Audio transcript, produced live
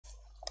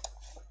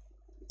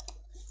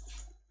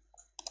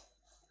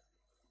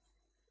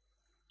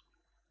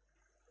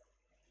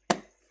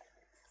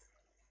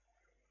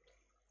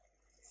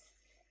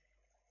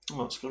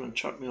Oh, it's going to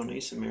chuck me on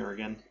Isamir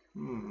again.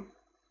 Kind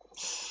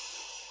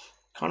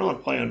of want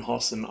to play on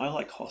Hossen. I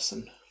like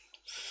Hossen.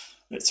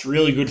 It's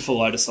really good for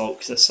light assault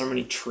because there's so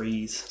many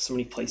trees, so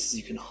many places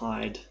you can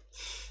hide.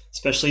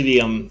 Especially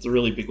the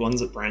really big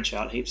ones that branch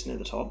out heaps near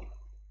the top.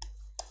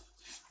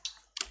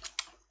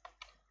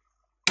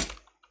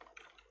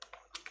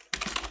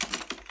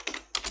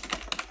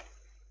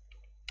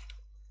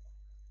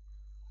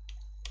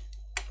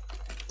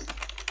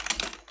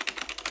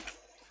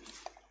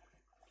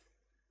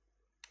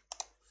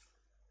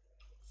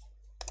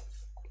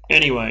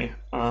 Anyway,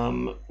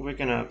 we're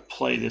gonna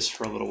play this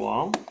for a little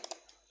while.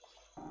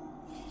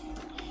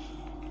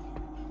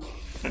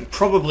 And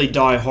probably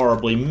die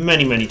horribly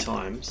many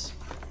times.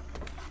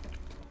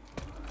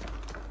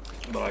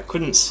 But I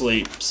couldn't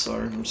sleep, so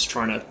I'm just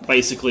trying to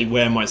basically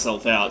wear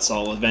myself out so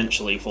I'll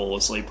eventually fall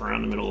asleep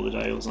around the middle of the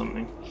day or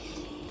something.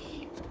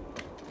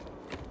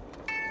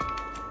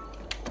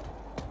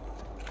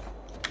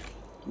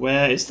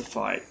 Where is the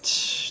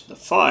fight? The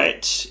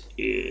fight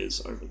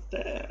is over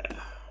there.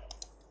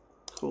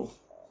 Cool.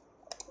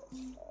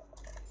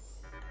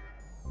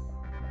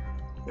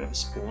 We have a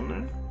spawn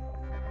there.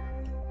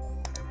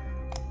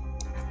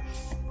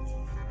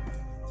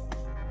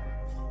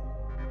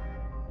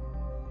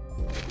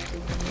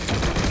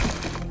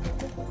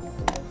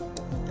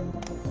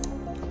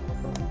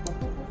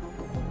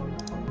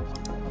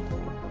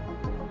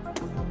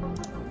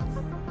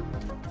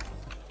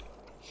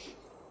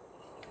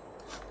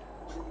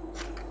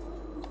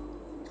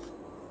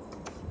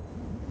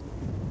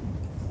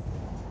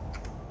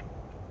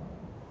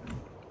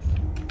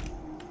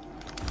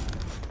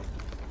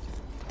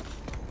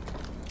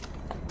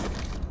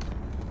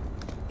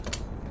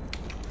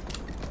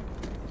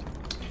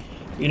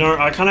 You know,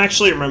 I can't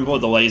actually remember what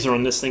the laser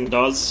on this thing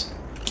does.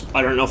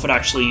 I don't know if it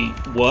actually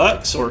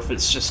works, or if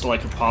it's just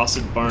like a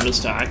passive bonus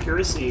to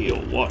accuracy, or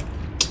what.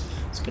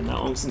 It's been that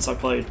long since I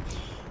played.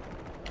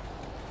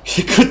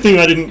 Good thing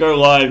I didn't go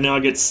live, now I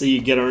get to see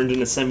you get owned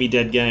in a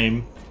semi-dead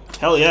game.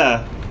 Hell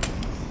yeah.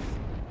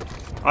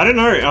 I don't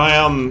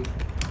know,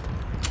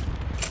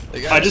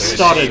 I just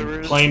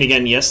started playing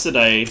again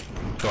yesterday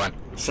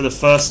for the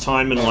first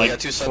time in like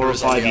 4 or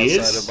 5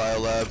 years.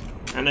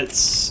 And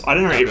it's, I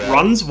don't know, it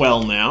runs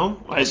well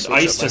now. I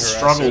used to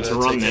struggle to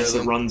run this,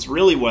 it runs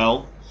really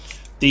well.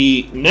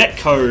 The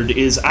netcode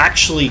is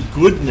actually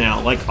good now,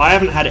 like I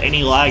haven't had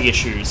any lag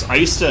issues. I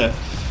used to,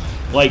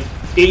 like,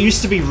 it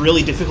used to be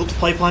really difficult to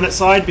play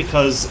Planetside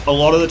because a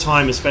lot of the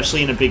time,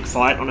 especially in a big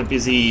fight on a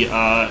busy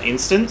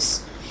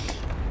instance,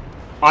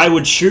 I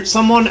would shoot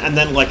someone and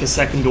then like a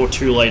second or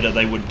two later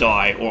they would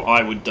die, or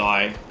I would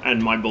die,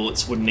 and my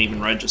bullets wouldn't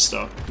even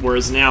register.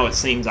 Whereas now it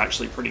seems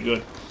actually pretty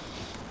good.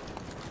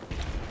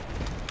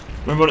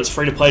 Remember when it's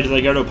free to play, do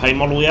they go to a pay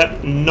model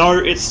yet? No,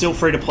 it's still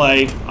free to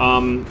play,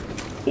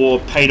 or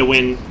pay to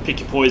win, pick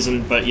your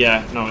poison, but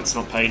yeah, no, it's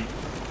not paid.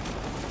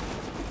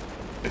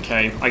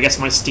 Okay, I guess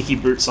my sticky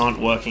boots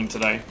aren't working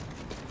today.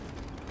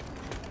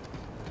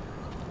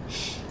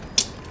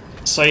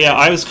 So yeah,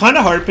 I was kind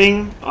of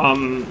hoping,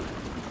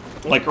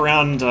 like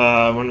around,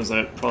 when was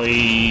it?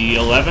 Probably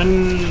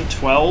 11,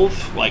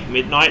 12, like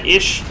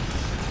midnight-ish.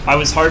 I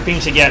was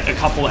hoping to get a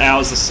couple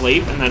hours of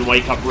sleep and then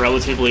wake up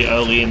relatively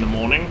early in the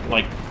morning,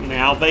 like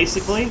now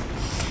basically.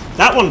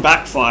 That one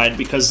backfired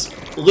because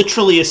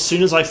literally as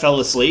soon as I fell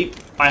asleep,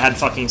 I had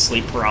fucking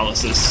sleep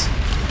paralysis.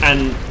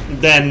 And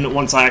then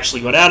once I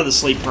actually got out of the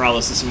sleep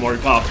paralysis and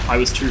woke up, I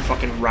was too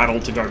fucking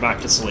rattled to go back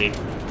to sleep.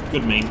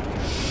 Good me.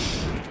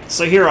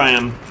 So here I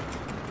am,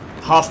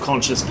 half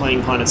conscious,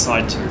 playing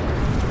Planetside 2.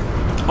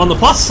 On the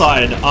plus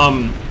side,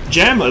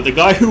 Jammer, the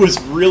guy who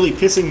was really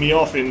pissing me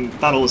off in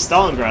Battle of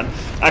Stalingrad,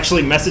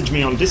 actually messaged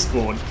me on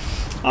Discord,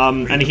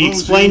 and he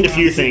explained a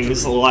few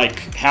things,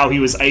 like how he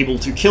was able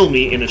to kill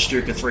me in a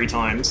Stuka 3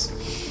 times,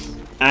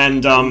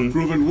 and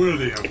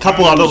a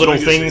couple other little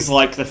things,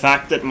 like the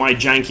fact that my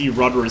janky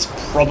rudder is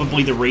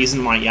probably the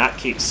reason my yacht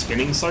keeps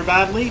spinning so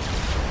badly,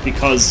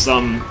 because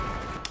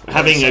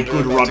having a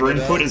good rudder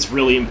input is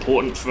really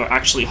important for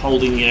actually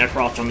holding the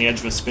aircraft on the edge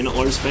of a spin at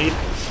low speed,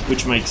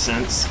 which makes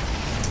sense.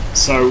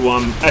 So,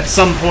 at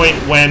some point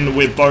when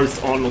we're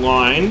both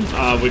online,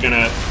 we're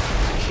gonna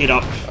hit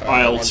up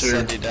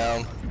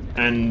IL-2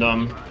 and,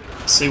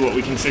 see what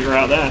we can figure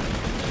out there.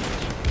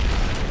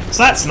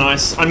 So that's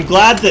nice. I'm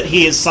glad that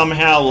he has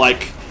somehow,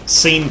 like,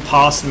 seen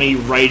past me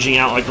raging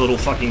out like a little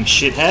fucking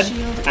shithead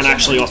and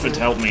actually offered to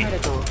help me.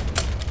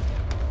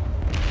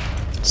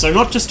 So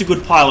not just a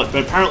good pilot,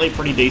 but apparently a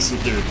pretty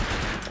decent dude.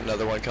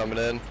 Another one coming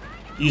in.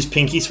 Use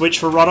pinky switch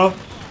for rudder?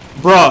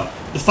 Bruh,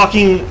 the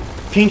fucking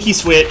pinky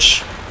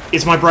switch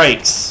is my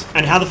brakes.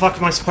 And how the fuck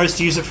am I supposed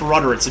to use it for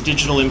rudder? It's a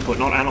digital input,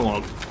 not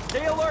analog.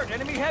 Stay alert,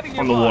 enemy heavy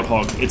on the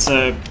Warthog.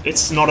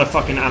 It's not a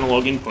fucking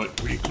analog input.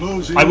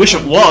 I wish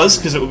it was,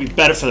 because it would be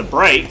better for the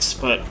brakes,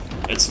 but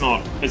it's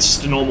not. It's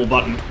just a normal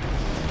button.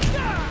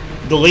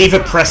 The lever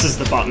presses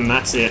the button,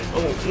 that's it.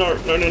 Oh, no,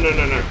 no, no, no,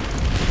 no, no.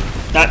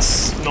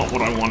 That's not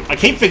what I want. I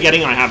keep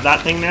forgetting I have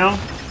that thing now,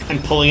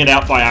 and pulling it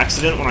out by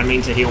accident when I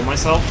mean to heal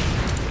myself.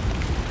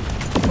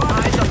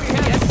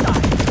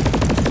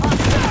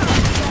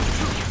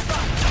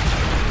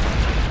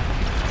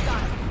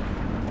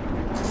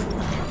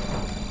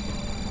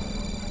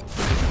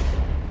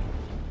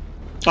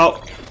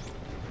 Oh.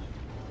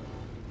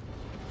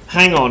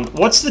 Hang on.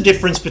 What's the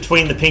difference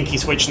between the pinky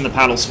switch and the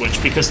paddle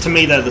switch? Because to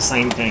me they're the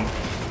same thing.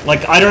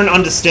 Like, I don't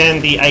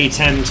understand the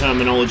A10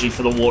 terminology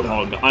for the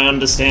Warthog. I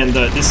understand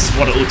that this is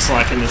what it looks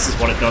like and this is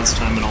what it does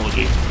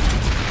terminology.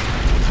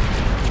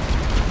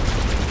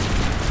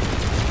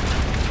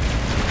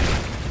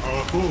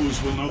 Our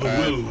foes will know the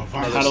will of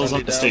our Paddle's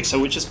on the stick, so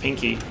which is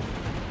pinky?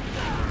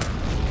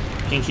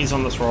 Pinky's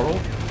on the throttle?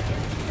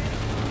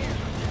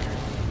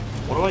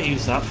 What do I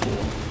use that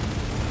for?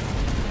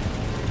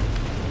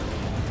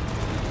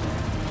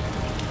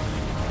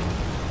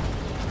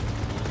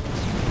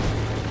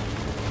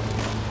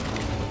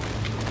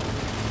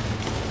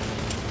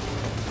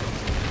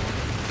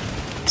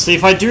 See,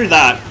 if I do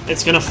that,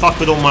 it's gonna fuck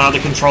with all my other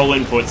control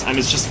inputs, and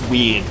it's just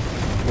weird.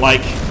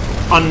 Like,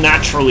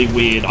 unnaturally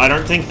weird. I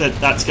don't think that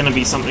that's gonna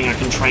be something I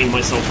can train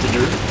myself to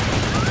do.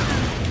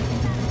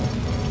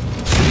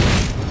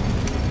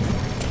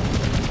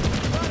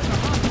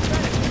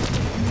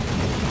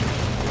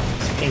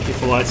 Pinky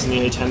for lights in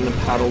the A10, the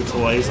paddle to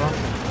laser.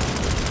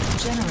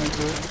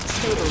 Generator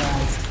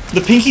stabilized.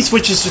 The pinky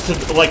switch is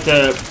just like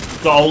the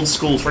old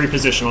school 3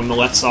 position on the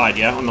left side,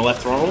 yeah? On the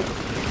left throttle?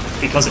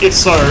 Because if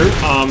so,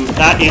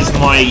 that is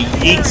my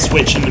yeet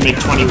switch in the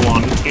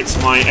MiG-21.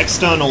 It's my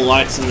external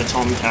lights in the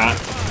Tomcat.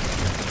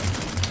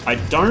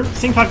 I don't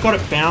think I've got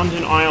it bound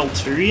in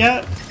IL-2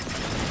 yet.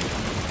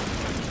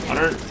 I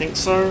don't think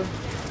so.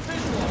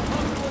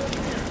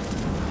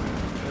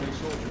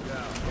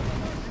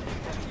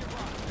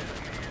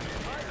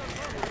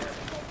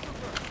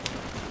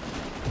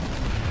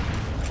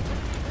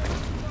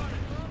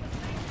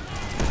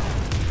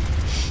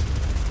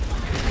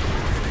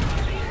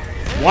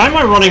 Why am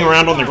I running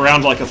around on the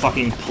ground like a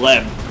fucking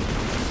pleb?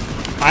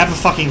 I have a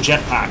fucking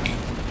jetpack.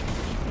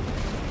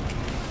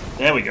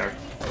 There we go.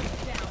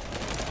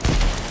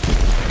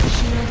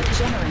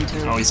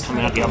 Oh, he's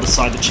coming out the other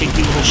side, the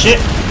cheeky little shit.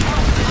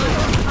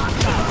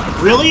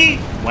 Really?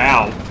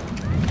 Wow.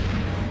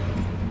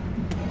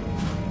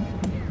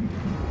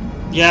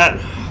 Yeah.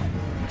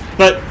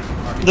 But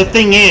the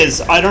thing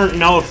is, I don't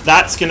know if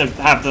that's gonna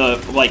have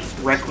the, like,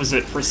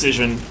 requisite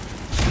precision.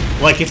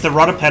 Like, if the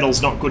rudder pedal's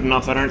not good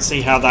enough, I don't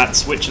see how that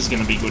switch is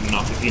going to be good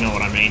enough, if you know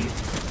what I mean.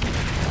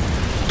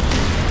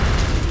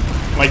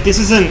 Like, this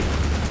isn't...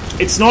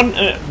 It's not...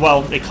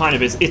 well, it kind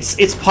of is.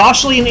 It's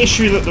partially an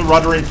issue that the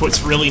rudder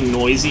input's really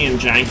noisy and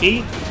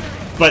janky,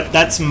 but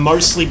that's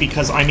mostly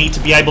because I need to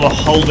be able to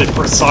hold it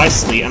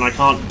precisely, and I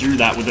can't do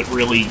that with it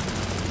really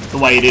the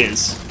way it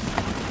is.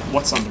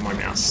 What's under my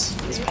mouse?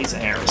 There's a piece of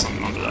hair or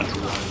something under that.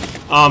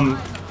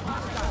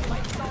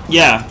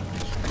 Yeah.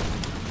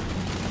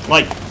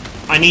 Like...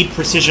 I need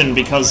precision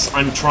because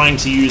I'm trying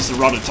to use the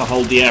rudder to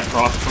hold the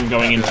aircraft from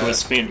going into a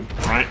spin,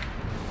 right?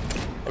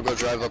 I'll go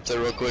drive up there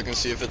real quick and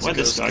see if it's Where'd a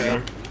ghost this guy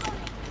cab.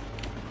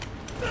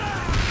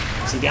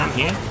 go? Is he down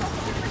here?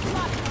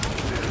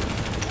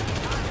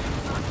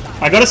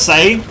 I gotta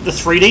say, the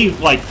 3D,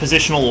 like,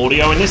 positional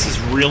audio in this is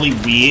really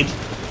weird,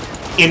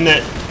 in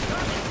that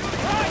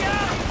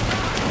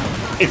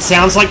it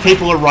sounds like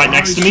people are right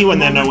next to me when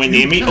they're nowhere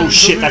near me. Oh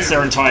shit, that's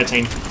their entire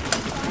team.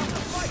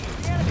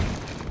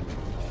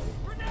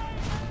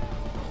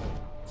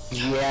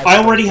 I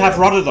already have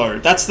rudder though,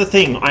 that's the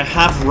thing, I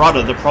have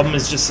rudder, the problem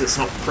is just it's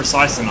not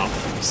precise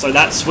enough. So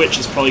that switch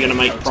is probably going to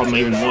make the problem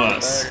even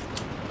worse.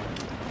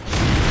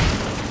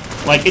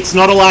 Like, it's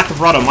not a lack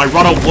of rudder, my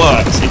rudder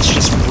works, it's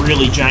just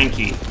really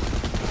janky.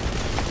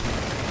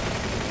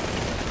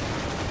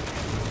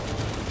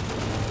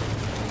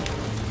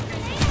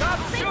 Stop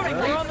shooting,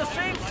 we're on the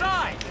same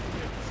side!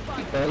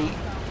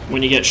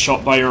 When you get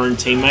shot by your own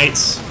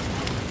teammates.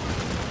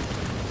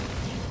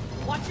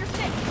 Watch your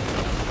stick!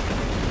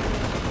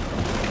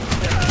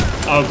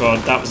 Oh god,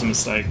 that was a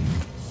mistake.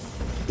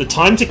 The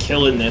time to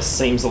kill in this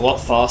seems a lot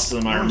faster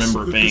than I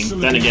remember it being.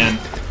 Then again,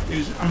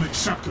 is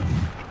unacceptable.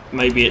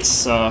 maybe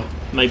it's the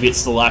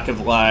lack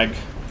of lag.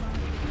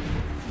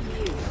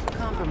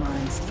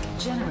 Compromised.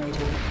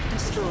 Generator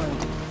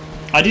destroyed.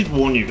 I did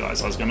warn you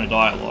guys I was going to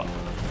die a lot.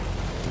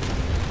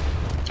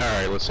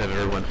 Alright, let's have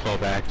everyone fall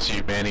back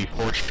to Manny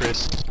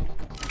Fortress.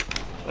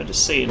 I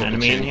just see an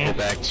enemy in here. Fall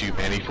back to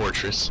Manny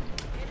Fortress.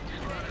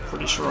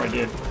 Pretty sure I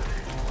did.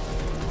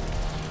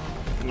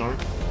 No.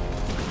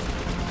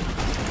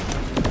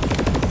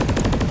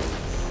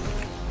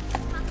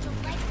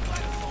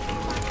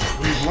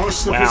 We've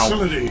lost the Wow.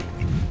 facility.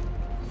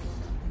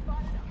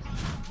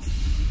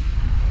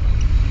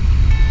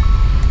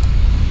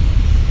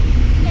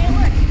 Stay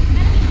alert!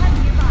 Enemy HUD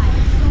nearby!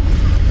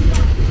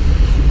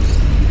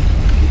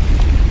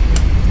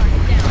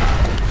 Target down.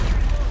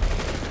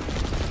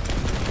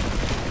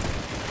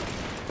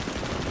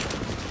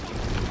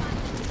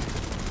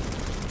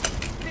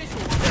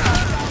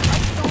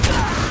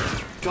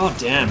 God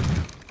damn.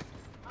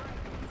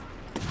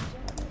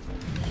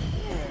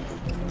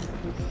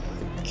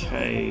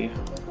 Okay,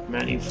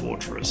 Manny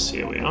Fortress,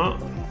 here we are.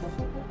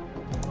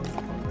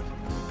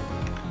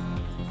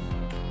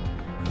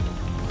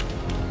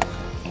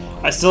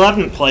 I still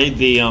haven't played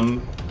the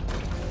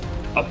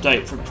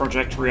update for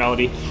Project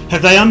Reality.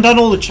 Have they undone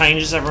all the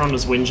changes everyone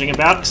was whinging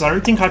about? Because I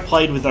don't think I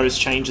played with those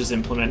changes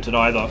implemented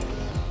either.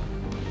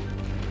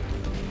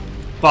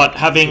 But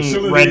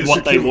having read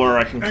what they were,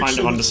 I can kind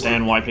of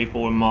understand why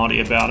people were mardy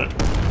about it.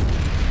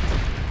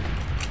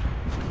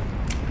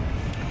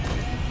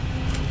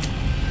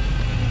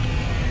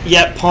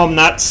 Yeah, Pom,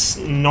 that's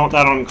not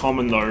that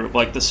uncommon though.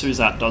 Like, the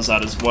Suzat does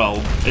that as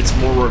well. It's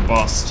more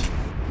robust.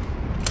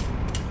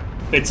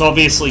 It's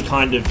obviously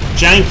kind of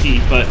janky,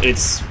 but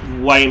it's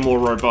way more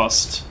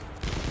robust.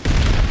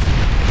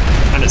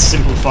 And it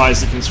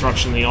simplifies the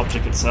construction of the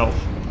optic itself.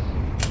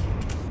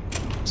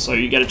 So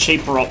you get a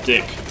cheaper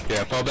optic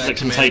that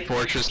can take,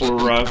 or,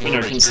 you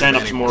know, can stand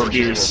up to more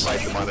abuse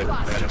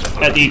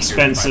at the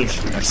expense of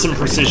some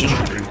precision.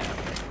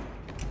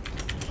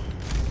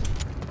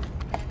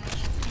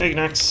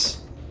 Ignax.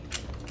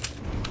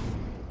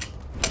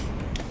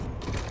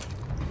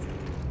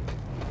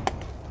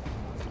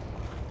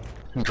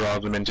 Draw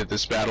them into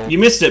this battle. You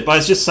missed it, but I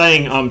was just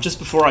saying, just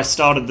before I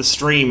started the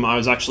stream, I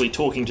was actually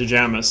talking to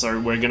Jammer, so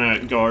we're gonna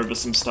go over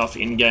some stuff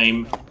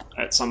in-game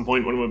at some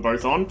point when we're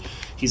both on.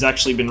 He's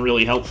actually been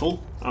really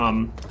helpful.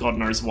 God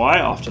knows why,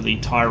 after the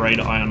tirade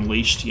I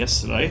unleashed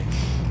yesterday.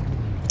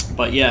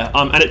 But yeah,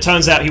 and it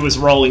turns out he was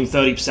rolling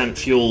 30%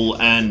 fuel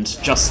and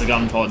just the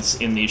gun pods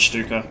in the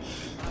Stuka.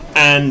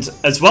 And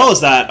as well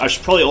as that, I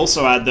should probably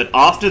also add that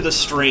after the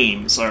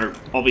stream, so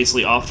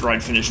obviously after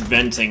I'd finished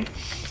venting,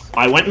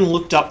 I went and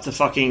looked up the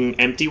fucking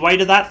empty weight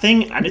of that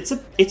thing, and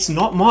it's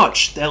not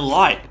much. They're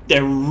light.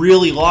 They're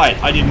really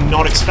light. I did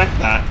not expect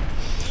that.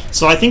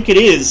 So I think it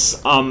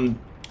is a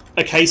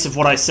case of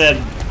what I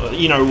said,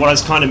 you know, what I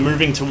was kind of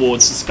moving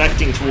towards,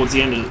 suspecting towards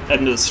the end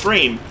of the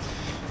stream,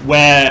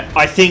 where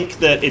I think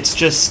that it's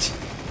just,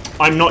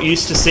 I'm not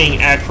used to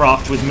seeing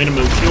aircraft with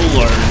minimum fuel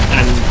load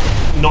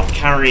and not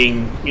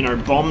carrying, you know,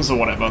 bombs or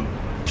whatever,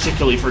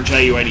 particularly for a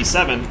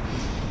Ju-87,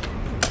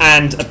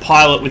 and a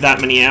pilot with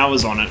that many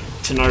hours on it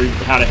to know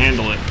how to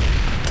handle it.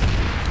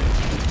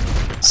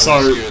 So,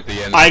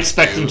 I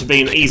expect them to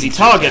be an easy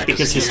target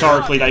because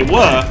historically they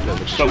were,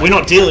 but we're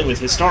not dealing with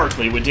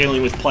historically, we're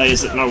dealing with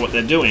players that know what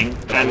they're doing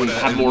and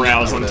have more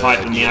hours on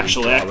type than the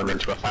actual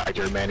aircraft. Looks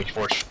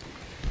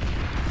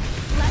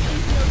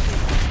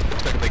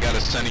like they got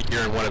a Sunny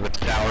here in one of the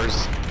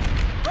towers.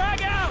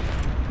 Frag out!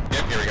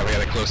 Yep, here we go, we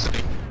got a close Sunny.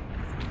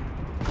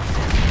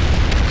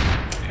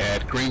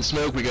 At green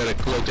smoke, we got a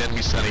cloaked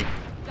enemy Sunny.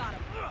 Got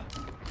him.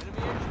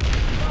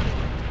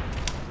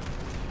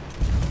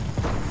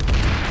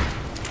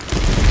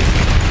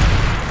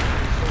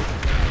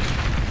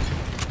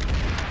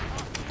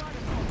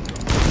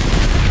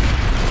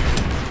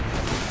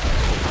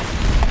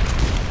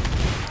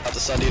 Got the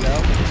Sunday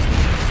now.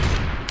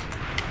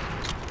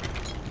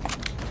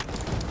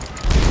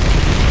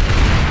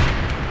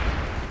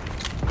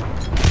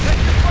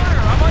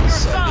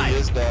 Sunday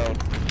is down.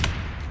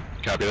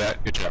 Copy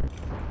that, good job.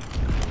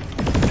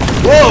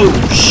 Whoa,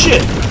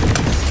 shit!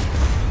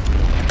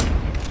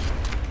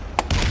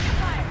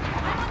 Fire!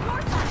 I'm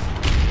on your side!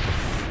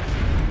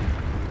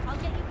 I'll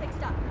get you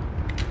fixed up.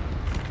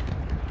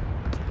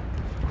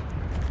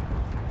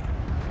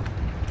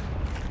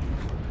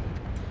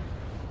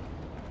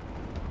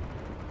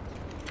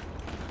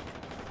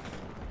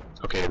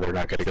 Okay, they're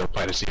not gonna go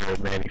fight us here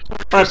with Manny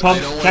Fortress. Alright, Pump,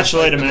 They don't wanna catch you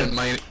fight later, them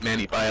man. with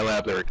Manny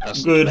Biolab, they're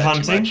accustomed Good to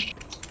that too hunting. much.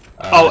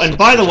 Oh, and So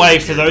by the it's way,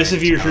 just for here, those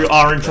of you Manny's who tower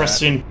are like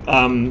interested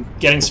that. in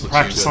getting some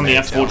practice on the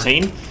Platoon's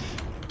in F-14,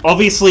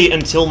 obviously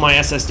until my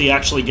SSD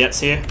actually gets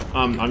here,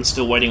 I'm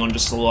still waiting on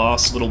just the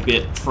last little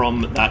bit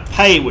from that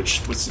pay,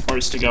 which was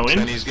supposed to go in,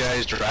 Send these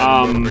guys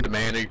driving over to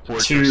Manny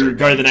Fortress to or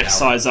go the Manny next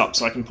Tower. size up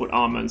so I can put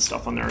armor and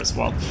stuff on there as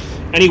well.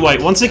 Anyway,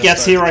 once it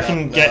gets here I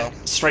can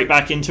get straight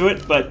back into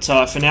it, but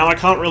for now I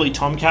can't really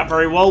tomcat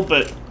very well,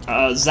 but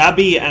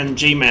Zabby and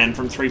G-Man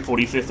from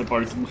 345th are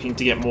both looking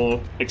to get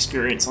more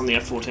experience on the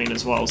F-14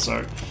 as well,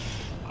 so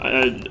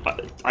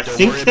I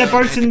think they're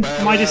both in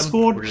my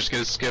Discord, We're just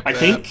gonna skip I that.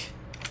 think.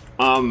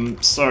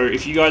 So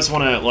if you guys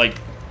want to, like,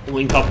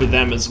 link up with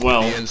them as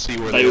well, And see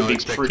where they they would don't be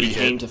expect pretty to be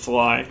keen hit. to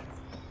fly.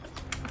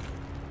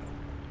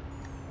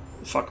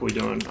 The fuck are we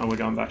doing? Oh, we're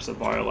going back to the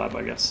biolab,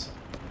 I guess.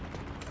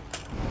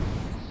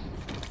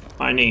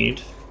 I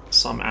need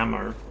some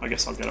ammo. I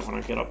guess I'll get it when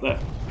I get up there.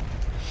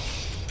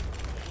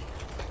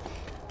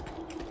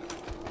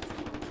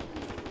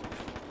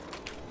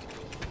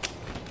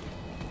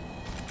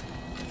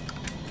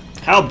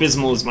 How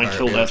abysmal is my Alright,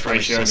 kill-death yeah,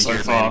 ratio so Sunny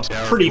far? Gear, Manny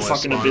Tower, Pretty you wanna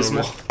fucking spawn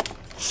abysmal. over?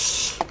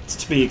 It's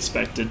to be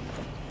expected.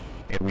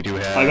 And we do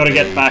have I gotta a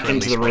get back friendly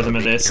into the spawn rhythm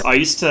of over this. here. I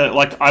used to,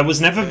 like, I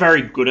was never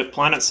very good at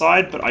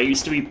Planetside, but I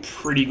used to be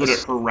pretty good at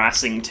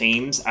harassing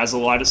teams as a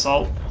light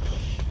assault.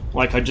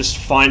 Like, I'd just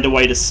find a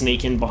way to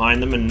sneak in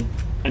behind them and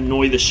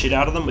annoy the shit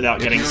out of them without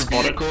If getting your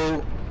spotted.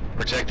 vehicle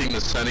protecting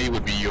the Sunny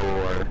would be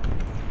your...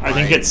 I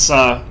think Fine. it's,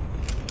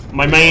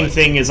 my main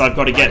thing is I've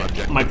got to Fine get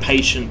objective. my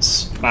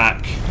patience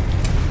back.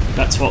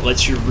 That's what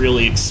lets you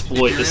really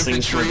exploit If this you're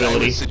thing's infantry, I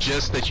ability. would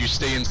suggest that you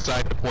stay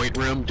inside the point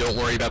room. Don't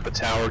worry about the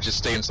tower. Just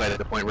stay inside of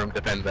the point room.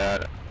 Defend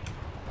that.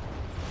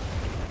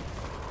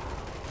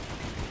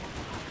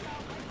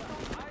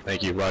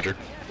 Thank you, Roger.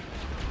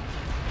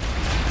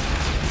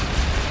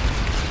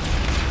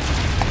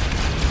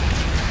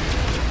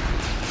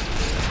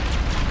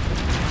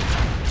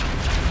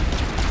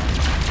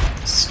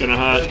 This is gonna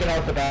hurt. Taking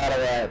out the battle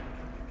lab.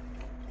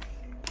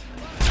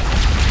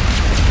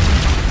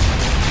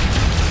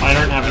 I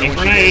don't have any If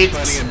grenades.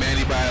 you're fighting a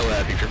Manny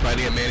Biolab, if you're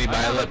fighting a Manny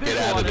Biolab, get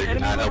out of there. You're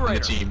not helping the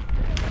team.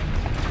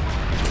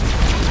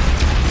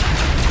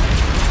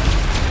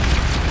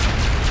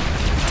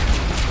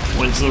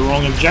 Went to the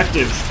wrong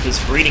objective,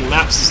 because reading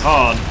maps is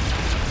hard.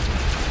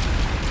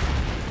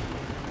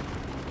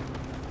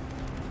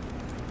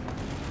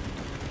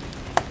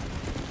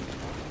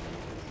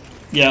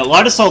 Yeah,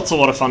 Light Assault's a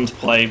lot of fun to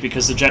play,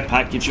 because the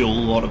jetpack gives you a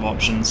lot of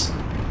options.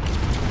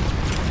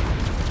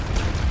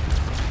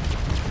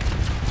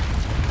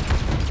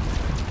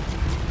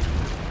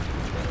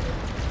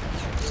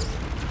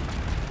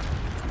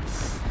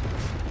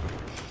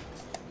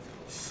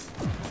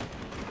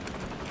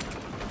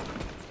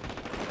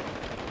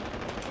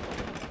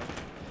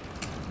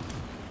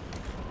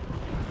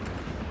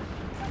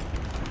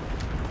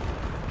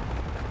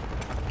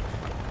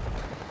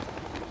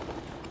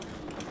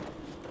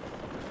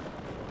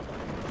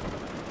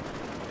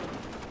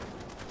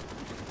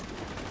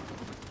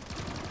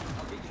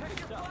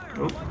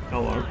 Oh,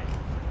 hello.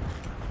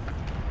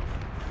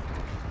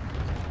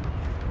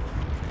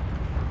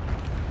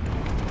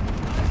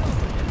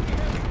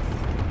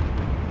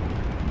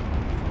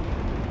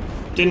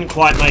 Didn't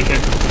quite make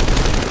it.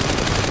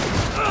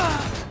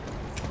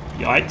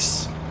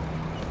 Yikes.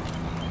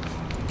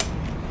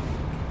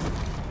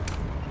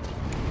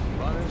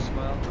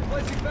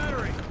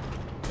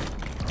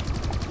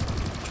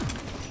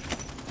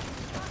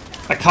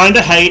 I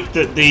kinda hate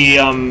that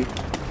the,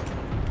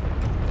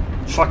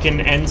 fucking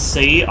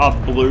NC are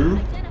blue,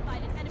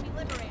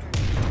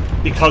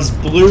 because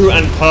blue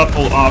and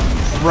purple are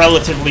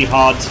relatively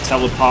hard to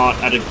tell apart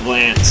at a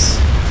glance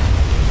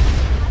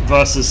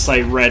versus,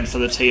 say, red for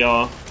the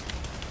TR.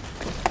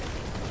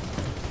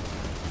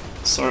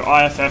 So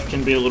IFF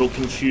can be a little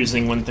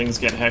confusing when things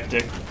get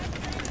hectic.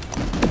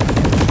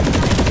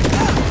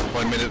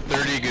 1 minute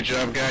 30, good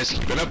job guys,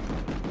 keep it up.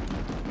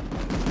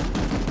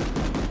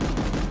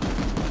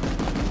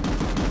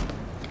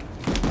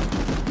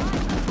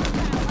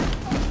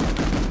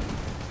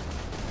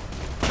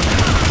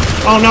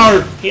 Oh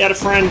no! He had a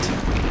friend!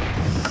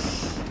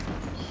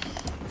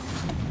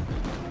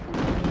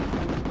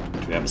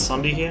 Do we have a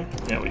Sunday here?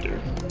 Yeah, we do.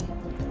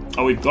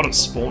 Oh, we've got a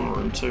spawn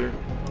room too.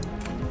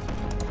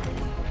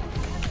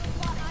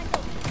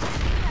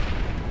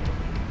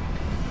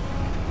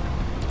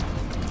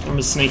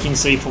 Remember sneaking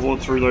C4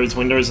 through those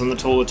windows in the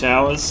taller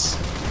towers?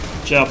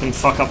 Jet up and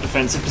fuck up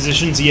defensive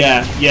positions?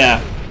 Yeah,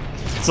 yeah.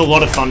 It's a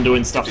lot of fun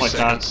doing stuff like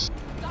that.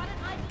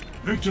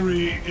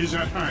 Victory is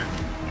at hand.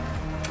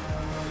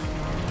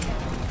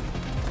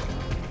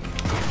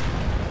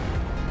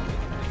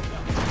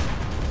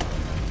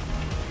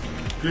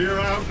 Clear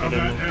out of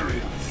that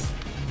area.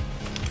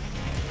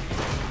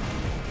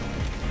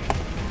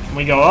 Can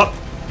we go up?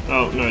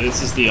 Oh, no,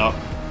 this is the up.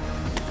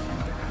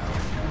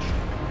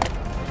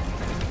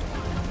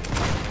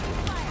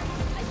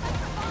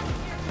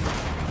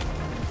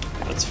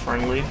 That's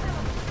friendly.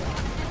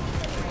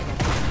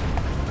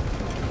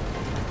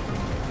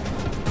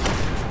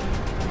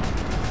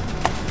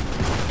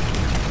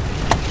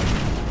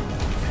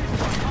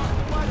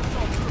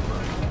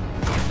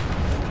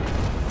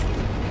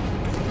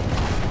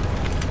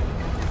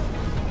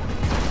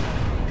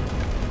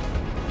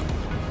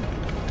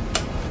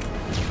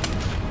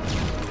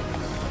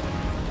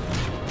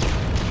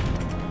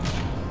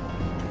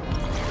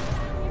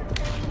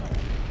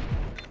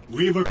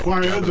 We've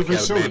acquired the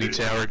facility. Manny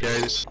Tower,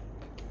 guys.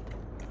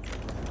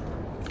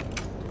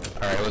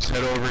 Alright, let's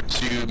head over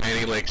to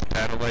Manny Lake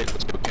Satellite.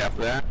 Let's go cap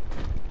that.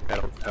 Head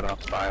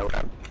off the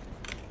biolab.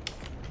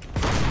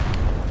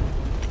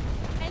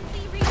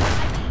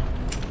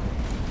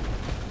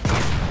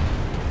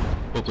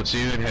 Full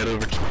platoon, head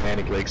over to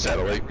Manny Lake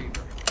Satellite.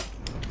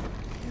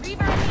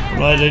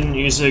 Well, I didn't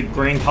use a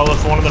green color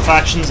for one of the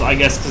factions, I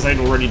guess because they'd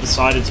already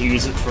decided to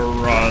use it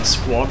for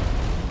squad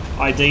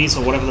IDs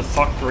or whatever the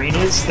fuck green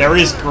is. There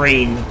is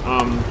green,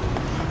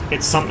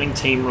 it's something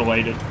team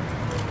related.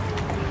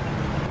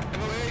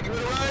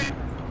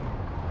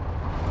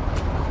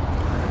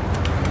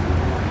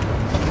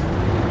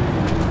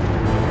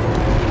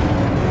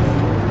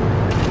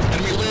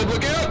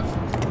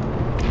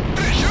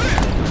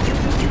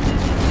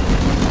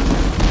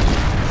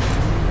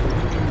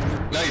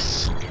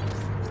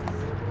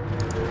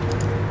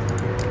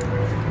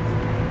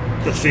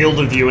 The field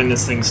of view in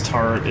this thing's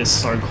turret is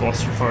so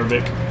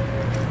claustrophobic.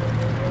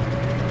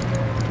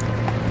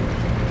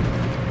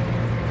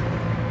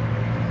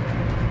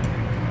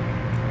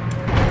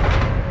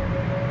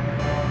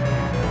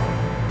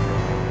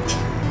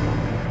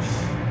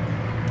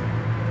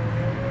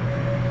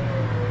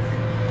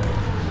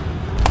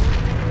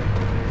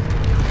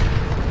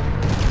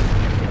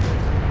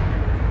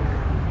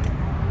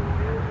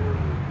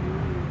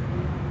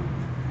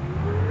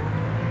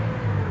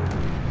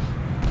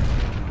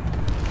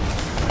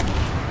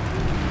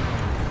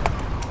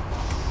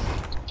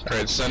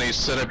 Alright, Sunny,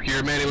 set up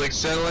here, Manny Lake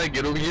Satellite,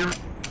 get over here.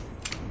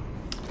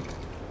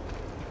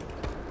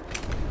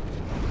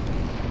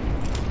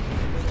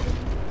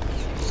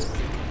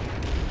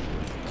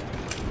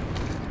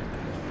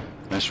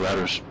 Nice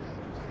riders.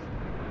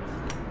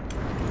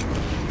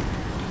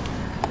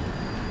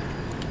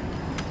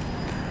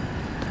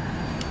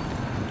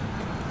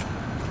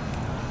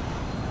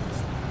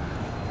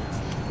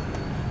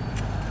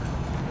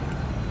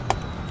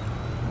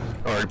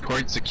 Alright,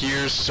 point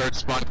secures, start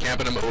spawn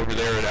camping them over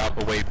there at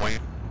Alpha Waypoint.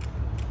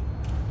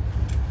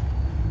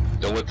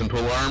 Don't let them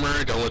pull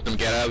armor, don't let them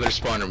get out of their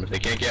spawn room. If they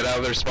can't get out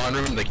of their spawn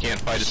room, they can't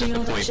fight us at the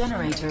Shield point.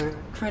 generator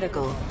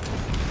critical.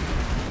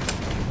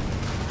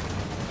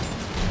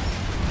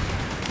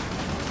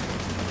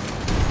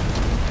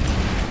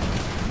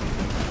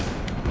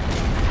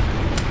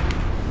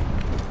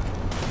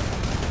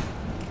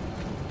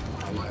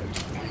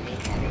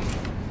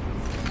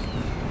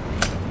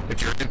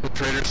 If you're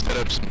infiltrators, set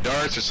up some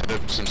darts or set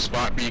up some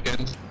spot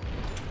beacons.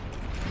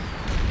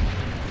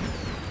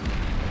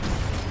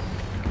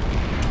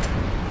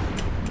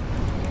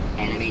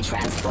 Enemy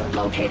transport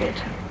located.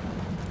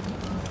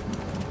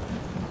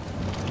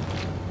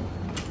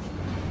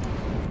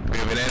 We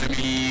have an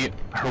enemy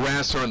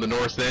harasser on the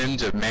north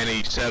end of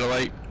Manny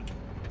Satellite.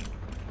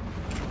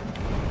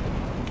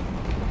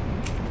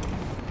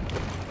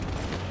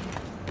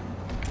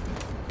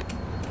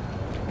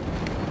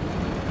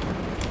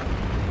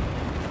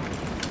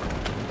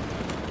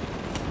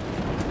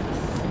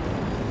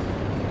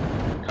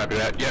 Copy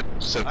that. Yep.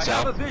 Set I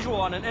south. have a visual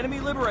on an enemy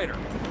liberator.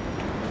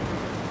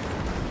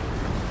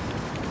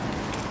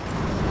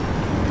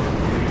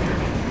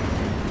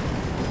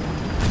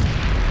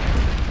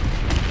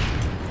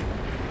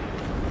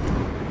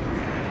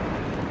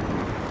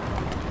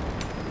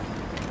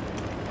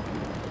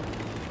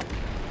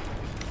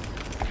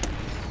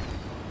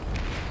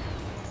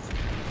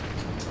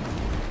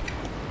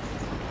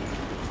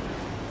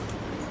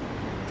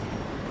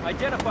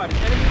 Identified an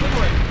enemy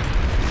liberator.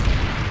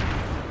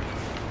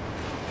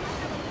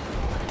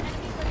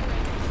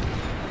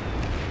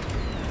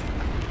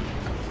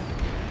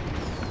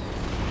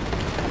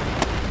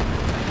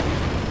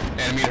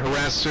 Enemy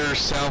harasser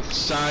south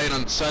side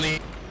on Sunny.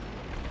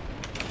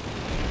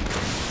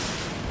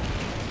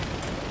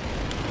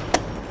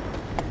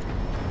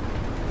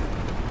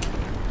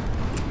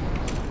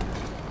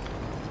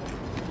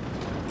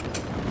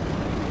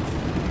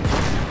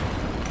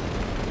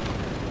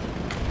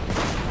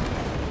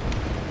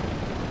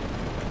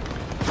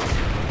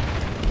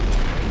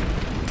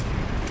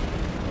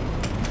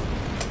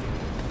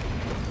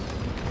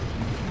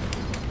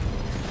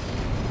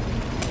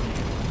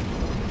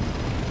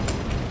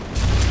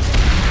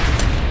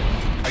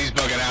 He's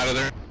bugging out of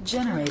there.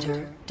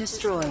 Generator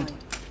destroyed.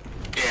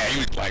 Yeah, he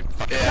was like,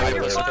 fuck Yeah, out we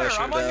of were there. Fire,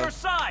 Special I'm on down. your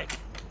side.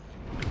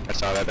 I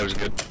saw that. That was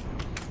good.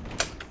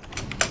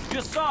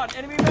 Just saw an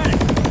enemy medic.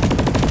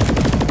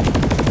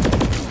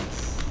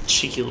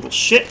 Cheeky little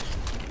shit.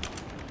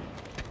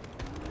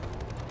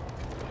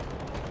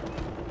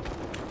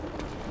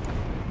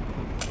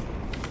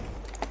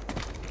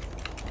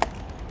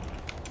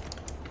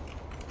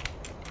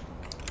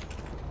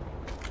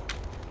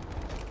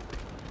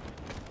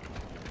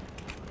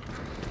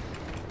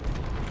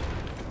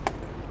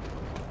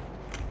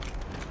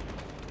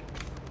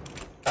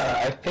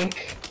 I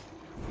think.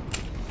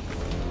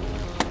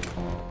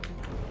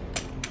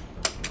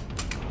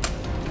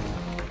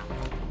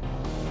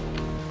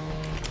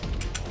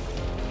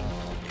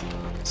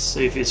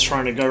 See if he's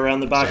trying to go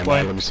around the back Stand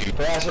by, way. let me see.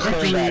 Harasser's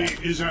coming back.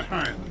 Victory is at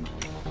hand.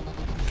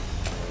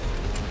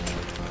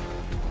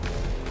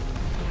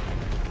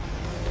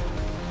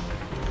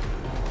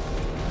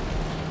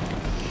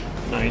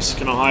 No, he's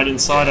gonna hide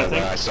inside, I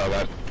think. I saw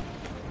that.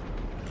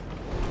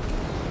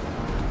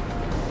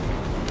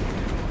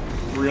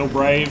 Real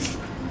brave.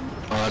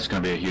 Oh, that's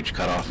gonna be a huge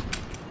cutoff.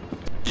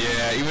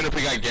 Yeah, even if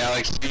we got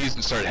galaxies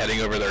and started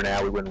heading over there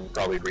now, we wouldn't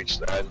probably reach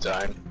that in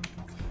time.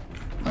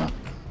 Huh.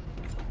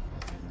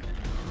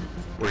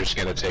 We're just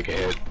gonna take a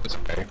hit. It's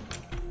okay.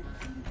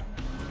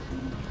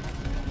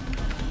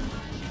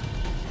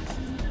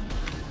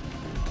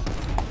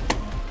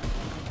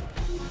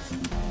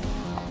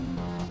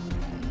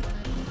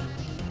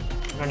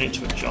 I need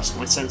to adjust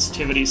my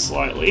sensitivity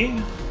slightly.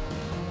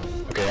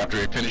 Okay, after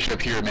we finish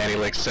up here at Manny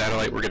Lake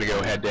Satellite, we're gonna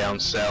go head down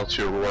south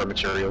to Aurora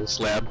Materials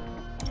Lab.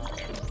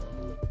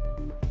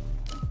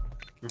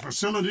 The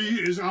facility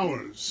is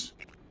ours.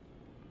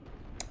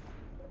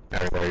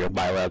 Alright, there you go.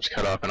 Biolab's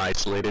cut off and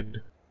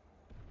isolated.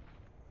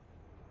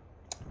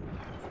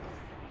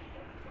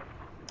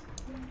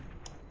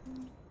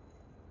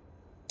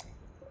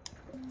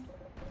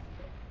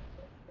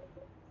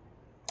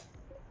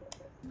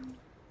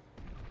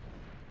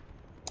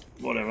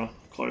 Whatever,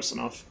 close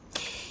enough.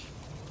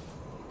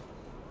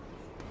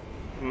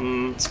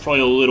 It's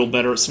probably a little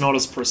better. It's not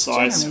as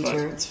precise, but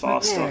Generator it's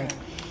faster. repaired.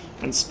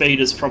 And speed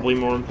is probably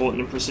more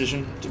important than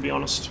precision, to be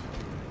honest.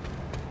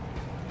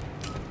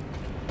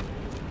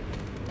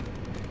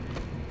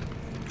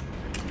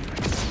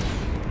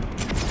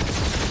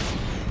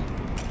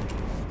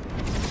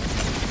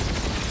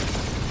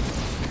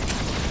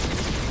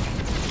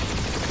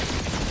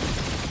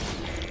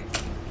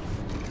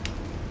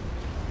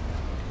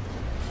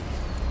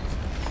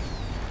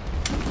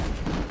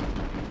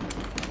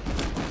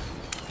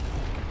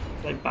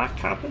 back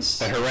cappers?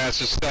 The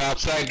harasser's still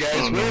outside, guys.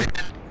 Oh, no.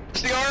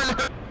 Where's the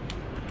armor?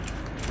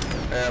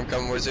 Hey, I'm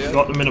coming with you.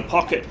 Got them in a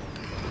pocket.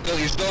 No,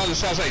 you're still on the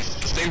south side.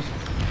 Stay.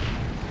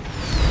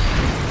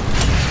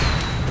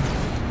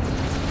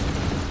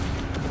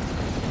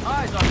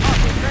 Eyes on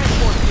hostile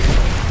transport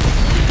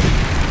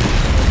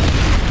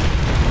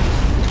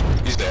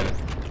vehicle. He's dead.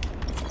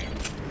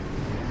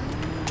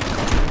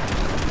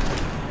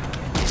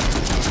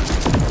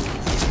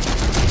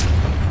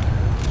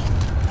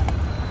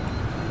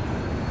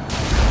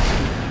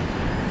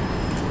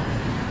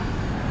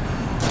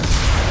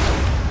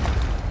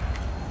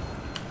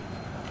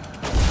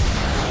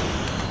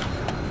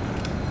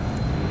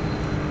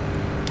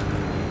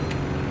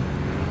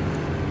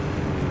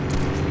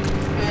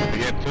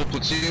 Full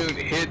platoon,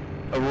 hit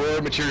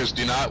Aurora materials.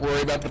 Do not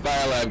worry about the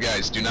biolab,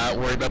 guys. Do not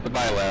worry about the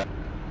biolab.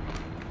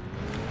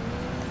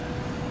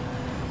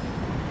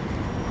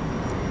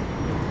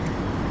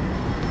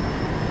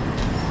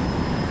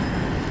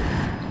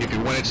 If you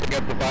want to take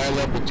up the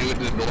biolab, we'll do it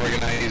in an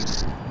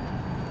organized,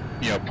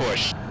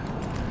 push.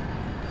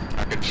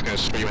 I'm not just gonna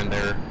stream in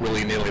there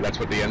willy-nilly. That's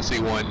what the NC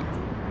want.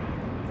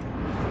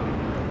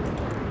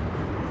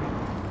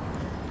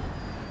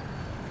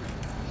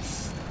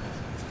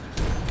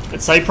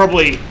 I'd say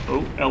probably...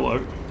 Oh,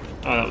 hello.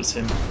 Oh, that was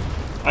him.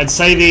 I'd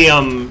say the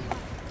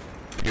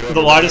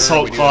light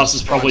assault class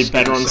is probably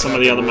better on some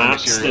of the other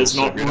maps. There's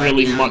not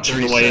really much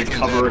in the way of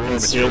cover or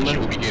concealment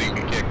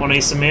on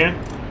Isamir.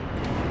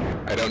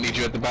 I don't need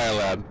you at the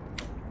biolab.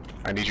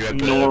 I need you at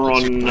the... Nor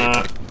on,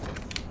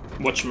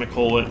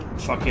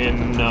 whatchamacallit,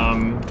 fucking,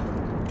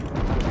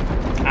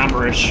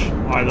 Amarish,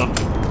 either.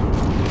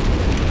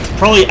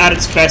 Probably at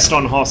its best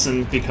on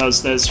Hossen,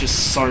 because there's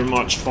just so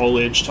much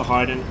foliage to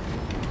hide in.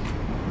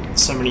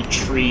 So many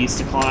trees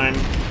to climb.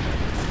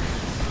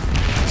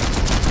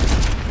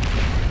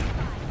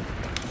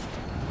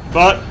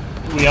 But,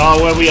 we are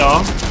where we are.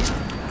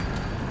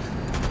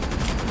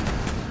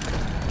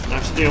 I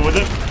have to deal with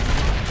it.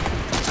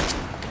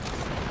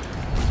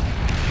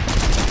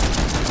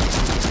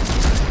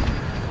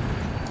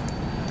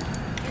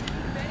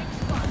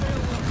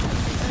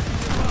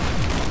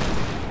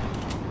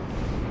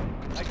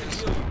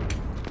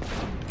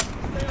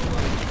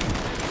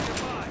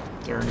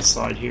 They're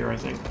inside here, I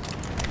think.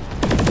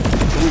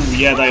 Ooh,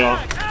 yeah, they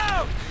are.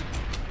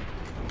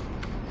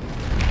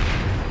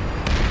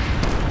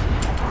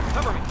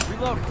 Cover me.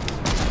 Reloading.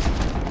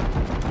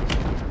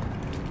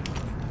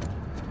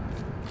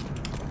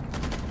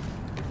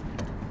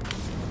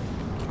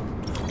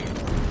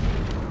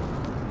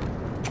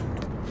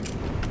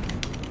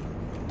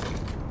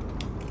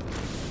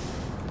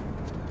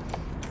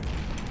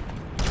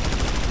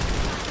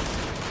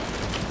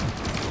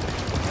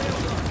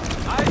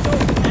 Eyes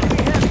open.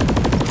 Enemy heavy.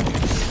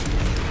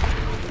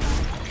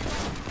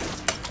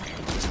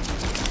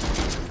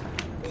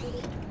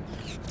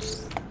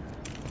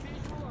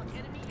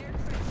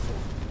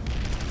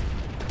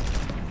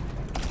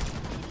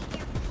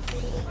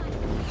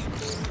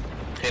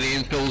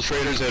 Any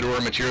infiltrators that were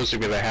materials to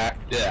be able to hack?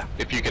 Yeah.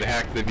 If you could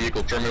hack the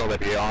vehicle terminal,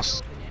 that'd be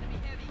awesome.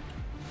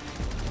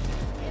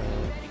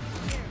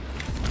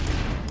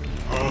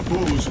 Our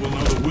foes will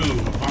know the will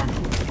of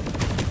Vanguard.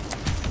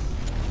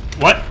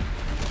 What?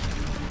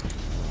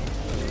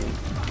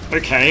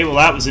 Okay, well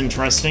that was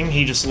interesting.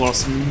 He just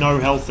lost no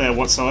health there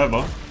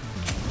whatsoever.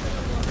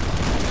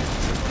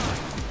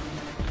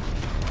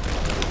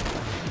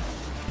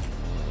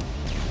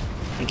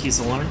 Think he's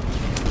alone?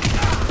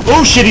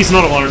 Oh shit, he's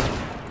not alone!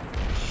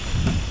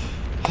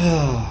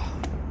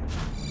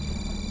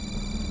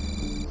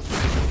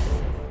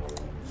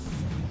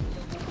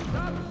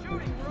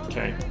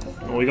 Okay,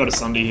 well we got a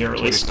Sunday here at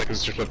 20 least.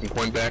 seconds to flip and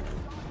point back.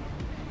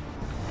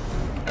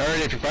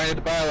 Alright, if you're fine at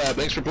the biolab,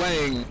 thanks for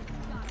playing.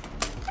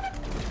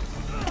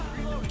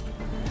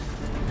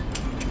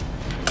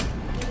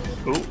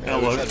 Oh, We've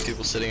hello. had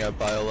people sitting at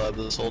biolab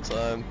this whole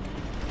time.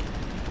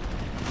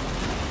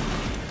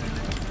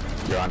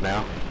 You're on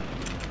now.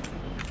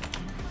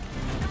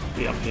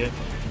 Be up here.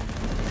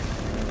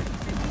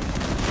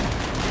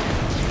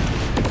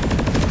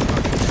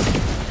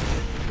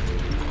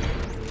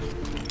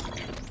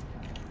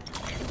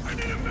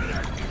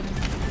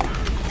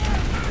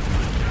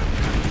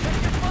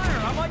 Fire.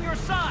 I'm on your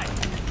side.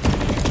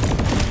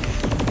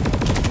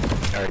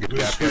 Alright, good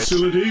This job, guys.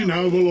 facility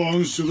now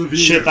belongs to the VS.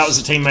 Shit, that was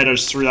a teammate I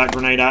just threw that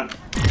grenade at.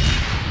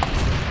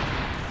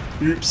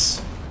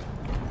 Oops.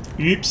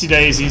 Oopsie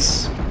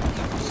daisies.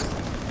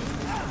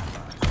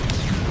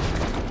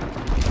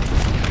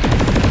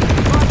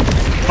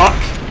 Fuck.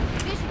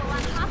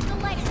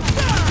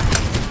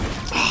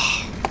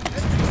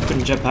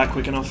 Couldn't jetpack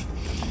quick enough.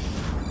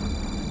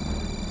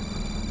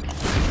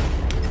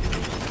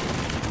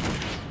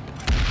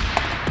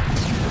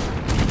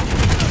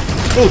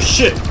 Oh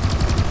shit!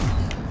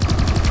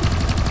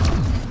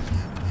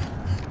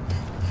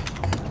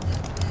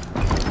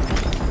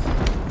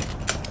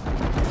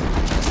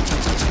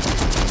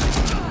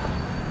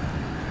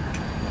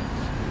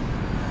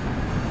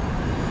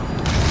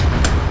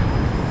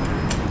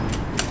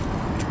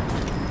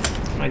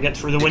 get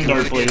through the window,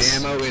 If you want to please?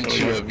 get ammo There we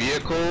into go. a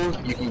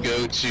vehicle, you can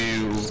go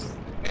to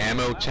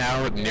ammo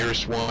tower. The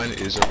nearest one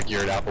is over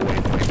here at Apple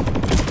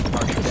Waypoint.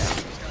 Mark it down.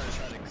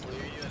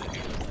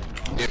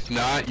 If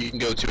not, you can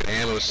go to an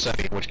ammo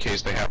setting, in which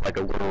case they have like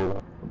a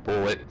little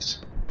bullet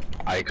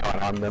icon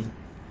on them.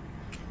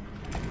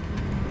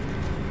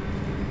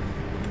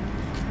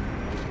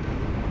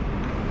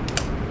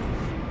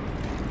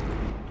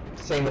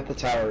 Same with the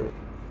tower.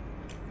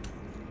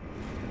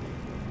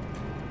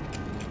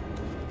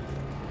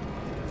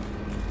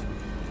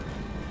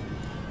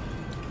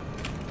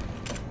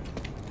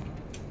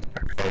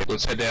 Okay,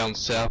 let's head down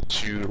south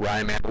to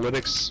Rhyme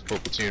Analytics. Full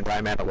platoon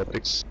Rhyme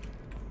Analytics.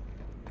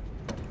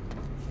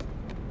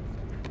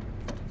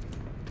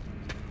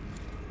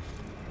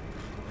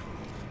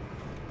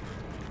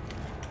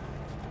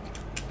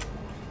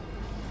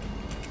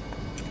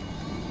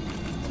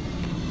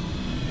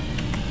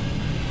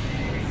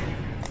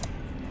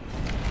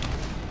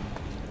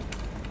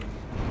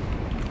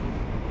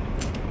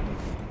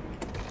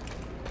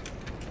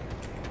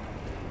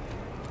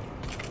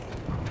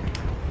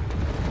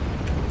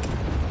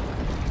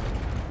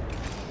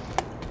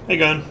 Hey,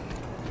 gun.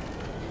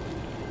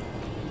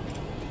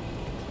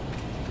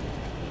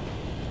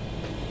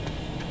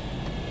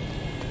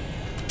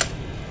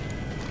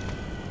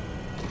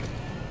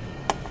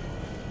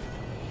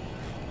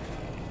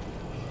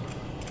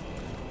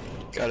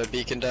 Got a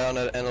beacon down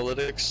at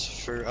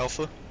analytics for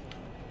Alpha.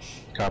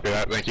 Copy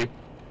that, thank you.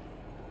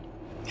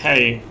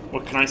 Hey,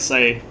 what can I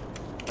say?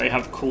 They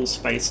have cool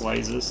space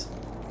lasers.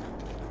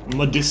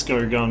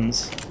 Modisco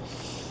guns.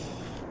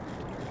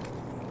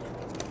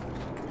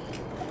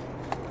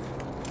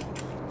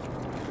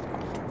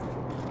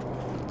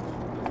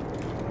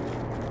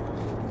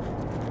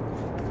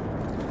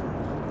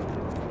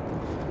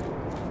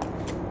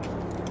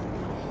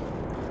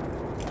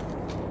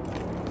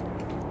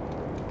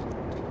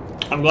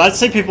 I'm glad to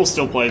see people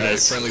still play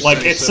this. friendly Like,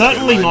 study it's session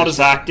certainly not reminders. as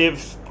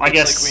active, I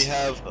guess. Like we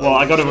have, well,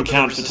 I gotta further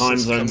account for time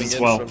resistance zones coming as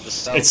in well. from the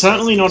south It's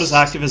certainly not as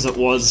southeast. active as it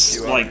was,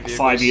 Few like, armored 5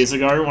 vehicles. years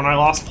ago when I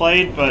last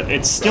played, but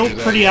it's still Roger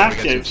that, pretty yeah, we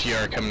got active, some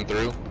TR coming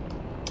through.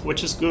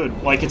 which is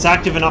good. Like, it's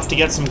active enough to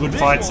get some good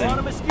fights Visual on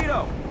a in.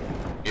 mosquito.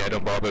 Yeah,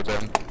 don't bother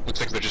them. Looks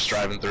like they're just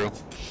driving through.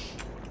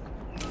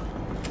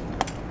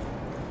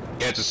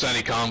 Yeah, it's a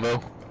sunny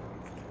combo.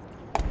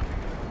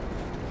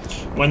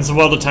 When's the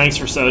World of Tanks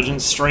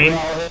Resurgence stream?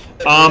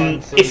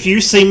 If you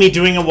see me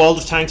doing a World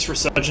of Tanks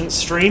Resurgence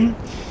stream,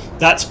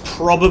 that's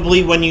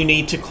probably when you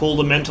need to call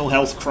the mental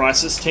health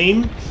crisis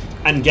team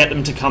and get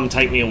them to come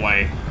take me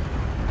away.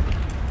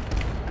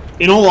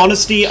 In all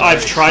honesty,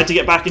 I've tried to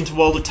get back into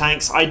World of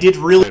Tanks. I did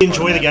really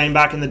enjoy the game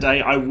back in the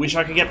day. I wish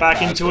I could get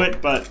back into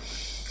it, but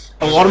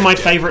a lot of my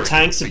favorite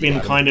tanks have been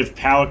kind of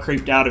power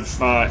creeped out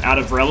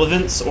of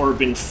relevance or have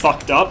been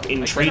fucked up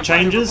in tree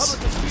changes.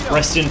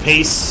 Rest in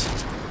peace,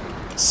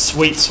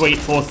 sweet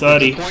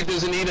 430. The point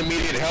doesn't need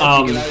immediate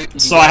help.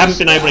 So I haven't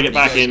been able to get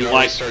back in.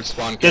 Like,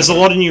 there's a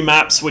lot of new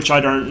maps which I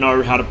don't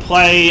know how to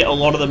play. A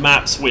lot of the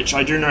maps which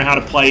I do know how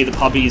to play, the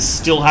pubbies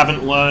still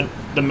haven't learned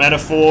the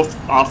metaphor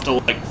after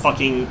like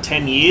fucking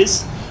 10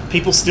 years.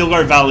 People still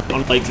go Valley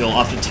on Lakeville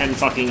after 10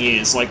 fucking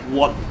years. Like,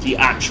 what the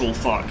actual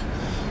fuck?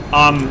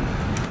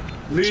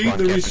 Leave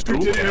the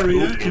restricted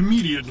area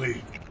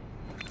immediately.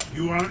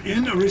 You are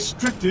in a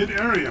restricted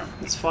area.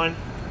 It's fine.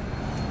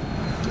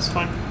 It's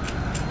fine.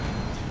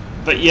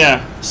 But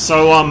yeah,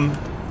 so,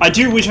 I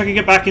do wish I could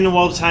get back into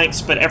World of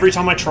Tanks, but every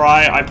time I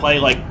try, I play,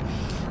 like,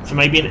 for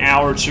maybe an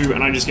hour or two,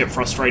 and I just get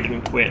frustrated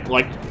and quit.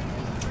 Like,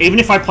 even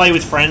if I play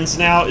with friends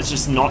now, it's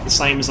just not the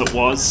same as it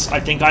was. I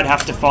think I'd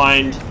have to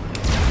find,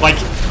 like,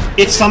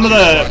 if some of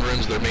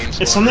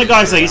the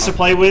guys I used to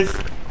play with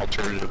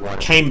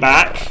came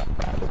back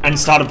and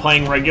started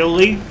playing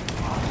regularly,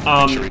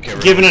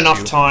 given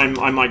enough time,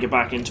 I might get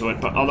back into it,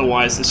 but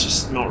otherwise it's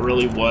just not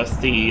really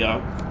worth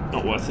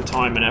the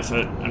time and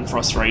effort and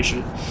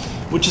frustration,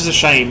 which is a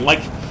shame.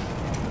 Like,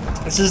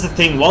 this is the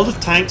thing, World of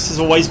Tanks has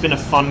always been a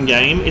fun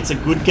game. It's a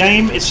good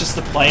game, it's just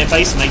the player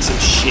base makes it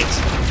shit.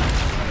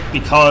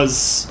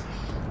 Because,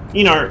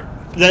 you know,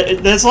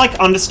 there's, like,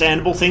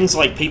 understandable things,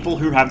 like people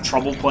who have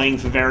trouble playing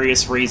for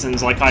various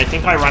reasons. Like, I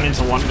think I ran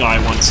into one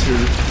guy once who,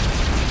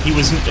 he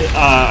was,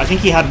 I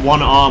think he had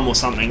one arm or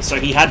something, so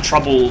he had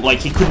trouble, like,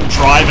 he couldn't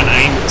drive and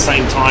aim at the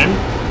same time.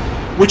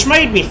 Which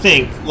made me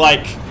think,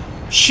 like,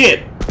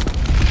 shit,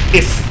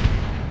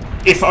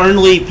 if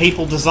only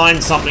people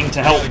designed something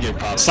to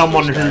help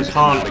someone who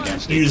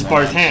can't use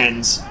both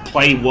hands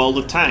play World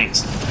of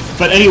Tanks.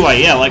 But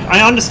anyway, yeah, like,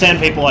 I understand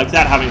people like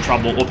that having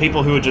trouble, or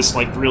people who are just,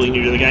 like, really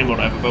new to the game or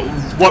whatever, but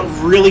what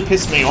really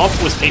pissed me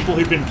off was people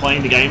who'd been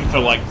playing the game for,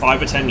 like,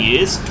 5 or 10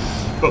 years,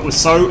 but were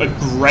so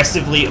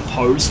aggressively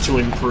opposed to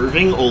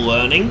improving or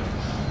learning.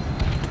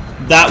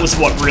 That was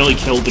what really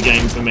killed the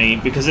game for me,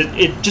 because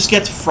it just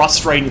gets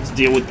frustrating to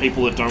deal with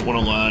people that don't want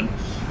to learn.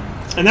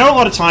 And there are a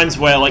lot of times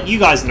where, like, you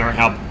guys know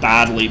how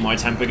badly my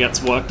temper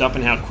gets worked up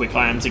and how quick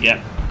I am to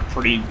get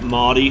pretty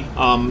mardy,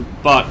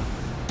 but,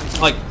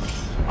 like,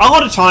 a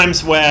lot of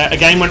times where a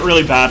game went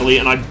really badly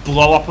and I'd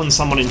blow up on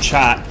someone in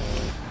chat,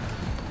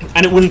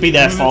 and it wouldn't be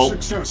their Minute fault.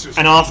 success is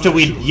And after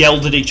we'd assured.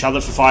 yelled at each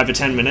other for 5 or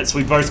 10 minutes,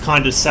 we both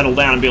kind of settled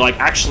down and be like,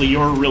 actually,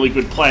 you're a really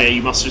good player.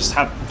 You must just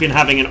have been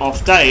having an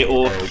off day,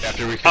 or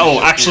oh,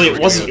 actually, it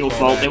wasn't your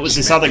fault. It was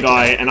this other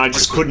guy, and I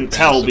just couldn't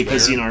tell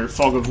because, you know,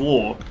 fog of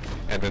war.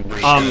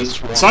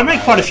 So I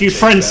made quite a few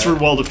friends through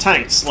World of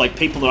Tanks, like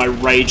people that I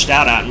raged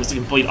out at and was a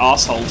complete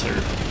asshole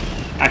to.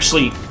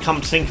 Actually, come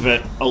to think of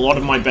it, a lot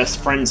of my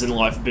best friends in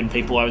life have been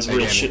people I was a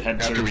real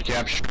shithead After to. we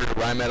capture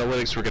Rhyme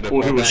Analytics, we're gonna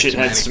Or who fall were back to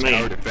shitheads to me.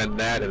 Tower, defend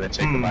that, and then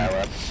take the bio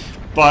up.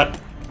 But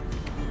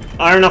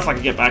I don't know if I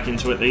could get back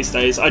into it these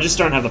days. I just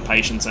don't have the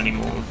patience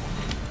anymore.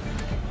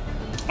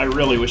 I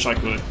really wish I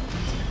could.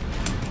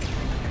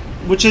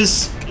 Which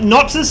is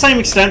not to the same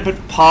extent, but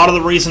part of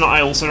the reason I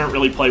also don't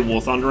really play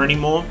War Thunder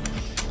anymore.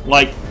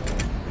 Like,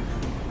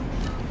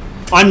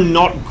 I'm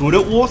not good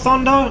at War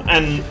Thunder,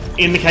 and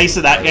in the case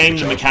of that game,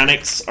 the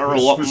mechanics are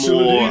a lot This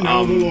facility more,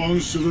 now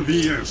belongs to the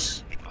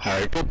VS.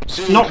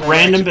 not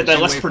random, but they're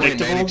less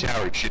predictable.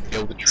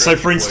 So,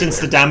 for instance,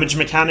 the damage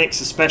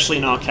mechanics, especially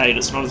in arcade,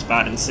 it's not as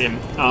bad in sim.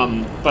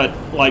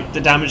 But like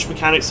the damage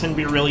mechanics can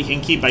be really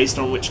hinky based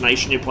on which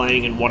nation you're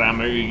playing and what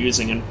ammo you're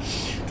using and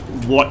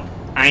what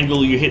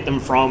angle you hit them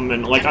from.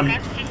 And like,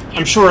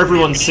 I'm sure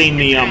everyone's seen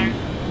the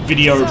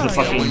video of the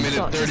fucking.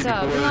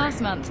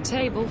 Last month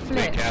table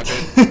flip.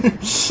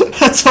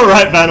 That's all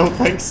right, Vanel.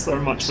 Thanks so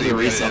much for the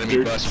resub,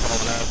 dude.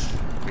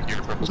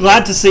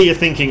 Glad to see you're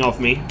thinking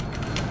of me.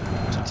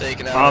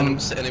 Taking out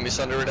enemy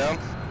Sunderer down.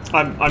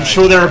 I'm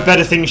sure there are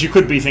better things you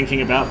could be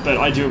thinking about, but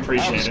I do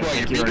appreciate it.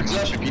 Thank you very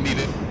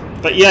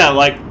much. But yeah,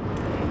 like,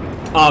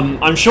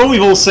 I'm sure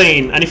we've all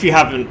seen, and if you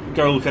haven't,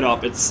 go look it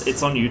up.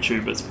 It's on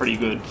YouTube. It's pretty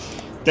good.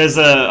 There's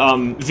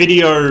a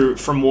video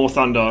from War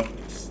Thunder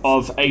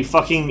of a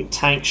fucking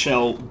tank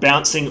shell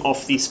bouncing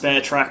off the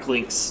spare track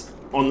links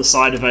on the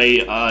side of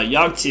a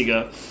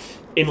Jagdtiger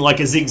in like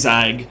a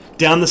zigzag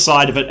down the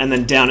side of it and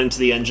then down into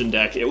the engine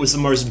deck. It was the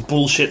most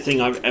bullshit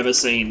thing I've ever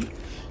seen.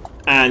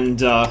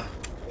 And,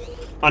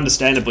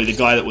 understandably, the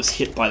guy that was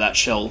hit by that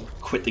shell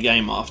quit the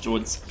game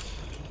afterwards.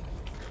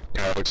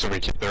 Looks like we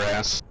kicked their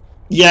ass.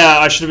 Yeah,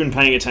 I should have been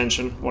paying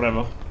attention.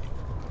 Whatever.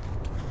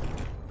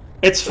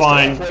 It's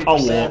fine.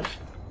 I'll walk.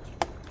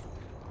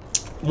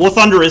 War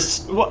Thunder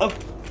is...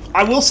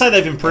 I will say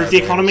they've improved the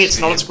economy. It's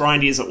not as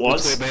grindy as it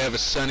was. I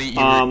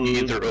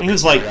think it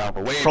was like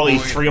probably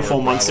 3 or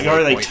 4 months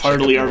ago they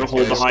totally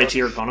overhauled the high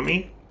tier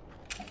economy.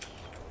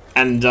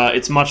 And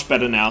it's much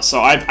better now.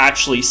 So I've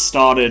actually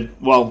started,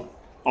 well,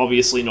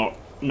 obviously not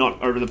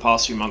over the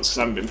past few months because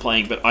I haven't been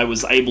playing, but I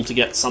was able to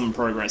get some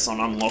progress on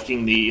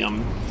unlocking the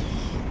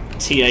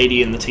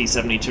T80 and the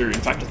T72. In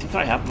fact, I think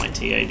I have my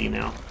T80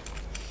 now.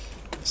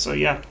 So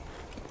yeah,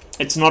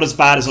 it's not as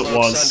bad as it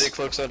was.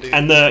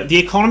 And the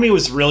economy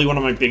was really one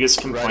of my biggest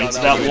complaints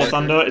about War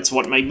Thunder. It's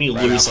what made me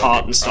lose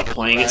heart and stop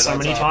playing it so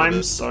many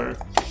times. So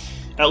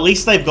at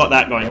least they've got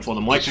that going for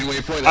them. Like,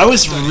 I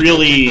was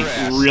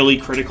really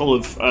critical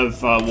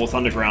of War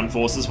Thunder Ground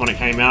Forces when it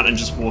came out, and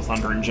just War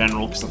Thunder in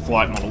general, because the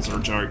flight models are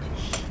a joke.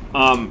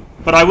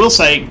 But I will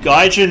say,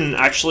 Gaijin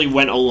actually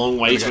went a long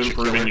way to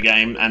improving the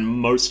game, and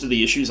most of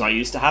the issues I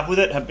used to have with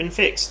it have been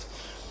fixed.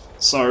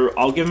 So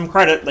I'll give them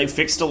credit, they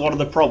fixed a lot of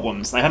the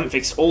problems. They haven't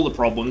fixed all the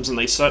problems, and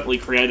they certainly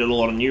created a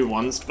lot of new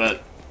ones,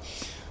 but,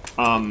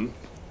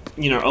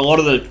 you know, a lot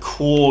of the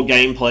core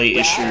gameplay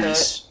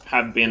issues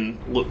have been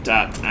looked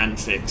at and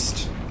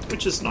fixed,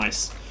 which is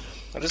nice.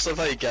 I just love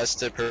how you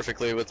guessed it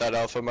perfectly with that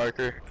alpha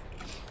marker.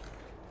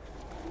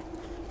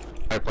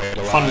 I played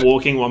a lot. Fun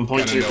walking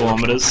 1.2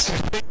 kilometers.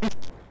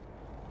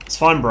 It's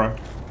fine, bro.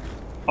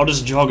 I'll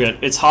just jog it.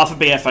 It's half a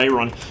BFA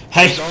run.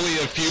 Hey, There's only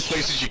a few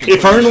places you can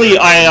if only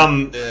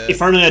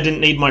I didn't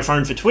need my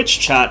phone for Twitch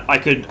chat, I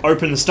could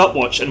open the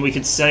stopwatch and we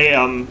could say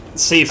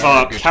see if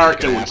our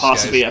character would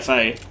pass a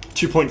BFA.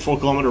 2.4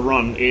 kilometer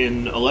run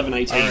in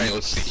 11:18. Alright,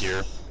 let's see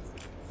here.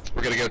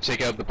 We're gonna go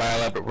take out the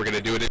biolab, but we're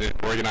gonna do it in an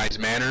organized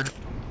manner.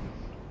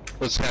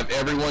 Let's have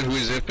everyone who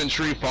is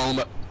infantry form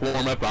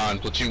up on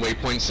platoon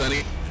waypoint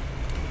Sunny.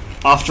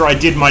 After I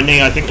did my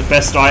knee, I think the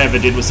best I ever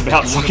did was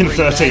about fucking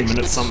 13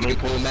 minutes something.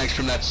 Pull max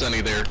from that Sunny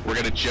there. We're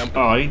gonna jump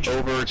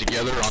over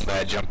together on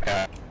that jump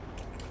pad.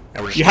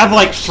 You have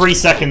like 3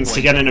 seconds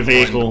to get in a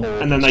vehicle,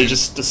 and then they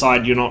just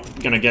decide you're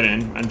not gonna get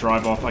in and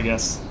drive off, I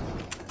guess.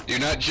 Do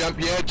not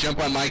jump yet.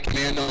 Jump on my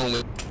command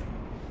only.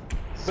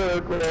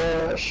 Zerg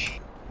rush.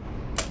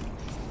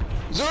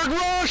 Zerg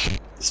rush!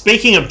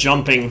 Speaking of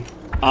jumping,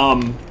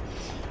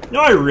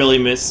 no, I really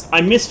miss. I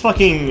miss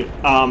fucking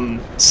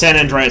San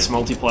Andreas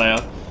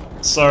multiplayer.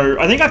 So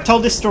I think I've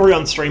told this story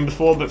on stream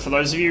before, but for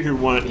those of you who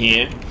weren't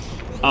here,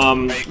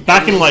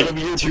 back in like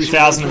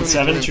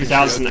 2007,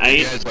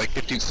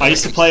 2008, I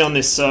used to play on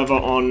this server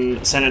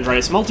on San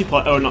Andreas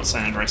multiplayer. Oh, not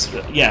San Andreas.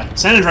 Yeah,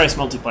 San Andreas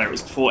multiplayer. It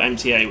was before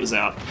MTA was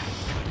out.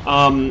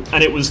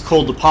 And it was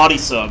called the Party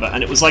Server,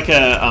 and it was like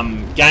a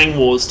gang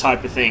wars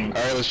type of thing.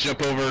 Alright, let's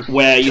jump over.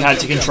 Where you had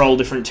to control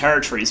different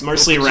territories,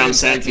 mostly around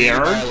San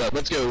Fierro.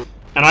 Let's go.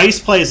 And I used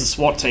to play as a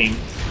SWAT team.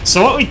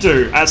 So what we'd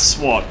do, as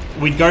SWAT,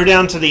 we'd go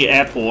down to the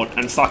airport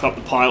and fuck up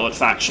the pilot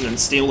faction and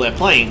steal their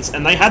planes.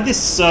 And they had this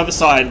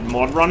server-side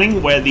mod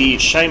running where the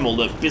Shamel,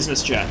 the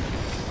business jet,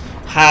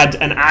 had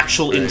an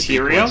actual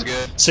interior.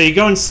 So you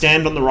go and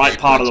stand on the right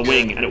part of the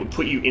wing and it would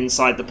put you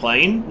inside the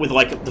plane with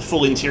like the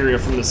full interior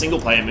from the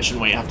single-player mission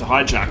where you have to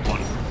hijack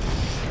one.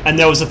 And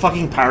there was a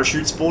fucking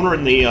parachute spawner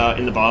in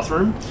the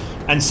bathroom.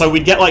 And so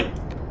we'd get like,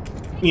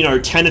 you know,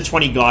 10 or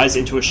 20 guys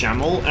into a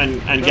Shamel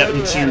and get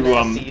them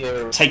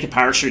to take a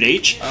parachute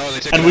each.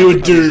 And we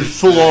would do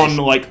full-on,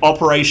 like,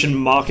 Operation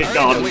Market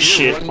Garden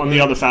shit on the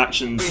other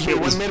factions. It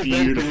was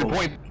beautiful.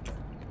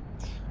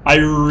 I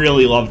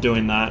really loved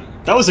doing that.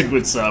 That was a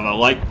good server.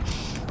 Like,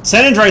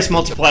 San Andreas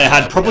multiplayer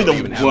had probably the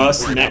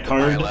worst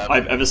netcode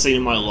I've ever seen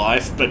in my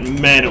life, but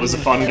man, it was a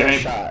fun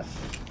game.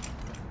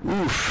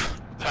 Oof.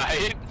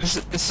 This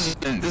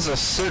is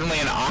certainly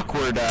an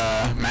awkward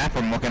map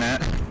I'm looking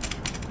at.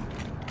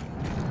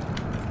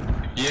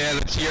 Yeah,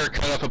 the TR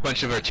cut off a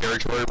bunch of our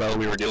territory while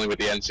we were dealing with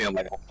the NC. I'm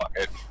like, oh, fuck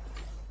it.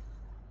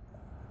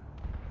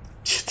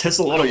 There's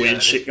a lot of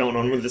weird shit going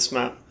on with this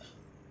map.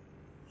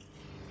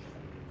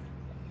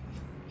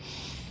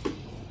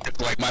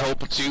 Like, my whole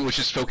platoon was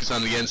just focused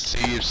on the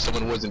NC. If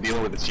someone wasn't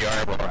dealing with the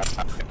TR, well, that's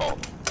not my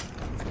fault.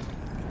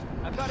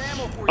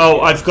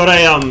 Oh, I've got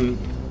a,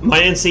 my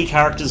NC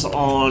character's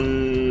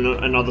on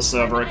another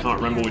server, I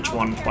can't remember which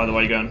one, by the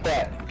way, going.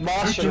 I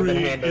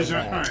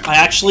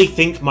actually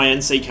think my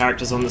NC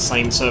character's on the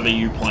same server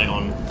you play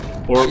on.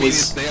 Or it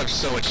was... They have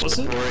so much was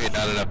it?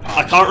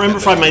 I can't remember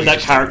if I made that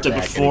character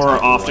before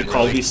or after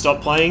Colby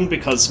stopped playing,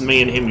 because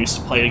me and him used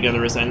to play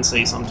together as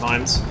NC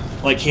sometimes.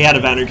 Like, he had a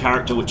Vanu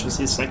character, which was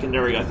his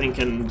secondary, I think,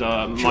 and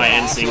my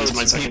NC was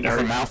my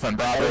secondary. You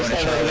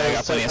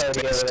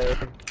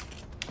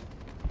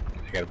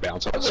gotta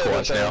bounce off the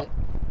squads now.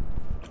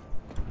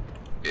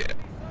 Yeah.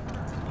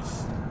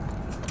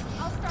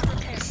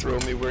 Throw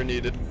me where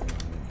needed.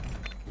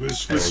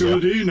 This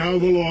facility now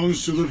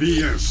belongs to the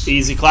VS.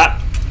 Easy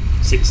clap.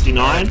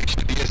 69.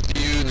 The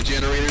SU, the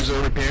generators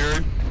are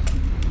repaired.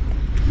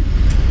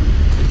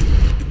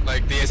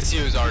 Like, the SU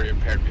is already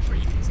repaired before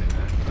you can say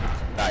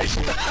that. Nice.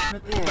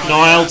 No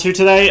IL2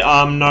 today?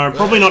 No,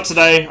 probably not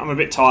today. I'm a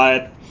bit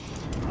tired.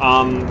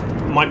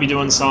 Might be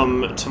doing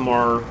some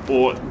tomorrow,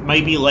 or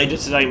maybe later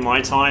today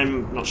my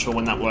time. Not sure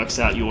when that works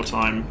out your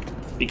time,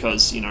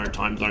 because, you know,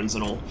 time zones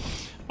and all.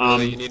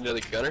 You need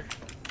another gunner?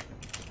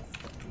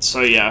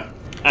 So yeah.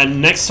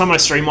 And next time I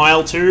stream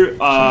IL2,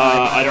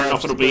 I don't know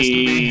if it'll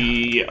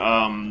be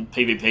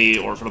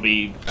PvP or if it'll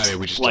be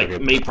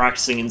like me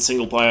practicing in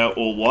single player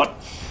or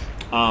what.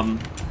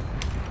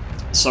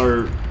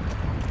 So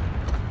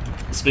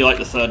this will be like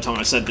the third time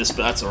I said this,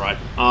 but that's alright.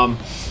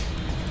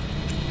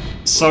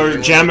 So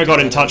Jammer got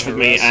in touch with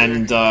me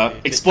and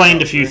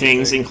explained a few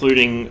things,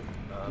 including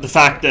the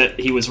fact that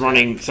he was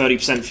running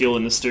 30% fuel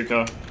in the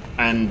Stuka,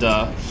 and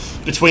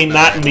between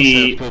that and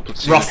the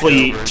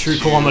roughly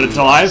 2-kilometer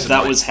dive,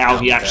 that was how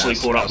he actually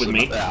caught up with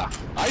me.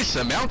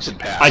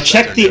 I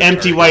checked the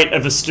empty weight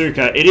of a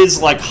Stuka. It is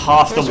like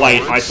half the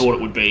weight I thought it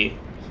would be.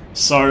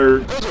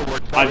 So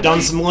I've done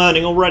some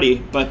learning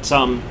already, but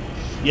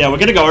yeah, we're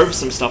gonna go over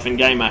some stuff in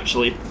game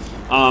actually.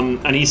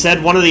 And he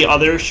said one of the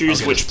other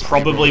issues, which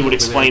probably would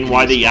explain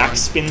why the yak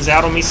spins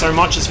out on me so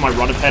much, is my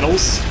rudder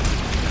pedals.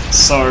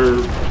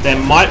 So there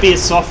might be a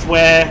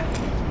software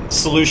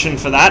solution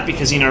for that,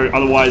 because, you know,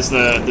 otherwise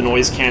the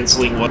noise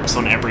cancelling works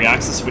on every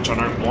axis, which I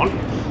don't want.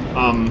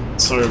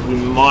 So we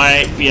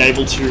might be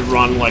able to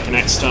run like an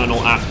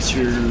external app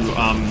to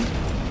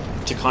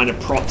kind of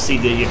proxy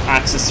the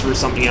axis through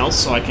something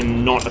else, so I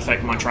can not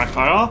affect my track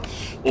IR.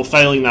 Or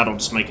failing that, I'll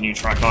just make a new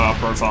track IR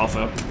profile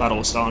for Battle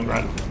of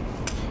Stalingrad.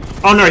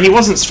 Oh no, he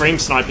wasn't stream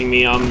sniping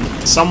me.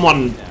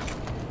 Someone,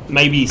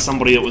 maybe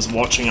somebody that was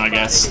watching, I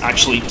guess,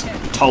 actually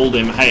told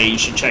him, hey, you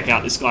should check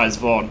out this guy's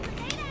VOD.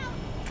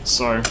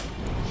 So,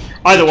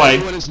 either way,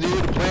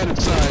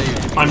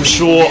 I'm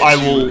sure I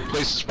will.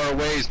 Places far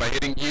away by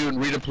hitting you and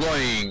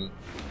redeploying.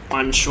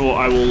 I'm sure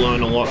I will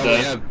learn a lot there.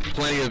 We have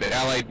plenty of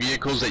allied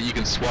vehicles that you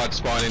can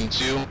spawn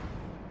into.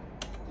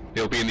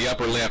 They'll be in the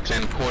upper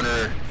left-hand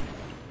corner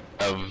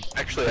of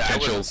Actually, potential. I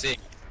wasn't seeing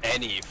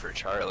any for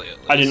Charlie. At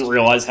least. I didn't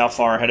realize how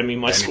far ahead of me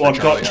my squad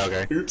got.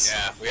 Okay. Oops.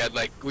 Yeah,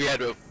 we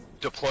had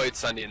deployed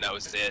Sunday, and that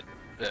was it.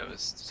 That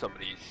was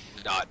somebody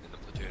not in the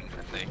platoon,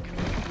 I think.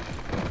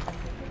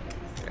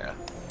 Yeah,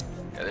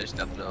 there's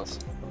nothing else.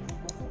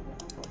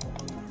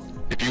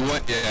 If you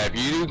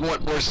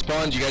want more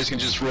spawns, you guys can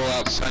just roll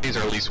out Sunnies,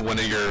 or at least one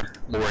of your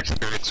more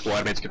experienced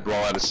squad mates could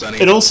roll out a Sunny.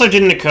 It also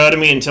didn't occur to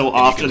me until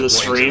after the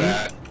stream.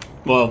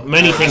 Well,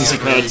 many things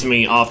occurred to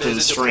me after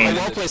the stream.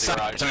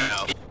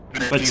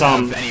 But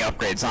any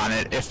upgrades on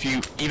it, if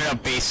you even a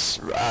base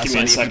give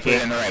me a sec, put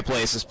it in the right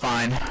place is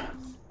fine.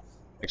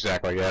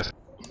 Exactly, yes.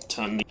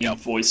 Turn the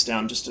voice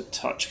down just a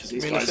touch because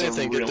these guys are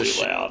really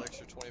loud.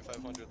 Extra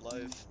 2,500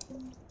 life.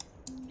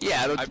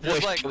 Yeah, the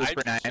voice like, was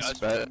pretty nice,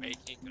 but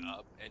making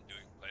up and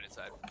doing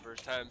Planetside for the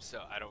first time,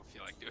 so I don't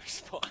feel like doing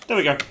spawn. There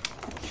we go.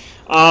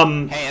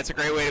 Hey, it's a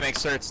great way to make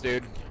certs,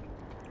 dude.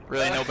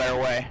 Really no better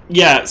way.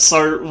 Yeah,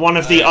 so one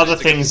of the other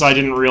things I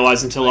didn't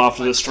realize until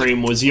after the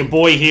stream was your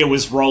boy here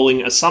was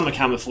rolling a summer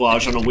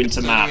camouflage on a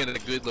winter map.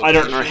 I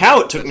don't know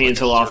how it took me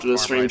until after the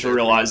stream to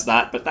realize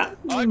that, but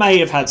that may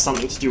have had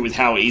something to do with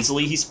how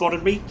easily he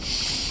spotted me.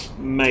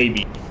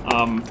 Maybe.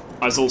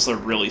 I was also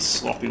really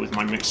sloppy with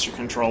my mixture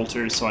control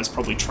too, so I was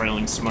probably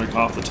trailing smoke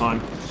half the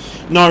time.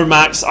 No,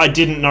 Max, I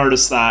didn't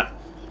notice that.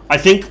 I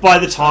think by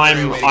the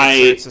time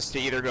I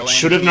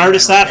should have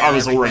noticed that, I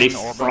was already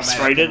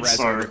frustrated,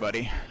 so...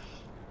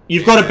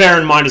 You've got to bear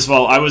in mind as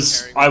well, I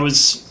was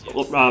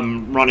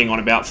running on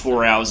about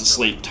 4 hours of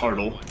sleep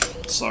total,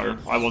 so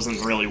I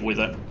wasn't really with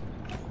it.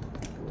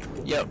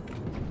 Yep.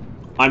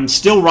 I'm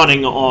still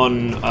running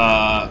on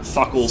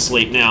fuck all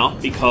sleep now,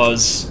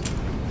 because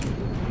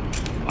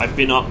I've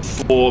been up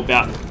for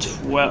about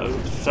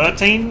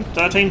 13,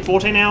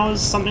 14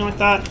 hours, something like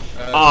that.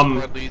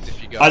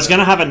 I was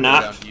gonna have a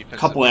nap a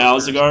couple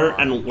hours ago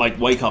and like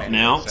wake up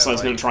now, so I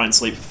was gonna try and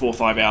sleep for 4 or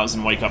 5 hours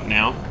and wake up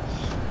now.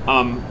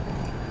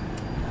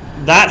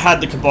 That had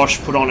the kibosh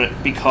put on it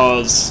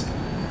because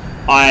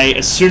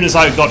as soon as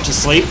I got to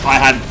sleep, I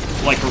had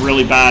like a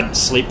really bad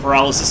sleep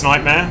paralysis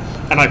nightmare,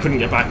 and I couldn't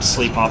get back to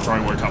sleep after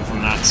I woke up from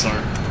that, so...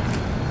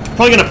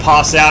 Probably gonna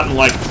pass out in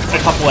like a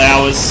couple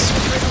hours.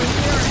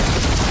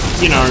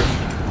 You know,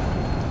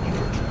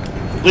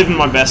 living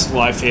my best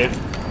life here.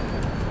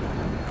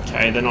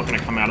 Okay, they're not gonna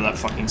come out of that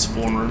fucking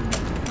spawn room.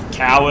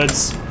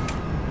 Cowards.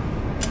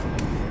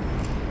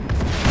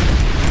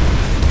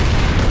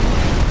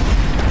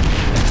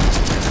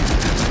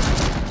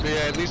 So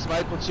yeah, at least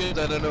my platoons,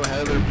 I don't know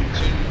how their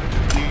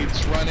platoon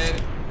leads run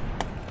it.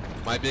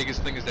 My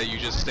biggest thing is that you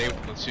just stay with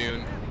the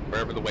platoon,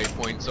 wherever the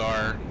waypoints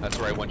are. That's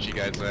where I want you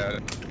guys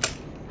at.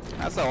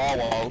 That's how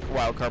all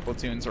wildcard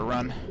platoons are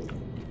run.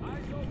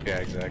 Yeah,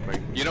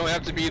 exactly. You don't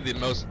have to be the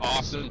most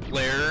awesome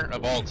player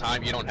of all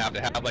time. You don't have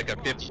to have like a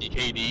 50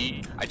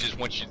 KD. I just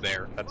want you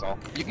there. That's all.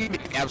 You can be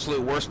the absolute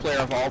worst player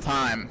of all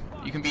time.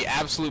 You can be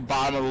absolute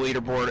bottom of the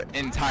leaderboard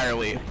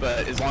entirely,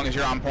 but as long as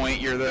you're on point,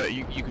 you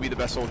can be the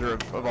best soldier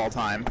of all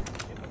time.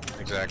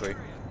 Exactly.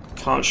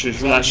 Can't shoot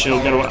for that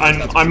shield. Get away.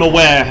 I'm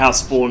aware how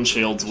spawn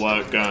shields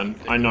work, Gurn.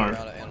 I know.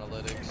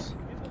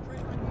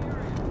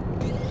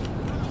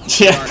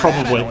 Yeah,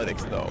 probably.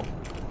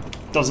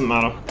 Doesn't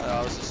matter.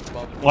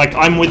 Like,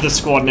 I'm with the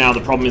squad now, the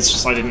problem is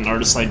just I didn't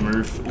notice they'd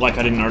move. Like,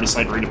 I didn't notice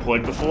they'd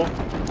redeployed before.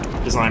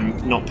 Because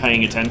I'm not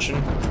paying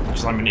attention.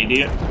 Because I'm an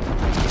idiot.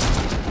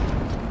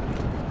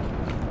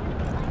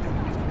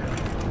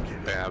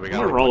 Yeah, we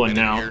got We're rolling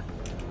now.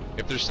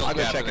 If there's still I'll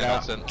go check it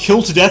out.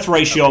 Kill to death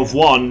ratio of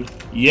 1.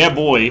 Yeah,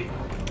 boy.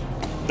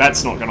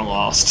 That's not gonna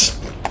last.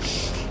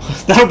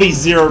 That'll be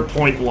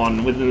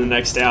 0.1 within the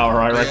next hour,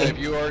 I reckon. If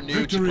you are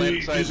new to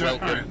Planetside,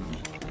 welcome.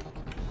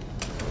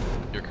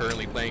 You're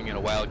currently playing in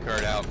a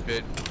wildcard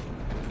outfit.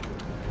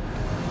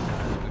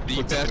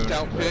 The best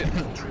outfit.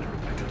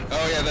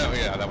 Oh yeah,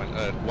 that one.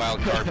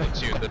 Wildcard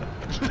platoon.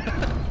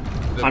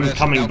 I'm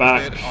coming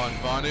back. On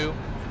Vanu.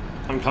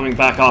 I'm coming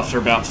back after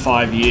about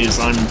 5 years.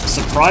 I'm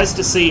surprised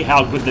to see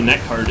how good the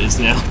netcode is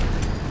now.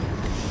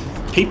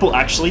 People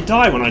actually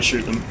die when I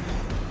shoot them.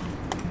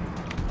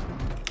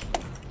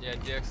 Yeah,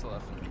 DX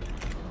left.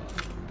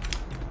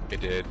 It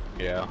did,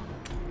 yeah.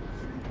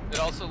 It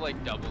also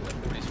like doubled like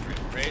 40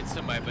 frame rate,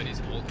 so my buddy's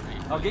old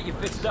rate. I'll get you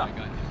fixed up.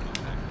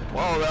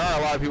 Well, there are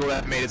a lot of people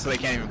that made it so they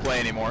can't even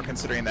play anymore,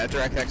 considering that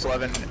DirectX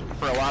 11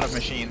 for a lot of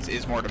machines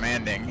is more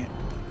demanding.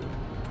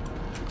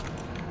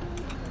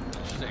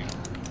 Interesting.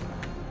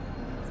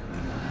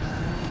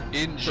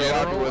 In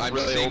general, I'm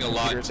really seeing a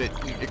lot. It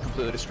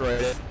completely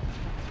destroyed it.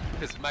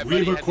 My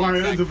We've buddy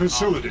acquired the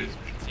facility.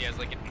 He has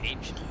like an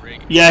ancient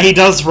rig. Yeah, he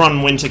does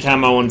run winter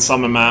camo on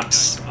summer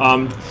maps.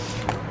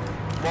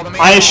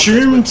 I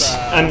assumed,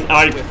 and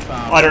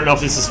I don't know if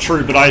this is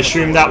true, but I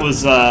assumed that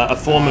was a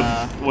form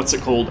of, what's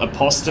it called,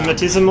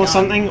 apostematism or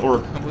something?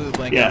 Or,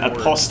 yeah,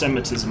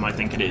 apostematism I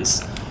think it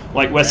is.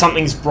 Like, where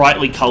something's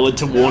brightly coloured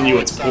to warn you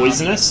it's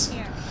poisonous.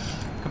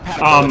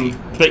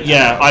 But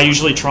yeah, I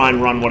usually try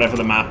and run whatever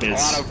the map is.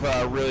 A lot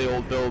of really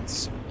old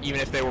builds,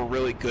 even if they were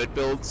really good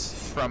builds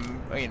from,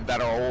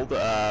 that are old,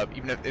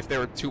 even if they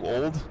were too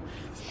old.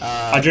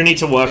 I do need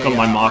to work on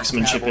my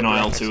marksmanship in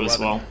IL2 as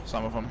well.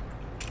 Some of them.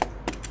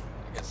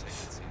 I guess I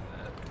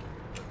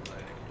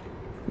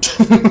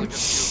could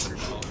see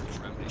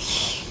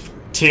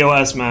that.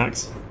 TOS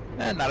max.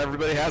 And not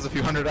everybody has a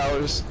few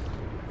 $100.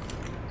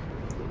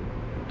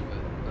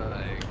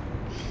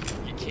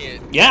 You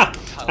can't. Yeah,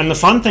 and the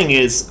fun thing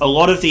is, a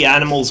lot of the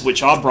animals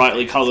which are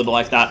brightly coloured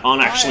like that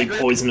aren't actually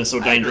poisonous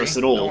or dangerous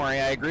at all. Don't worry,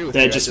 I agree with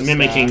They're you. just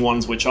mimicking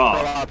ones which are.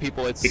 For a lot of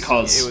people,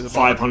 because it was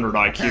 500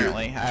 IQ.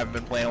 Apparently, I haven't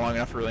been playing long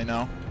enough to really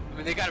know. I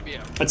mean, they gotta be.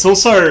 It's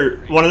also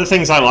one of the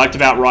things I liked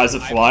about Rise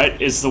of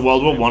Flight is the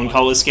World War I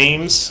colour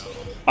schemes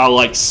are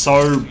like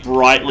so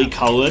brightly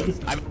coloured.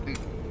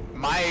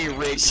 My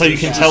rig so you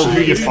can tell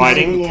who you're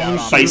fighting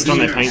based on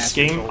their paint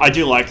scheme. I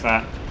do like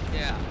that.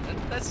 Yeah,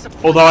 that's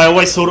although I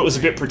always thought it was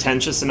a bit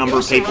pretentious, the number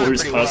of people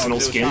whose personal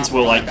skins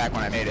were like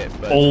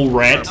all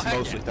red.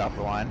 Mostly top of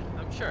the line.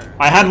 Sure.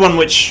 I had one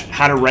which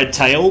had a red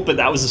tail, but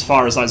that was as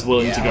far as I was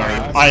willing to go.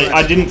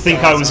 I didn't think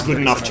I was good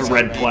enough to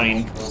red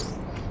plane,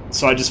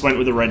 so I just went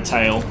with a red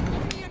tail.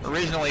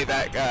 Originally,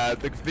 that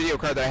the video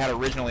card that I had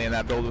originally in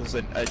that build was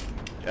an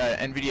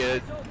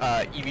NVIDIA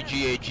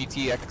EVGA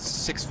GTX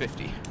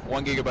 650,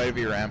 1 GB of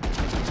VRAM.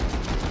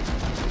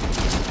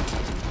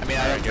 I mean,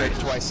 I've upgraded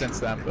twice since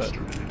then, but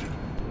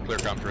Clear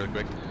comms really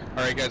quick.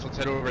 Alright guys, let's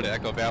head over to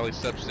Echo Valley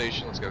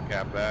substation. Let's go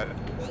cap that.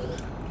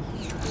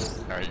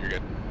 Alright, you're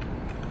good.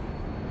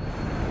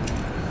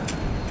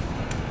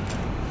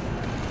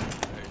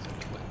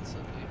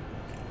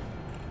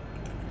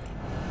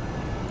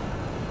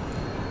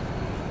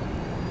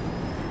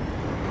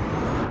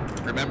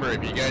 Remember,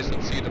 if you guys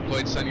don't see a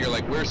deployed sun, you're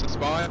like, where's the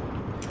spawn?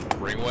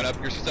 Bring one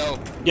up yourself.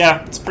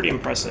 Yeah, it's pretty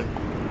impressive.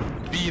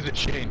 Be the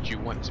change you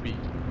want to be.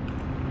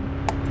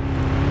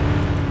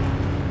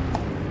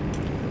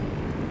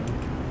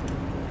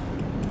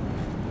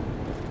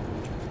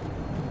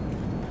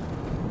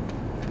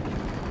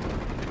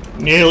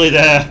 Nearly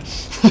there.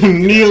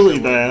 Nearly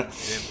there.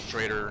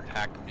 Infiltrator,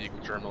 hack vehicle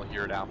terminal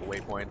here at Alpha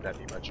Waypoint.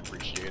 That'd be much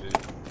appreciated.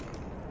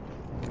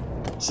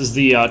 This is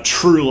the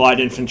true light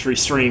infantry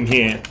stream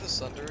here. The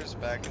Sunders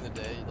back in the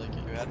day, like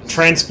you had to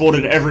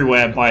Transported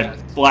everywhere by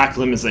black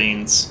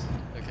limousines.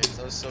 Okay,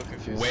 so I was so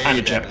confused. And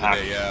a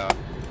jetpack. Yeah.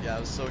 Yeah, I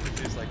was so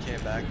confused. I came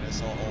back and I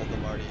saw all of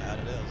them already had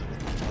it. I was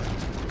like, what the fuck?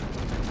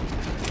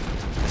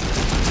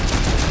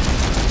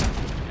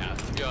 Yeah,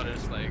 to be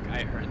honest, like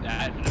I heard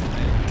that and I'm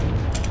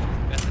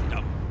like, that's a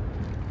dumb.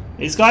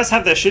 These guys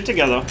have their shit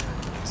together.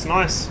 It's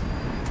nice.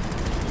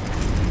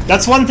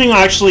 That's one thing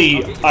I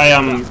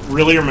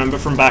really remember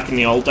from back in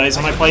the old days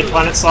when I played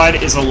Planetside,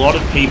 is a lot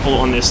of people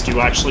on this do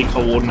actually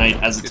coordinate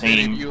as a If any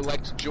team. of you would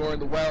like to join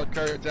the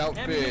Wildcards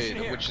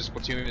outfit, which this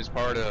platoon is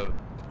part of,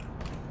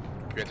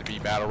 you have to be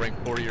battle rank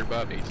 40 or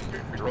above, 18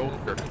 years old,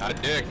 or not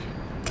a dick.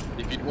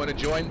 If you'd want to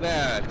join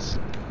that,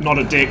 Not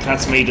a dick,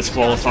 that's me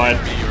disqualified.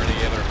 me or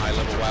any other high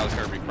level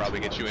wildcard, we can probably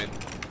get you in.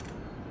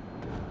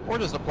 or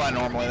just apply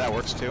normally. That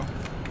works too.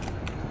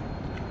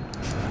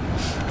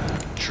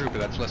 True, but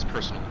that's less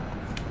personal.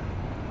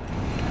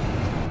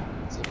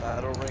 Is it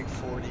battle rank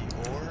 40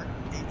 or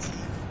 18?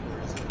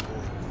 Or is it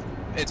both?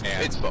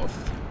 It's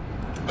both.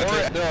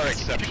 But there are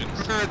exceptions.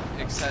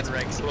 Except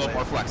ranks A little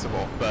more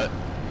flexible, but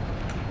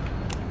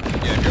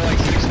Yeah, if you're like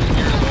 16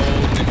 years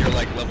old and you're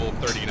like level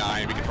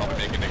 39, we can probably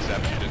make an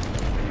exception.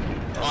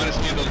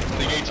 Honestly, the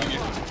 18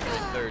 years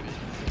 30.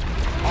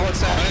 all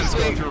it's having is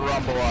go through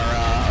Rumble,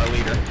 our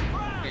leader.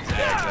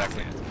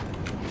 exactly.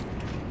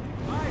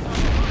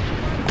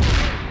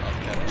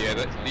 Yeah,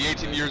 the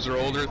 18 years or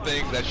older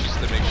thing, that's just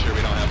to make sure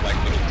we don't have like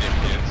little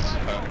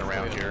dickheads fucking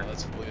around here.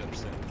 That's fully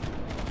understandable.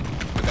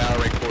 The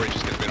battle rank 40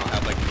 just because we don't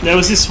have like... There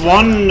was this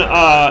one,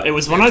 it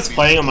was when I was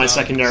playing on my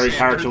secondary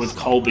character with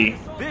Colby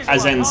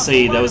as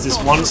NC, there was this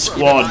one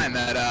squad,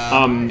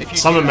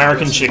 some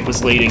American chick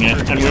was leading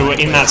it, and we were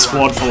in that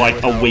squad for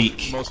like a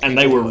week, and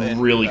they were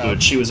really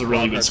good. She was a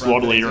really good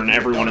squad leader, and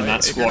everyone in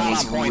that squad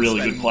was a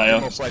really good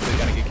player. Most likely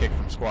gonna get kicked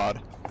from squad.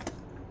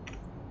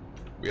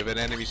 We have an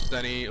enemy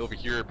Sunny over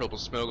here, purple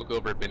smoke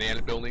over at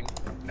Banana Building.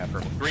 Not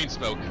purple, green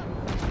smoke.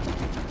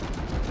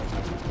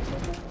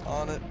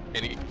 On it.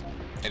 Any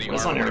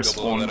What's on armor your to go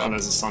spawn? below that Oh, up?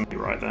 there's a Sunday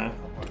right there.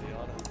 Already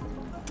on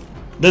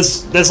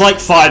it. There's like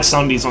 5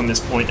 Sundays on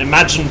this point.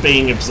 Imagine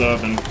being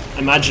observant.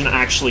 Imagine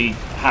actually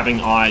having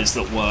eyes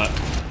that work.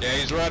 Yeah,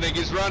 he's running,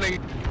 he's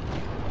running!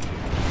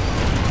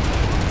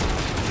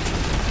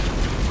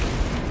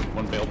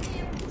 One build.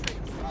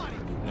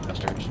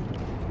 Investors.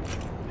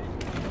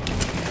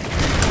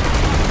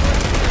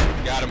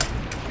 Got him.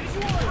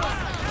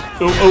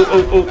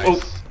 Oh.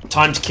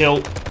 Time to kill.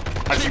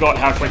 I forgot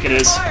how quick it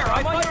is. Fire!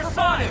 I'm on your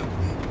side!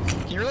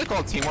 Can you really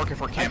call it teamwork if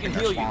we're camping heal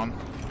their you. spawn?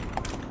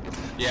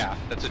 Yeah,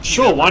 that's a team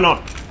Sure, effort. why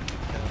not?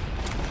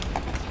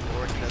 We're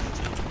working as a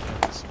team.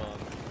 It's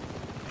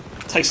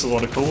fun. Takes a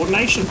lot of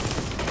coordination.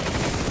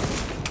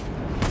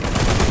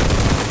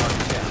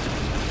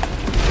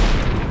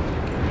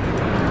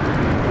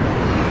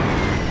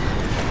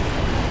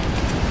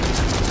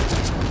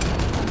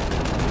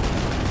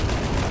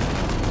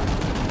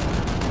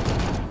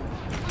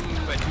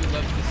 I do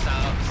love the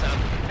sound of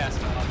the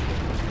cast off.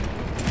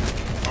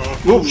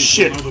 Oh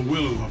shit! Know the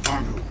will of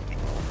Avangu.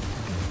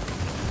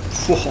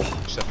 Whoa,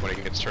 Except when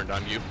it gets turned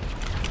on you.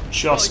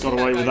 just got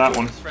away with that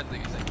one. Friendly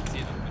as I can see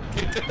them.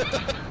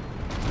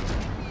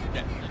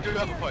 Yeah, you do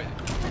have a point.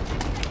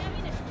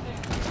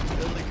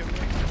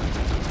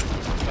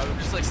 So I'm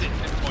just like sitting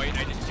at a point,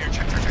 I just hear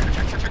chuck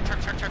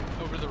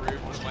over the roof.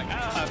 I'm like,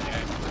 ah,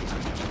 okay.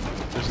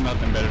 There's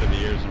nothing better to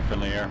the ears than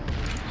friendly air.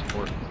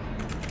 Support.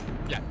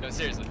 Yeah, no,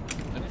 seriously.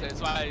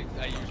 That's why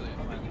I usually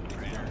when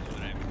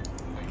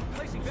I'm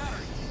Placing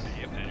batteries.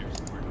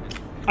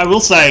 I will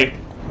say,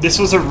 this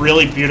was a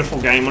really beautiful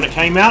game when it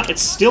came out. It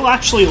still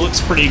actually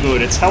looks pretty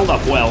good. It's held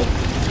up well.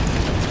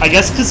 I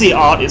guess because the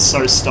art is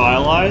so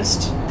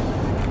stylized.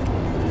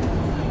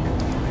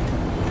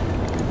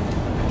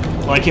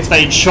 Like, if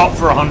they'd shot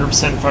for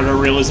 100%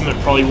 photorealism, it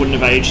probably wouldn't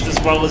have aged as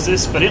well as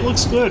this, but it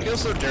looks good. It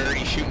feels so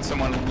dirty shooting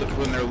someone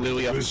when they're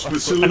literally up.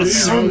 And it's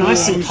so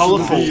nice and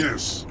colourful.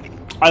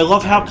 I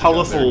love how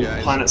colourful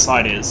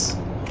Planetside is.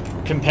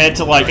 Compared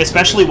to, like,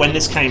 especially when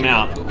this came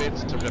out,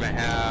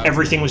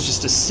 everything was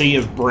just a sea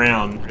of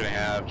brown. We're gonna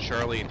have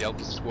Charlie and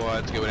Delta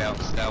squads going out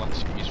south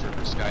to East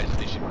River Sky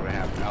Station. We're gonna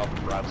have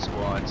Alpha Bravo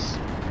squads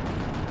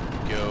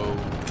go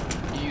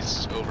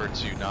east over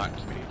to Knot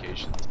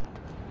Communications.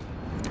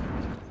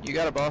 You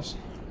got it, boss.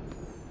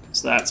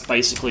 So that's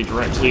basically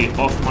directly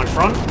off my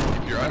front.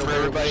 If you're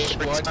unaware of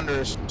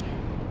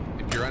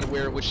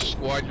which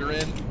squad you're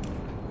in,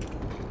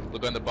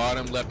 look on the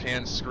bottom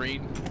left-hand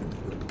screen.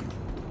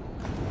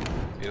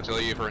 It'll tell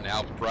you if you're an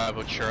Alpha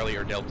Bravo, Charlie,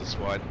 or Delta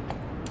squad.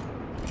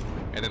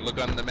 And then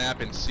look on the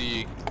map and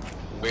see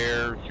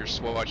where your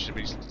squad should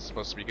be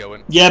supposed to be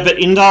going. Yeah, but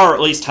Indar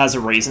at least has a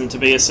reason to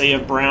be a sea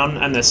of brown,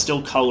 and there's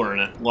still colour in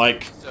it.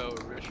 Like, So,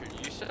 Richard,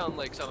 you sound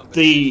like someone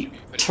the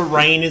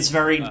terrain is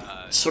very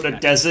sort of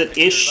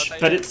desert-ish,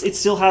 but it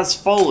still has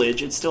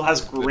foliage, it still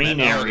has green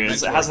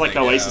areas, it has like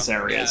oasis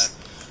areas.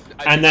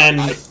 And then,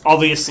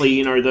 obviously,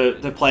 you know,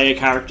 the player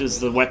characters,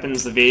 the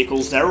weapons, the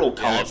vehicles, they're all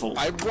colourful.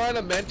 I run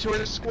a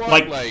mentor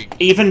squad, like,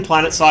 even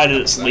Planetside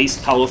at its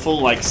least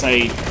colourful, like,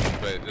 say...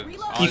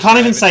 You can't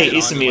even say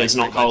Izmir is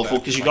not colourful,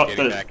 because you got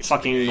the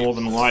fucking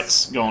Northern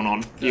Lights going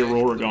on, the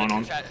Aurora going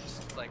on.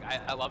 Like,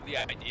 I love the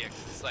idea,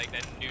 because it's like,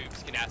 then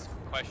noobs can ask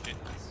questions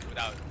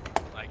without,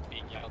 like,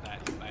 being yelled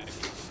at by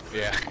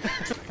yeah.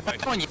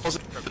 Everyone yells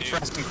for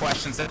asking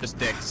questions, they're just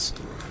dicks.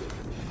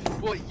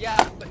 Well,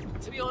 yeah,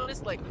 but to be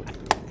honest, like,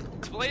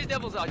 to play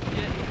devil's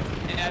advocate,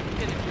 and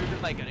if you're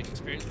like an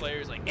experienced player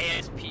who's like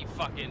ASP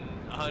fucking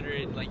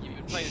 100, like you've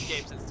been playing this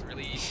game since its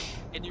release,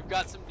 and you've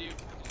got some dude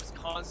who's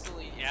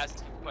constantly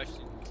asking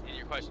questions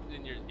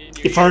in your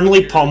if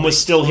only Pom was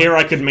still here,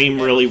 I could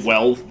meme really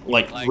well,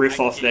 like riff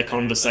off their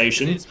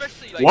conversation.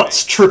 Like,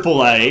 what's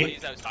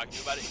AAA? I was talking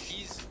about it.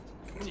 He's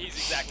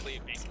exactly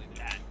basically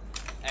that,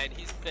 and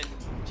he's been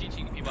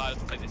teaching people how to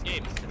play this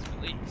game since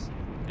release,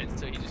 and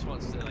so he just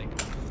wants to like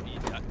be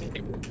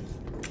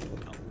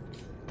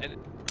and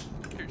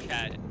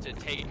chat to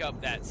take up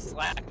that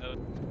slack of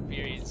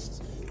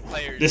experienced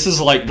players. This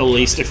is like the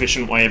least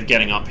efficient way of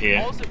getting up here.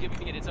 Also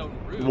giving it its own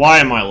route. Why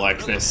am I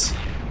like this?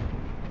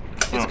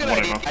 It's Oh, a good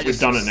whatever. idea. We've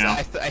done it now.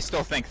 I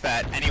still think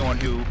that anyone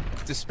who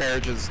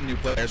disparages new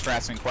players for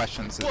asking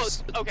questions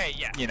is, well, okay,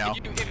 yeah. you know.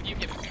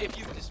 If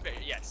you despair,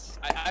 yes.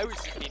 I was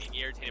just getting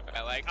irritated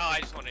by like, oh, I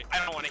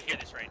don't want to hear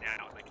this right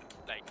now, like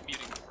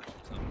muting the person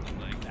or something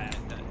like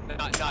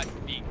that.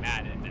 Not being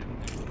mad at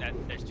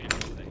them. There's two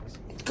different things.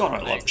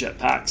 God, I love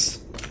jetpacks.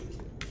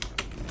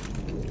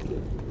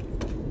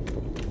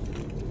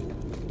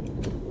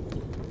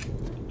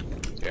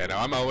 Yeah, no,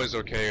 I'm always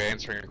okay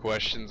answering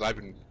questions. I've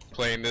been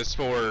playing this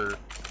for,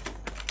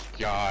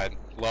 God,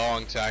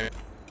 long time.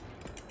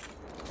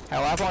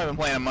 Hell, I've only been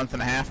playing a month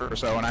and a half or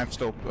so, and I'm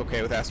still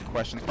okay with asking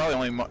questions. Probably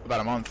only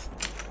about a month.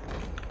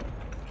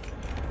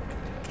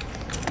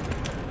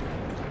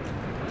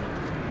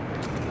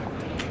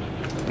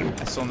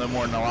 I still know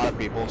more than a lot of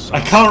people, so...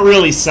 I can't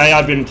really say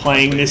I've been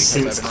playing this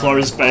since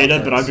closed beta,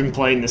 but I've been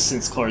playing this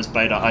since closed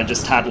beta. I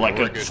just had like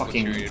a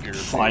fucking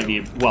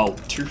 5-year, well,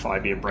 2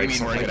 5-year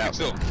breaks.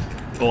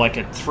 Or like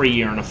a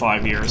 3-year and a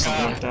 5-year or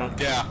something like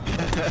that. Yeah.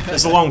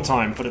 It's a long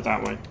time, put it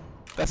that way.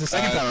 That's the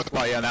second time I've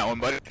caught you on that one,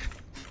 buddy.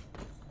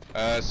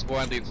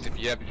 Squad leads, if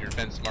you have your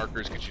defense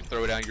markers, could you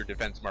throw down your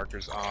defense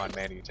markers on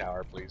Manning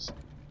Tower, please?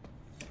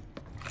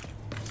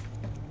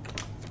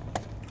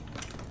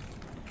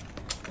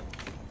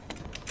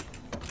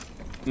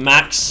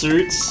 Max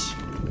suits.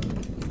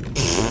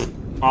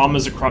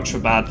 Armor's a crutch for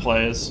bad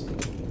players.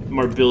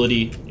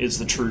 Mobility is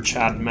the true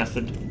Chad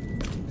method.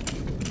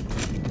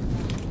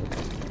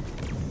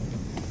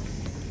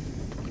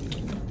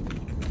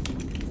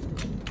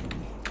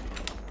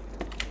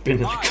 Been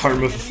in a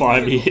coma for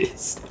 5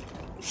 years.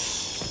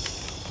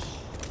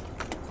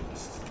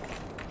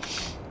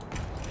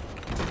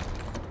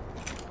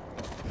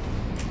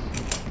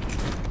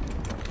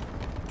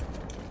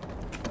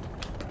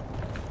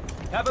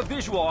 Have a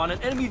visual on an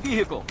enemy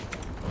vehicle.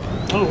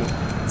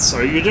 Oh,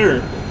 so you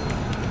do.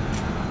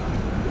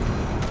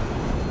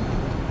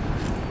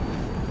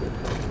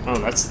 Oh,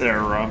 that's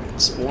their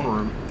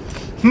spawn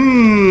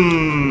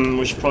room.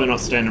 We should probably not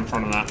stand in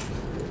front of that.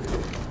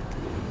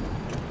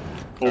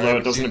 Although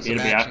it doesn't appear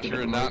to be active at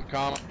the moment.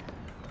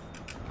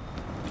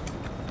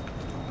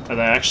 Are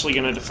they actually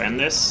going to defend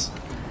this?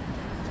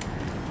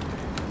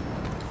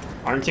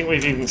 I don't think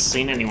we've even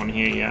seen anyone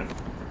here yet.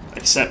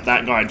 Except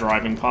that guy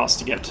driving past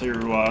to get to,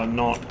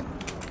 not.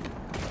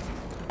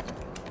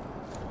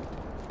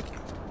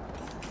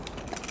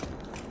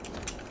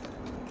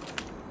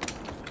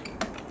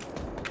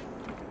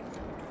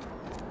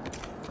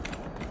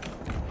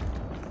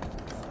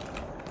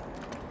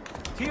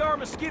 TR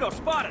Mosquito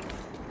spotted!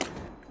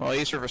 Well,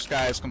 East River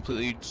Sky is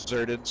completely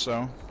deserted,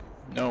 so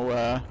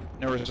no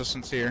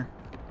resistance here.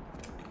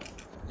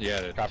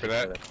 Yeah, copy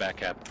that.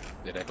 Back at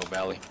Echo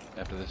Valley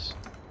after this.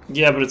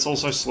 Yeah, but it's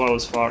also slow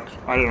as fuck.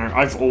 I don't know.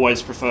 I've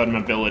always preferred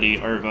mobility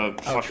over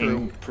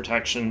fucking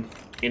protection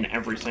in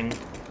everything.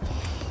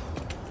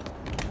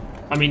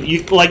 I mean,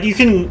 you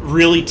can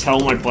really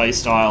tell my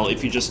playstyle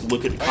if you just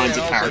look at the kinds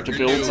of character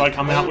builds I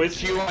come out with.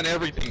 Q on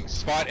everything.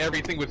 Spot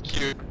everything with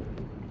Q.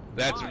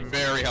 That's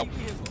very helpful.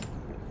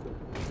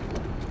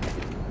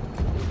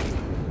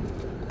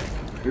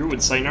 Who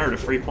would say no to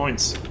 3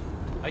 points?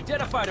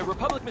 Identified a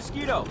Republic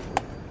mosquito.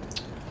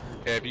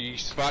 Yeah, if you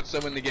spot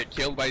someone to get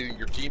killed by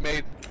your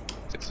teammate,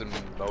 it's some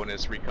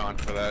bonus recon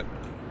for that.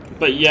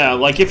 But yeah,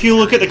 like if you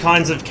look at the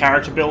kinds of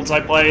character builds I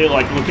play,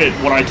 like look at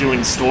what I do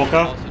in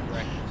Stalker.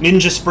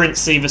 Ninja Sprint,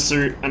 Siva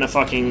Suit, and a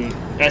fucking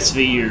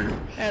SVU.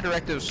 And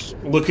directives.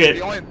 Look at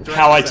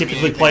how I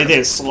typically play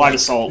this, Light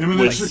Assault,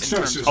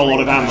 with a lot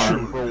of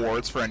ammo.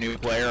 Rewards for a new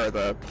player are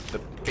the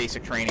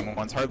basic training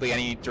ones. Hardly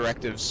any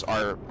directives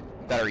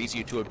that are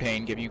easy to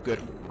obtain give you good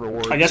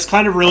rewards. I guess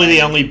kind of really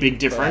the only big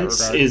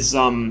difference is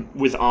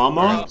with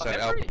armor.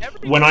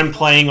 When I'm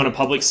playing on a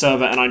public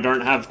server and I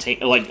don't have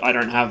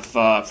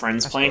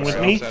friends playing with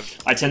me,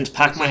 I tend to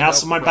pack my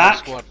house on my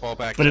back,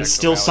 but it's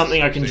still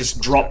something I can just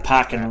drop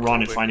pack and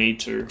run if I need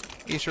to.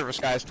 East River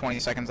Sky is 20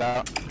 seconds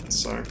out.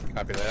 So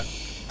copy that.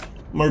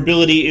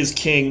 Mobility is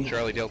king.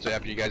 Charlie Delta,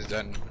 after you guys are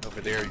done over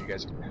there, you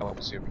guys can help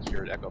us over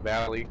here at Echo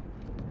Valley.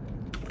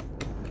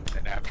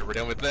 And after we're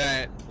done with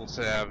that,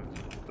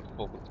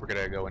 we're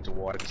gonna go into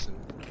Watson.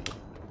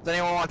 Does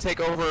anyone want to take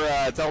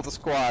over Delta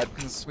Squad?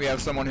 Because we have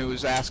someone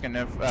who's asking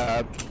if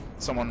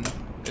someone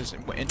is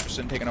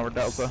interested in taking over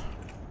Delta,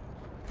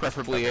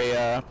 preferably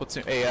a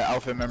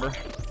Alpha member.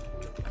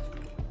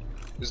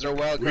 Is there a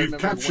wild card We've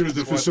member captured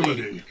the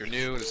facility. If you're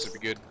new, this would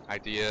be a good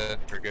idea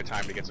or a good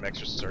time to get some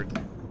extra cert.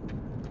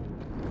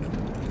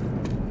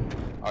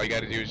 All you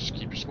gotta do is just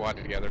keep your squad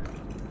together.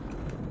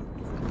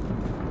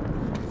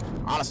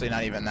 Honestly,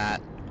 not even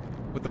that.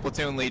 With the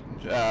platoon lead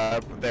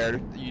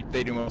there,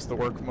 they do most of the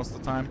work most of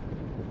the time.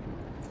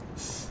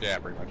 Yeah,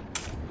 pretty much.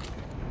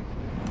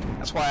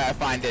 That's why I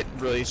find it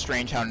really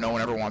strange how no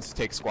one ever wants to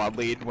take squad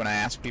lead when I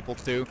ask people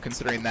to,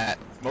 considering that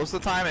most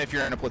of the time, if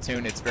you're in a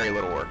platoon, it's very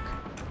little work.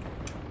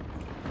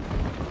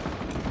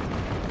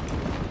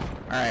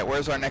 Alright,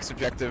 where's our next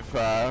objective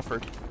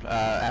for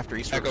after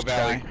East River Sky?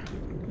 Echo Valley.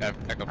 Yeah,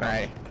 Echo Valley.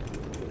 Alright.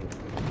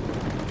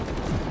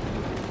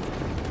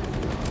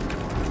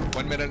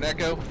 1 minute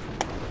Echo.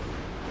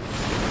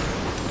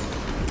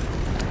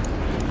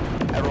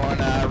 Everyone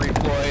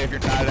redeploy if you're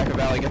not at Echo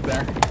Valley, get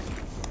there.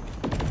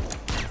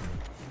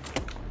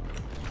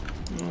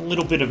 A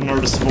little bit of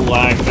noticeable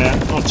lag there.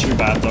 Not too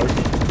bad though.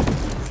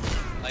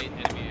 Light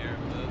enemy air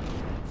move.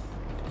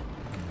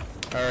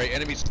 Alright,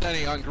 enemy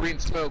standing on green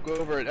smoke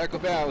over at Echo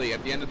Valley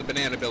at the end of the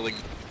banana building.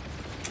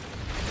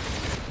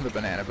 The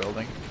banana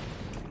building.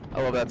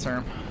 I love that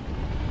term.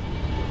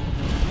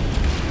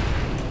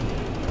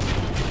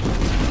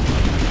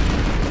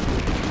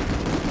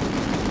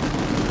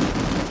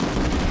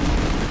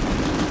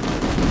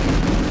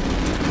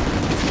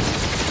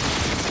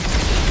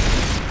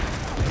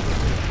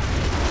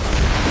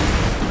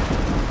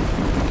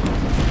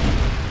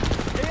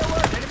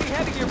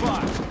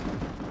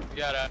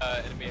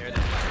 Enemy air.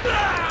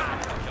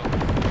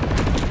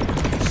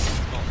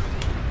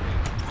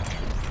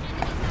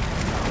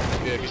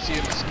 Yeah, if you see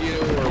a mosquito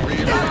or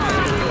rear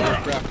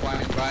aircraft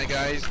flying by,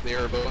 guys, they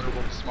are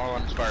vulnerable to small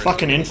arms fire.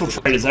 Fucking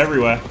infiltrators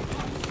everywhere.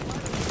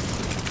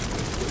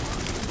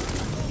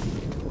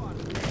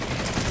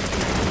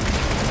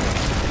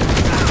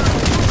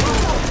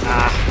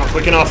 Ah, not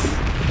quick enough.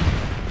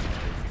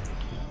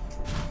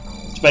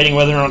 Debating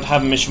whether or not to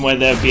have a mission where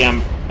there be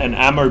an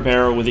ammo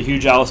bearer with a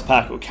huge Alice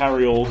pack or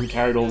carry-all who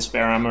carried all the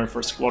spare ammo for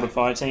a squad of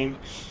fire team.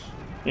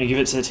 You give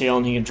it to TL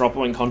and he can drop it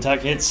when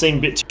contact hits. Seemed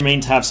a bit too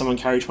mean to have someone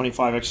carry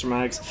 25 extra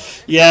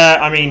mags. Yeah,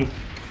 I mean,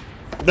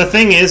 the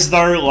thing is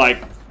though,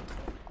 like,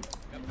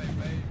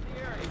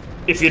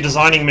 if you're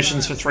designing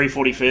missions for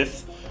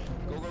 345th,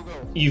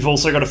 you've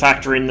also got to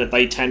factor in that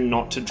they tend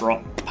not to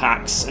drop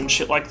packs and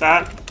shit like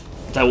that.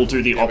 They will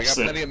do the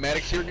opposite.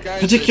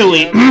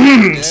 Particularly,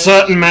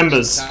 certain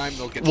members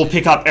will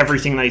pick up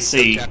everything they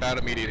see,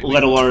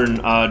 let alone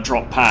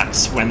drop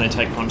packs when they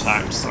take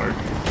contact, so...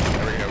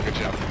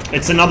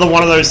 It's another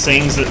one of those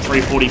things that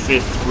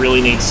 345th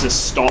really needs to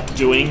stop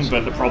doing,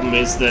 but the problem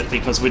is that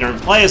because we don't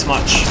play as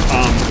much,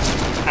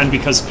 and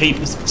because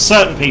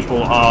certain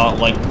people are,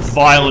 like,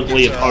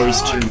 violently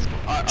opposed to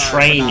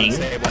training,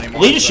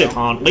 leadership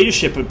aren't.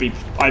 Leadership would be,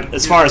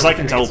 as far as I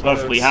can tell,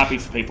 perfectly happy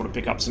for people to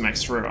pick up some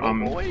extra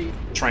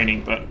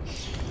training, but,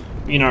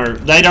 you know,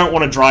 they don't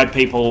want to drive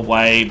people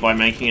away by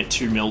making it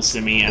too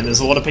mil-simmy, and there's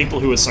a lot of people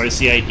who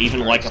associate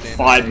even like a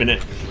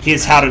 5-minute,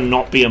 here's how to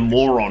not be a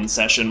moron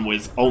session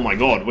with, oh my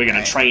god, we're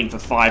going to train for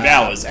 5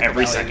 hours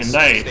every second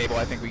day,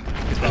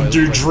 and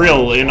do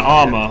drill in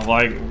armor,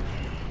 like...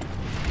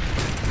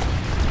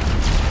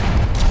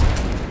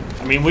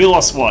 I mean, we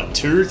lost, what,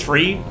 2,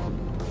 3?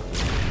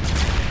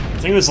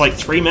 I think it was like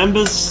 3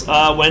 members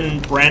when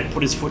Brant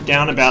put his foot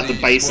down about the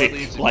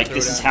basic, like,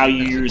 this is how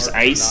you use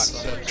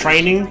ACE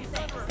training,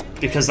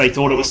 because they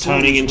thought it was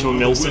turning into a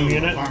milsim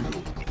unit.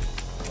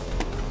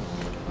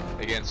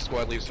 and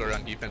squad leads are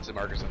on defensive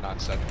markers and not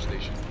center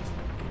station.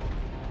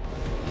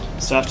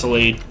 So I have to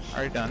lead.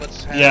 Already done.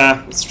 Let's have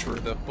Yeah, that's true.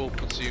 the full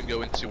platoon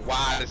go into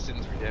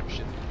Wadison's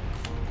Redemption.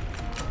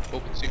 Full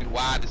platoon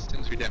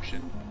Wadison's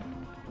Redemption.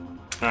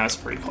 That's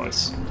pretty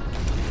close.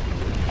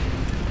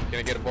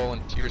 Gonna get a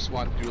volunteer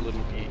squad to do a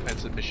little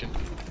defensive mission.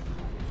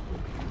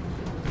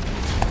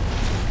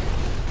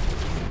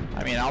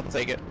 I mean, I'll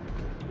take it.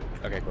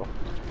 Okay, cool.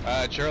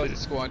 Charlie's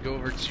squad, go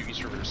over to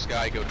East River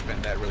Sky, go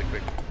defend that really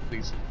quick,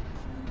 please.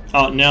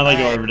 Oh, now they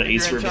go Alright, over to if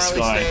East you're in River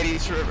Charlie, Sky. Stay at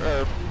East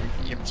River,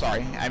 I'm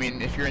sorry. I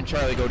mean, if you're in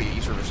Charlie, go to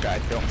East River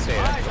Sky. Don't stay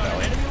at Echo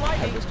Valley.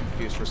 I was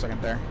confused for a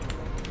second there.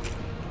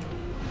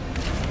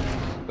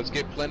 Let's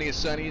get plenty of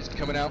sunnies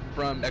coming out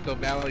from Echo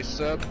Valley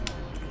sub.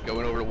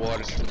 Going over to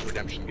Waterston's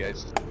Redemption,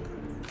 guys.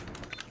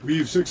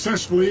 We've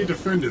successfully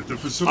defended the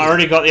facility. I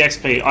already got the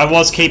XP. I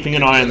was keeping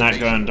an eye on that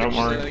gun, don't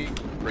worry.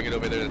 Bring it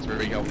over there, that's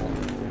very helpful.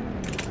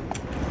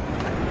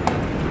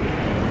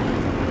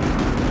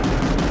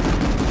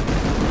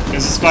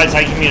 Is this guy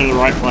taking me to the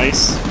right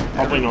place?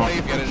 Probably not.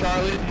 Everybody from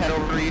Charlie, head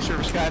over to East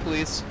River Sky,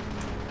 please.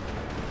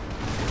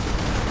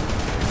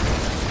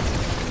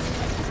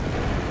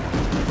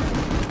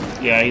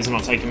 Yeah, he's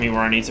not taking me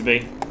where I need to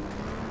be.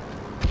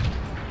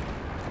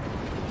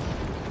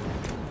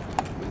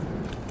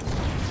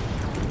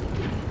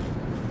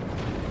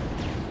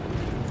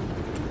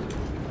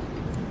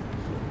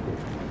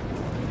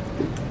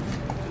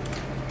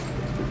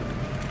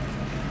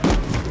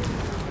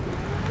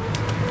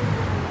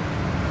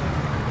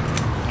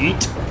 Yeet.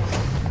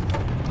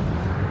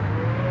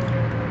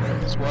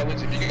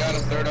 Squadlets, if you got a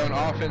third on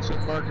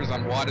offensive markers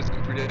on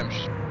Waterston's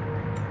Redemption.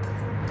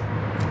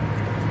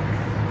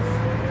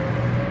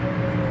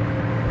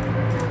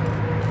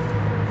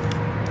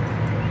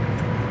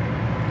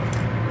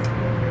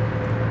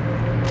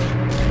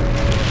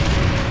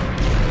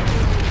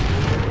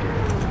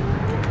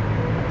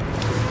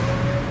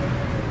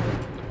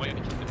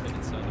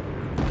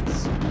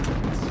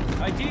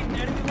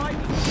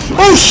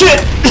 Oh shit!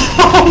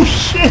 Oh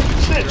shit!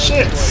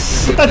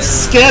 That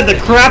scared the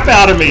crap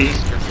out of me!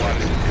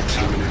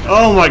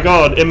 Oh my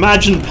god,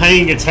 imagine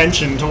paying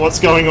attention to what's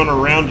going on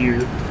around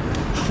you.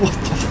 What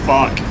the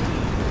fuck?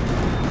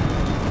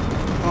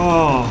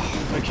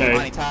 Oh, okay.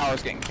 Money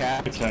Tower's getting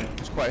capped. Okay.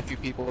 There's quite a few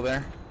people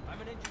there.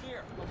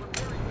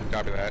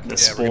 Copy that.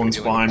 There's spawns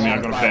behind me,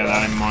 I've got to bear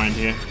that in mind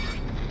here.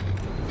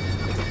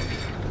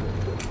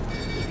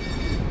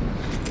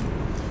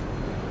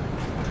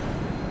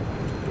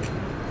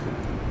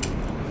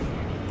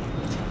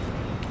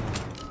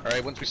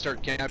 Alright, once we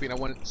start camping, I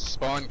want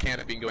spawn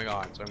camping going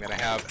on. So I'm going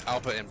to have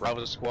Alpha and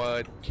Bravo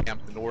squad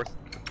camp the north.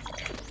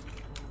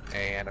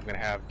 And I'm going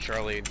to have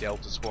Charlie and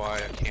Delta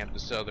squad camp the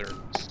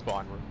southern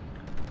spawn room.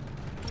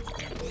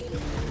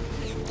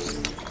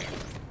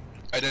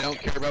 I don't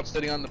care about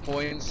sitting on the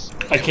points.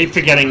 I keep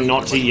forgetting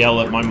not to yell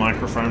at my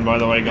microphone, by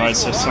the way,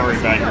 guys, so sorry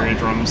about your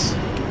eardrums.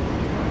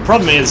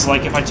 Problem is,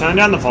 like, if I turn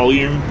down the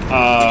volume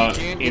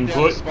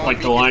input,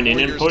 like the line in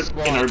input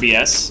in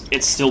OBS,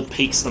 it still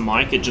peaks the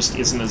mic, it just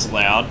isn't as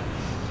loud.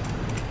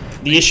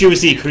 The issue is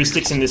the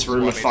acoustics in this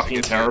room are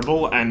fucking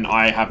terrible, and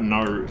I have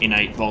no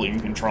innate volume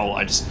control.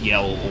 I just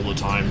yell all the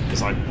time,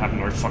 because I have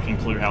no fucking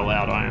clue how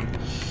loud I am.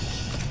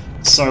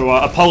 So,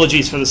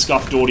 apologies for the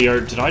scuffed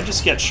audio. Did I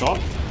just get shot?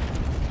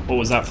 Or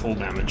was that full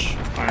damage?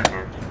 I don't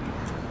know.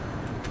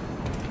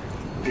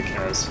 Who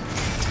cares?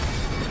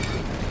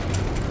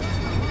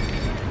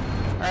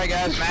 Alright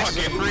guys, max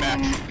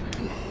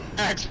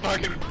Max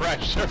fucking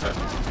pressure.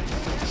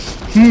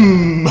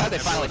 Glad they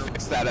finally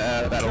fixed that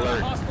that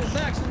alert.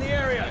 Max in the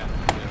area.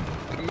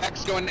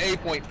 Max going A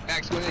point.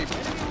 Max going A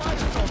point.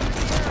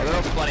 Oh, there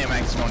are plenty of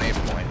max going A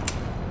point.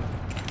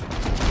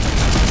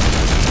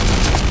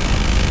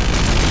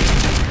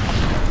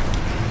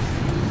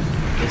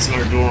 There's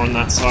no door on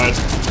that side.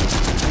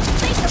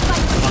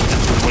 Can't get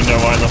through the window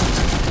either.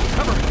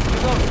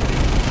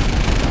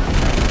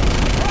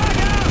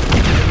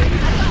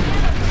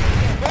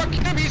 Fuck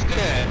him, he's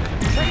dead.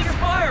 Take your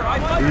fire. I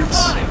thought you Oops.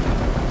 shot him.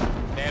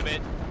 Damn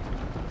it.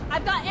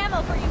 I've got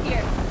ammo for you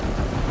here.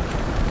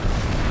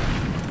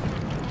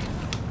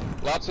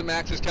 Lots of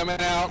maxes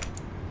coming out.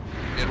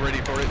 Get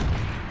ready for it.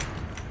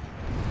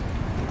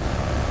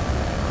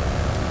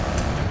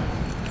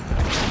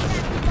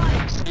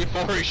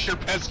 C4 is your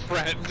best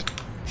friend.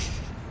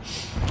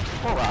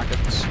 Or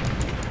rockets.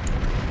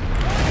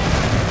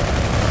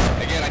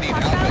 Again, I need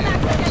Alpha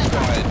and Bravo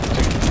squad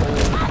to control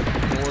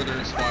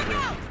northern spawn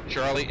room.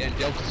 Charlie and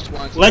Delta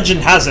squad.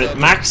 Legend has it,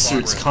 max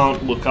suits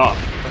can't look up.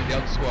 From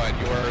Delta squad,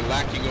 you are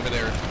lacking over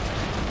there.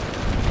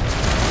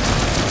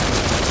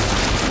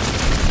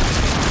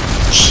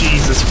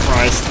 Jesus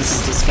Christ, this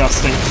is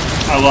disgusting.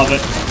 I love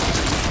it.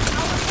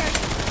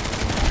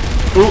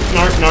 Ooh,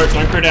 no,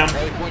 don't go down.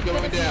 Charlie point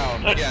going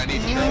down. Yeah, I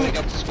need Charlie and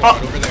Delta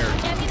squad over there.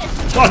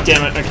 God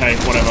damn it, okay,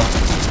 whatever.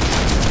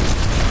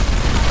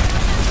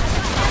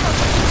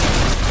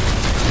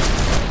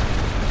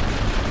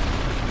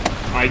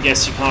 I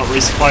guess you can't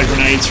resupply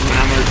grenades from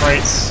ammo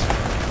crates.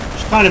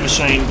 Which is kind of a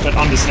shame, but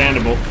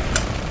understandable.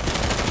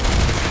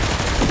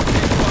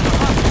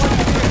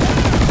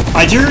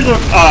 I do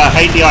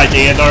hate the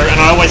idea though, and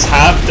I always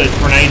have, that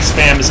grenade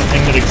spam is a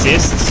thing that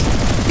exists.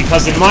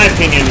 Because in my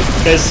opinion,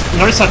 there's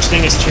no such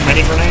thing as too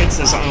many grenades,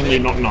 there's only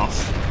not enough.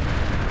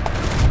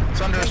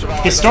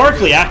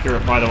 Historically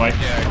accurate, by the way.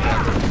 Yeah,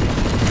 exactly.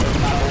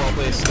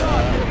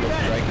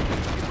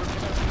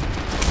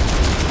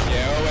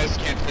 Yeah, OS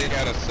can't take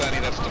out a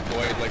Sunny that's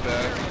deployed like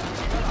that.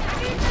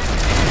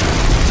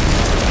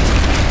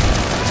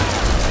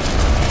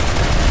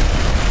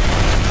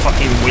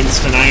 Fucking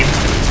Winston aim.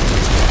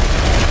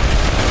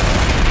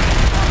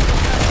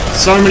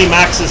 So many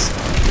maxes.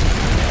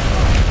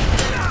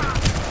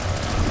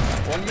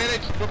 1 minute,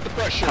 keep up the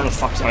pressure. How the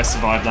fuck did I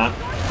survive that?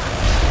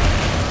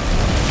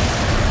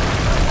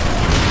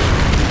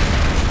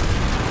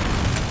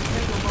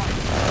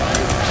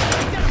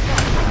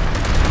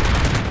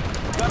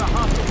 Got a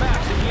hostile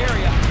max in the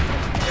area.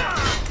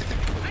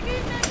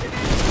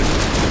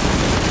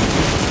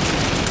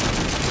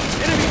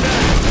 Enemy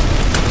back.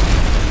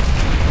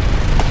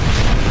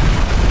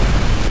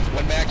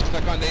 1 max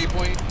stuck on the A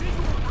point.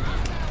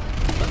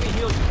 Let me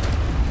heal you.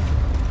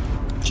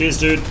 Cheers,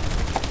 dude.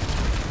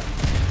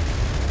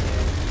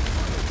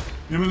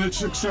 Imminent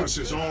success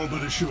is all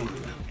but assured.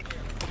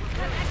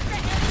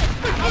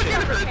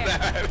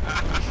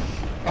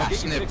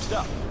 Fixed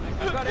up.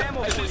 I've got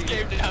ammo for you. Just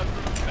came down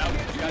from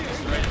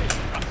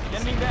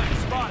Enemy back,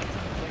 spotted.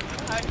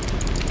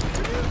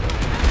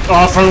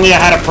 Oh, if only I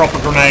had a proper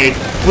grenade.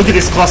 Look at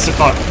this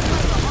clusterfuck.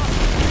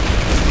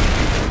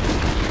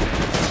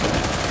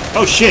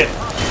 Oh shit.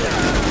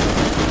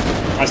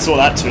 I saw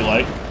that too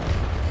late.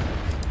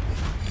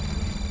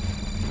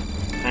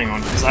 Hang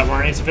on, is that where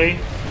I need to be?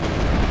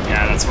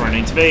 Yeah, that's where I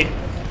need to be.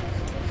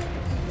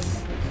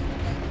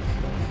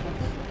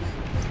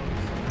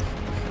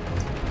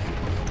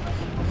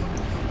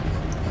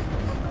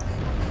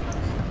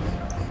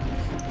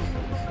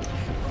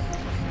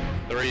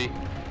 Three,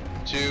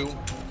 2,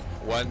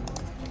 1.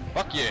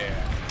 Fuck yeah!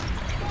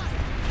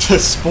 To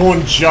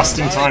spawn just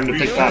in time to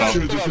pick that up.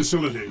 Capture the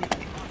facility.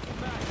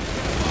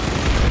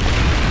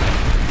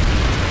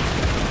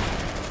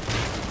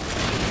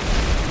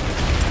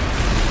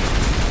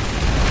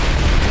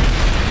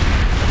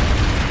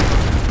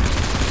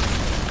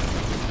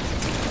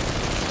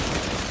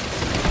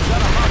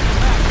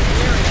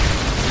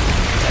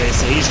 Okay,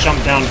 so he's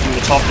jumped down from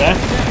the top there.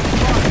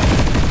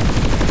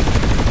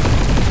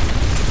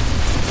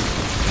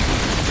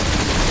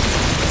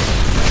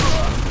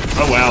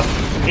 Oh wow,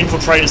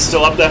 Infiltrator's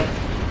still up there.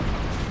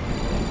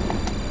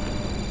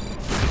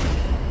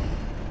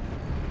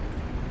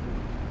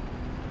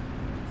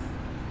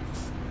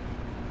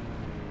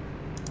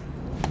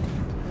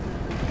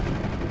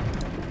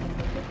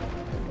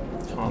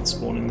 Can't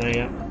spawn in there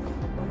yet.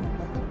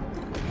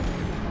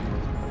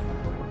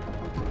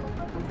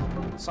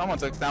 Someone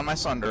took down my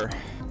Sunder.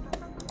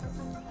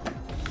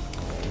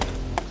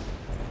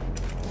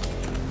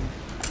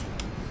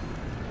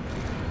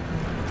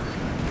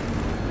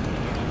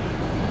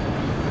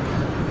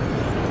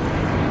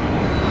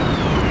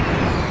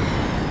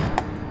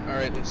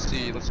 Alright, let's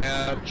see. Let's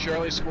have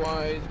Charlie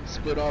Squad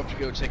split off to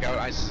go take out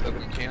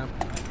I-7 camp.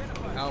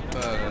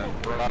 Alpha,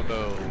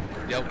 Bravo,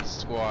 Delta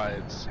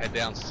squads head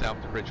down south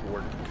to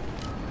Bridgeport.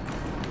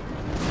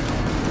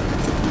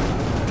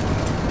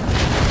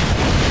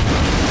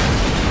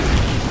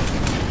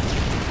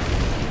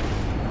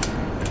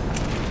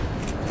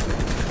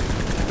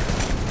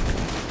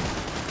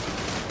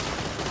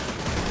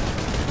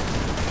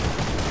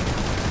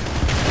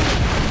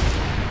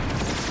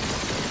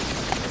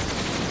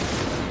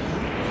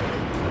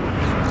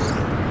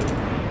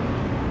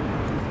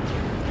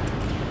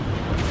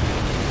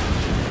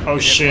 Oh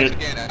shit.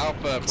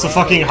 It's a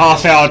fucking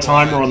half-hour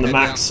timer on the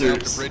max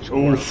suits.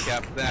 Oof.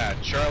 Cap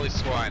that. Charlie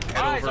Squad, head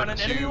Eyes over on an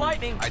to enemy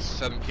lightning.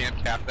 I-7 camp,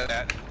 cap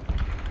that.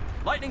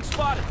 Lightning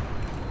spotted.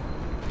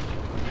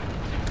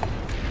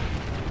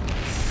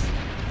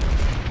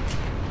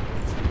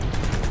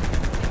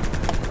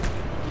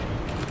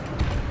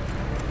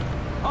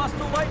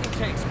 Hostile lightning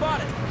tank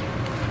spotted.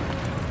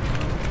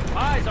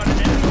 Eyes on an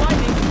enemy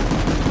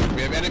lightning.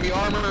 We have enemy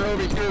armor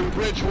over here with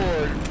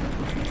Bridgeport.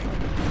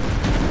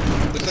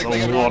 Looks like they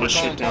There's got a lot armor of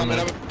shit down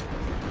there.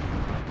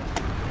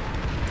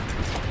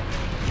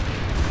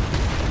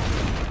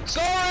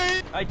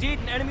 Sorry! I did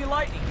an enemy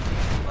lightning.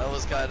 That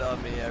was kind of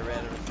on me. I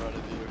ran in front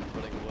of you,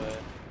 running away.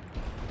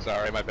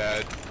 Sorry, my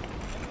bad.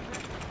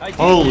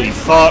 Holy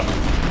fuck.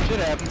 Shit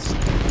happens.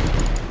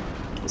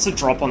 What's the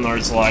drop on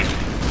those like?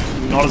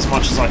 Not as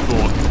much as I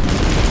thought.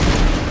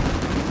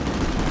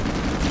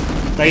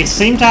 They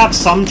seem to have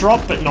some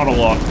drop, but not a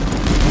lot.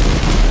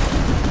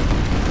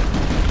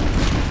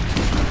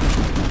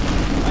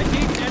 I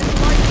did an enemy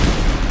lightning.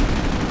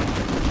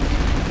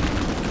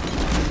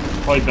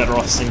 Probably better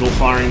off single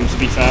firing, to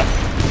be fair.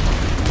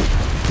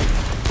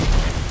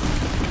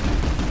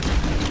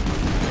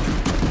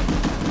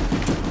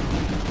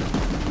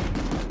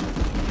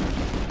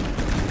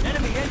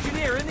 Enemy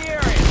engineer in the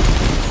area.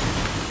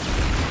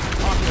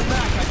 Off the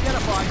back,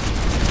 identified.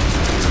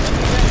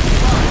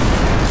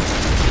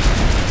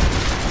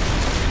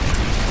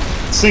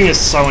 This thing is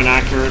so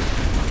inaccurate.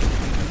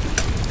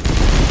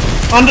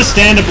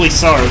 Understandably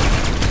so.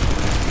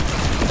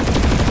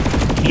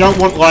 You don't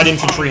want light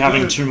infantry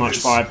having too much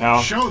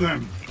firepower. Show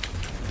them.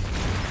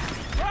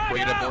 We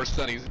get up more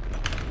stunnies.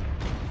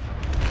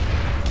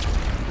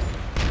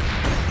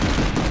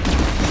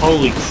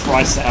 Holy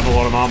Christ, they have a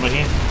lot of armor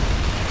here.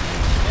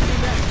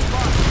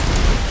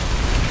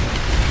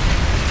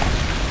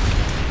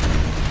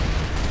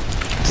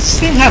 Does this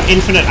thing have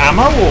infinite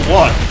ammo or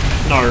what?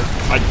 No,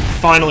 I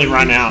finally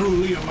ran out.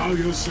 Truly allow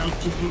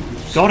yourself to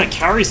lose. God, it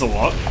carries a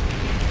lot.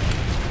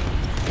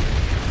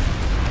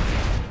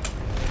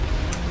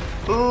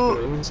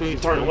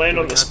 Don't land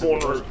on the spawn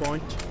room.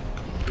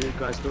 You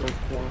guys don't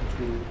want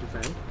to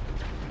defend.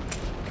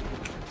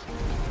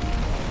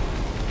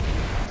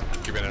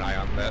 Keeping an eye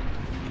on that.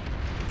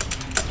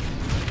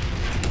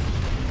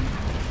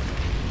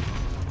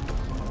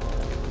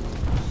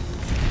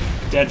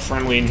 Dead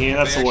friendly in here,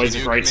 that's They always a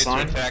actually great do sign.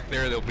 commit to attack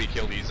there, they'll be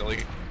killed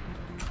easily.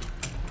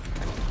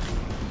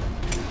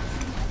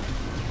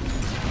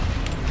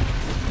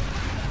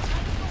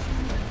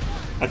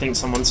 I think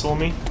someone saw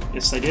me.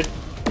 Yes, they did.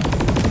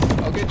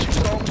 I'll get you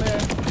from there.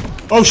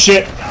 Oh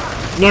shit!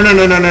 No, no,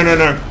 no, no, no, no,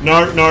 no.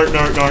 No, no,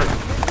 no, no.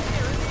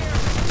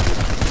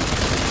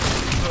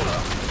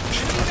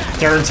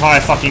 Their entire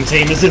fucking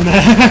team is in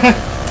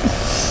there.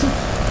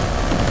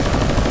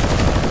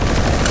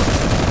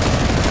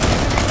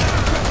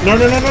 No,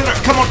 no, no, no, no,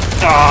 come on!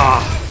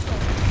 Ah!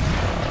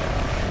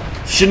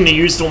 Shouldn't have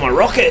used all my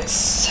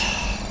rockets!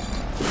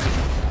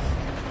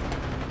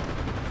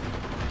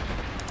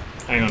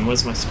 Hang on,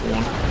 where's my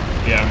spawn?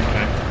 Yeah,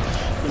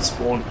 okay. Good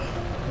spawn.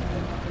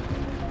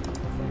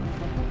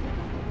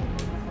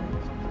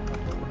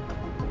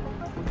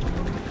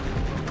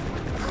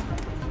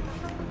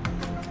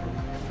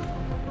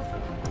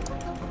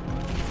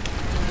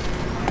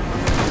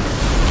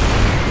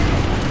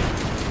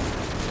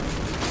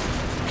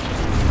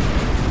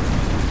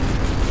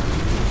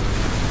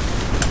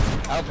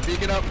 Alpha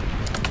beacon up.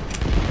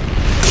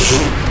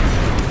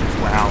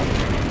 Wow.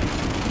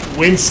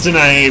 Winston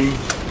aim.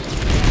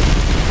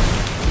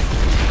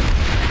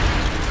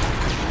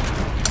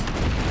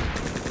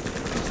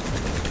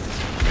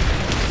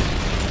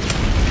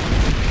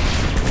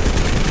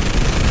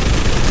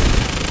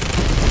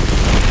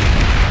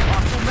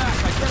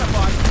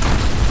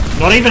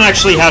 Not even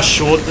actually how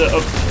short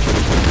the...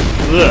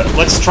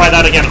 let's try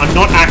that again. I'm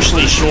not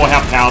actually sure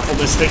how powerful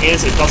this thing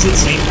is. It doesn't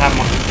seem to have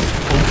much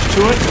oomph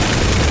to it.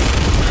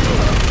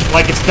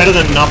 Like, it's better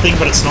than nothing,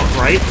 but it's not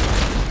great.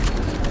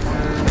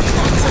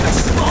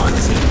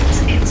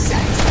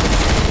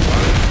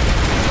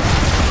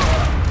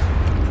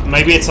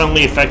 Maybe it's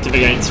only effective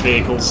against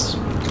vehicles.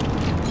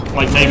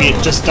 Like, maybe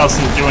it just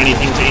doesn't do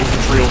anything to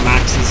infantry or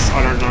maxes.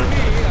 I don't know.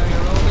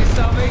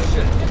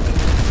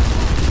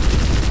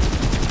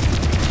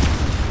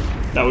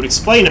 That would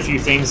explain a few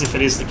things if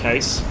it is the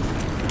case.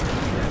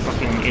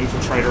 Fucking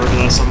infiltrator over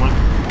there somewhere.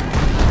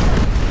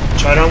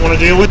 Which I don't want to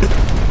deal with.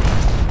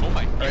 Oh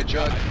my. Alright,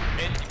 John.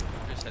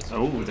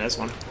 Oh, there's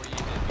one.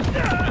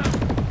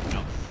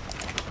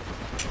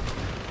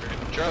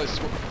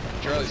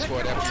 Charlie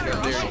squad, after you go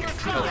there, you can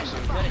help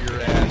some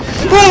your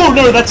ass. Oh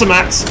no, that's a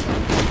max.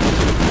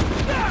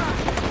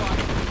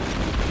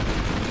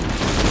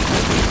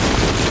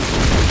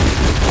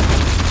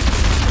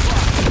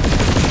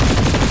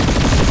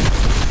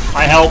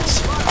 I helped.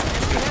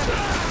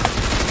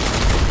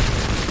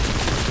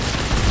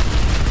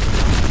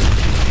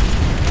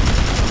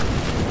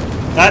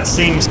 That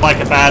seems like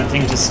a bad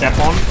thing to step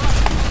on.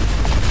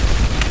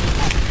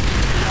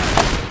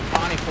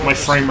 My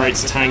frame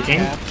rate's tanking.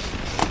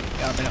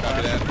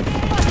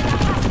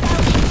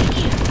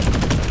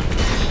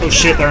 Oh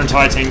shit, their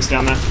entire team's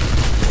down there.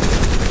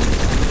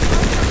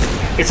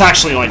 It's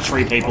actually like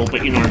 3 people,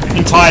 but you know,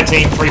 entire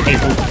team, 3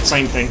 people,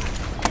 same thing.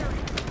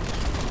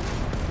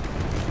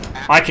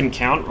 I can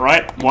count,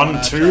 right?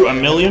 1, 2, a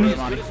million?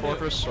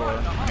 Fortress, or,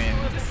 I mean...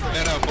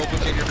 No, full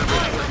platoon, you're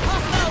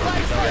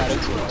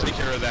take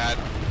care of that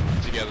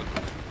together.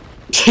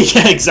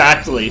 Yeah,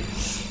 exactly.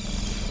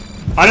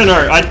 I don't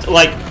know,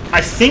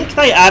 I think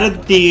they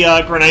added the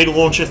grenade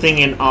launcher thing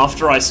in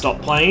after I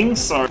stopped playing,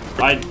 so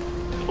I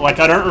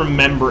don't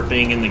remember it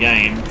being in the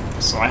game,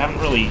 so I haven't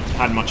really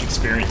had much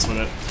experience with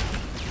it.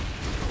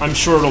 I'm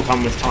sure it'll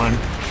come with time.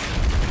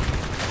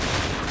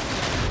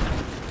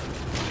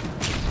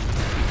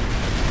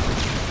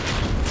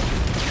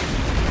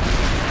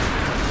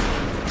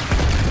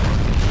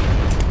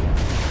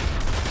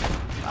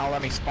 I'll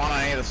let me spawn on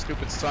any of the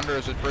stupid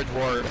Thunders at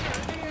Bridgewater.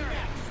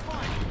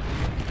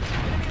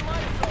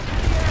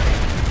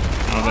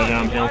 Oh, they're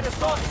downhill.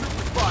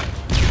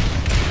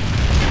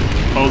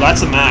 Oh,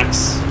 that's a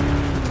max.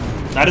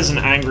 That is an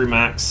angry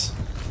max.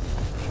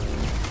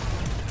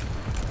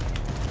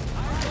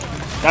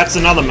 That's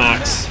another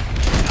max.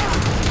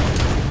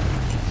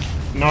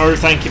 No,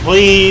 thank you,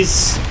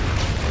 please.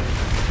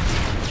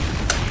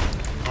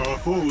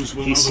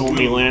 He saw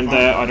me land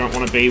there. I don't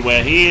want to be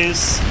where he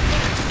is.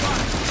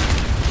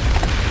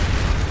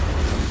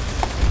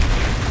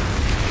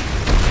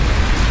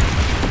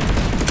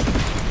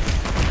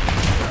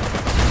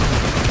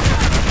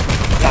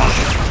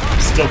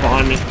 Still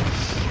behind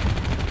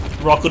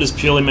Rocket is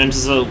purely meant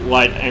as a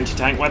light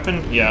anti-tank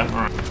weapon? Yeah,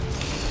 alright.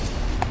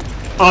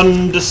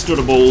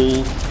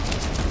 Understandable.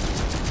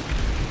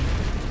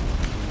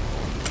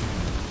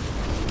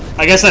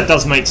 I guess that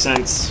does make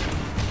sense.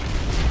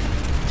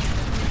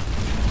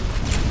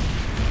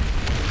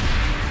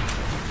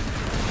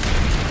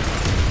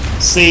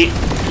 See,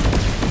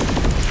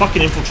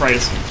 fucking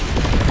infiltrators.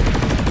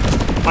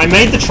 I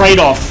made the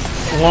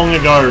trade-off long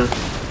ago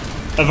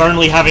of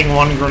only having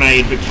one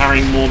grenade but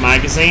carrying more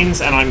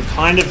magazines, and I'm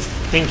kind of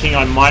thinking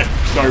I might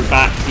go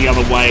back the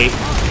other way.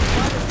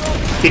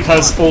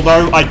 Because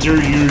although I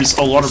do use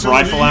a lot of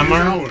rifle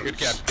ammo, Good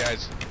cap,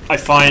 guys. I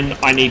find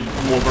I need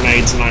more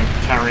grenades than I'm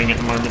carrying at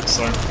the moment,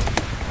 so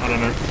I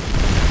don't know.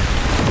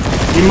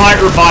 We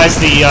might revise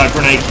the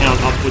grenade count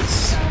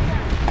upwards.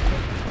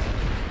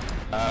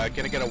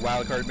 Can I get a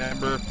wildcard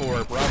member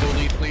for Bravo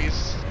lead,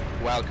 please?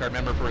 Wildcard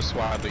member for a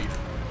squad lead.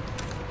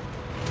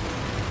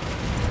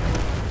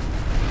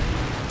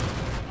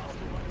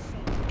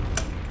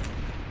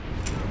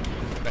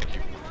 Thank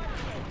you.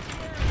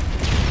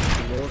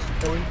 Lost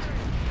point.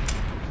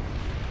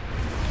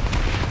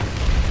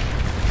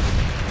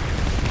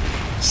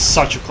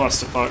 Such a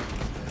clusterfuck.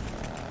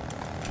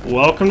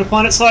 Welcome to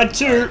Planetside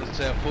 2! Let's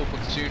have full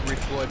platoon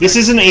redeploy. This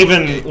isn't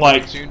even,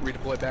 like, platoon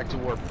redeploy back to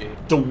warp gate.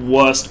 the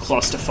worst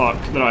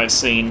clusterfuck that I've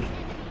seen.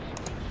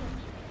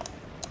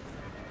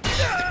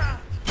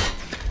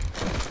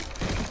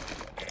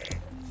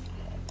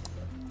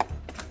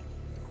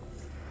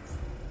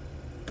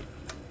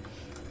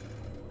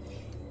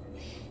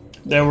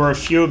 There were a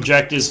few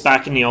objectives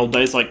back in the old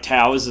days, like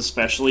towers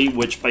especially,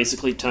 which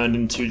basically turned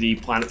into the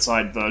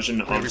Planetside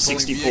version of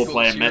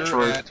 64-player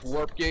Metro at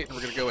warp gate, and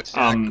we're gonna go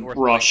attack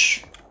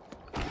Rush.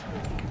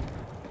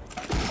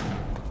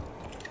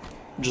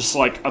 Just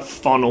like a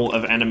funnel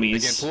of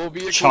enemies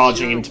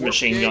charging into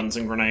machine guns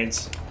and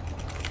grenades.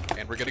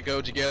 And we're gonna go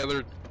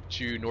together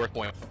to North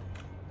Point.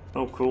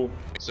 Oh, cool.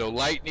 So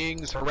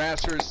lightnings,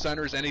 harassers,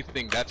 sunners,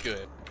 anything, that's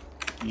good.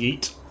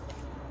 Yeet.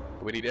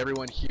 We need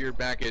everyone here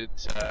back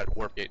at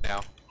warp gate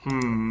now.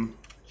 In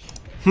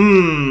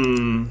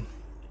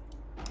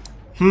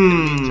the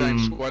meantime,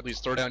 squad leads,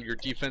 throw down your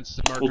defense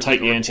markers. We'll take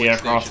the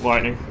anti-aircraft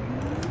lightning.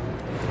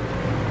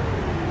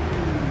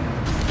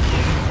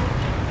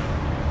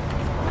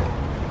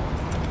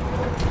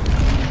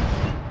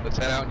 Let's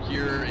head out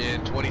here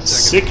in 20 seconds.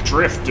 Sick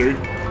drift, dude.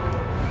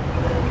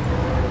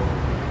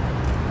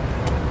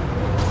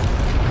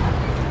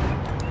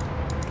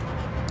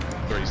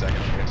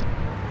 Seconds, guys.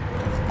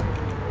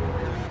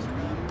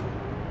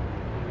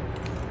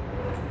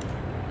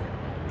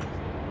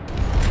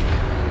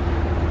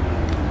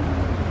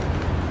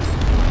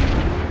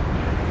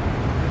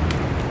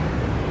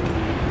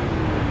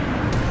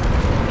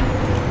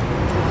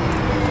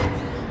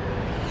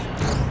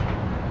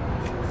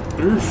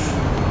 Oof.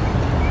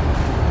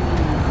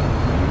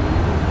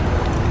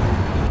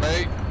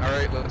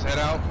 Alright, let's head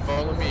out.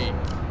 Follow me.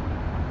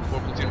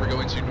 Fourth platoon, we're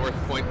going to North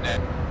Point net.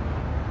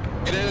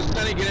 Get in a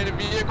Sunny, get in a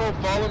vehicle,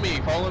 follow me,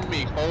 follow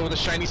the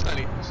shiny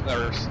Sunny,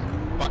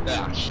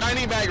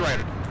 shiny bag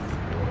rider.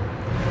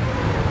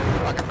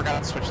 Fuck, I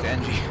forgot to switch to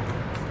NG.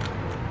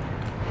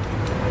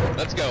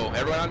 Let's go,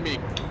 everyone on me.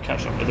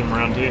 Catch up with him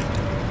around here.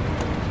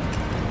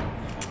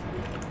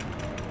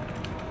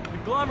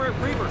 Conglomerate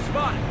Reaver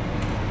spotted.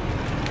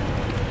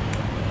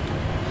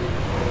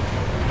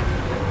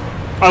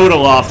 I would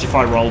have laughed if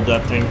I rolled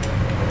that thing.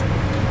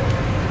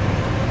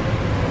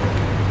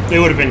 It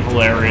would have been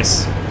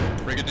hilarious.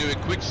 We're gonna do a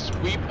quick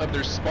sweep of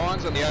their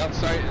spawns on the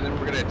outside, and then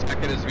we're gonna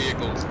attack it as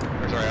vehicles.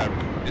 Or sorry,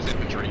 as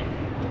infantry.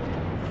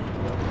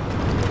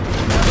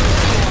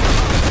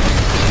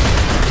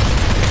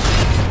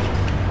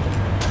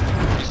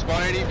 If you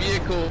spawn any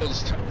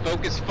vehicles,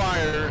 focus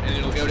fire, and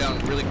it'll go down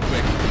really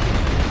quick.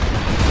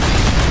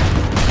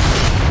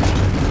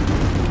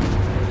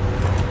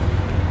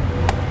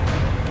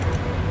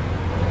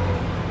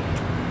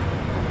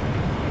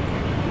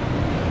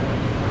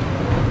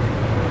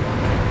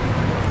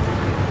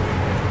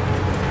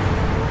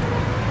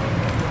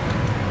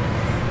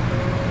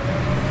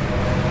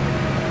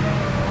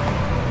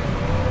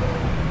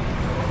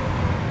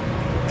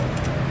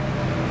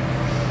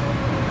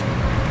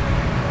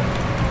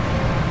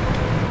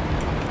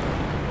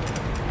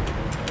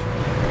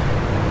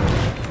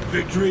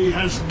 Victory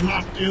has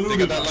not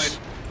eluded us.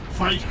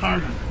 Fight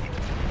harder.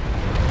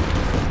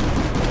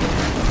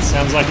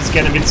 Sounds like it's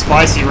getting a bit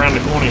spicy around the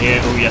corner here.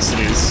 Oh, yes, it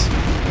is.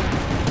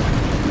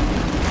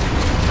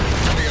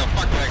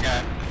 Fuck that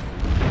guy.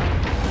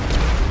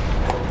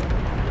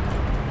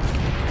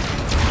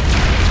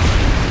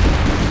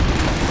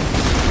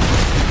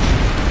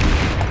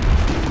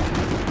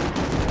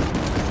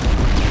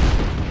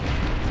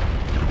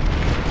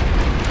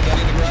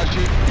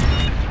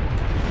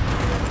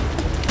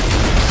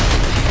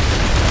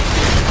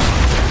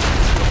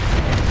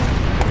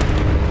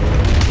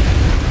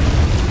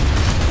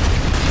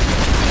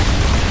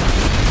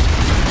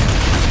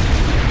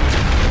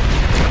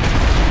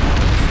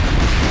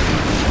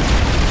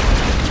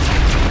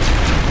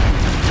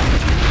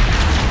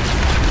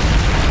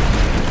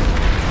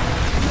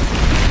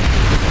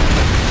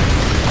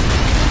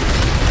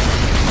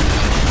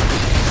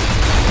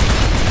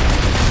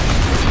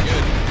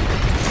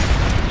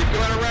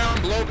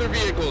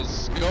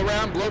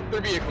 down, blow up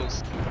their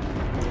vehicles.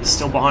 He's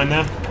still behind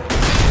there.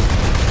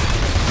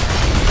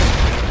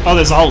 Oh,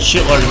 there's a whole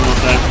shitload of them up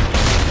there.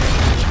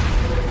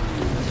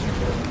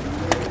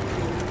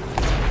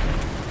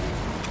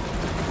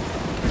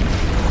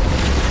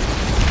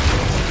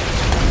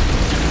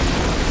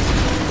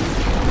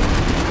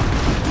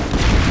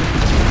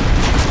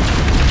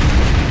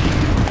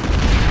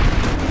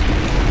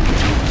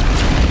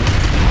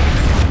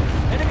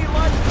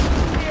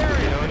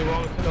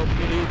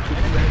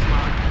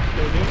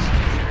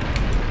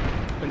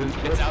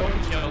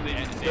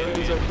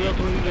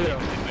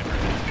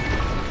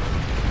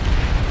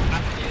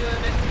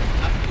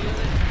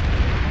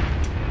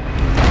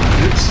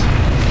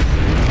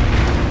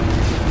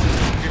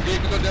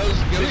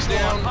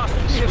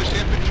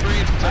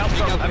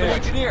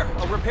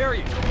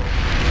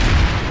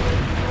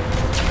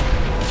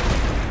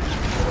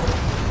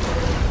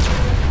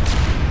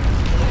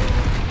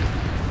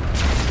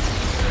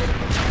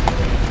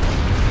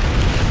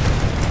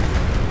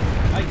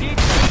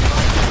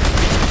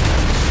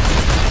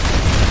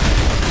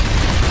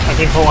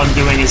 I think all I'm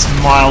doing is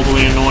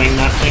mildly annoying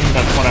that thing,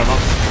 but whatever.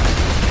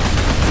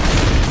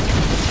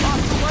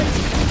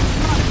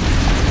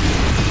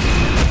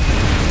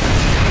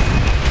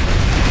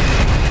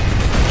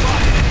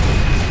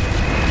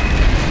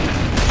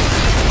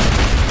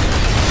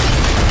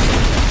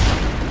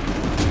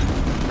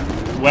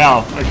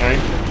 Wow, okay.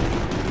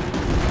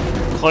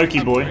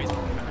 Cloaky boy.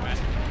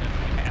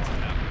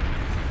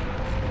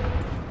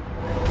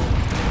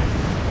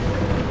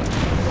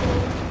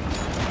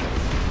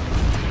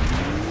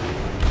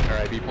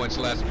 Point's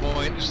the last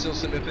point. There's still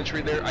some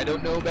infantry there. I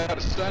don't know about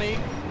a stunning,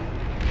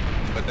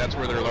 but that's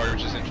where their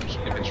largest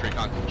infantry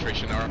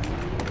concentration are.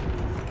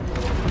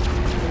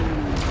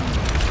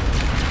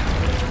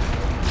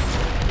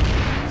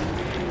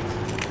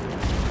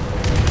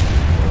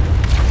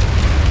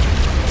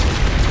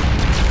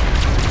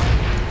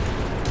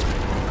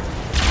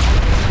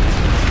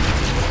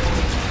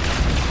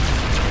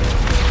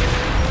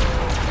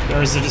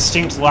 There is a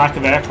distinct lack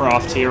of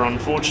aircraft here,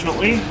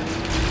 unfortunately.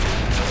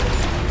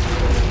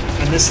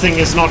 And this thing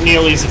is not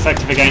nearly as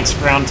effective against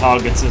ground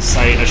targets as,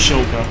 say, a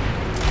Shilka.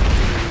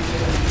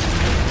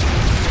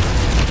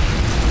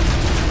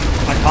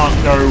 I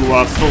can't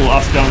go full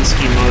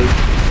Afghansky mode.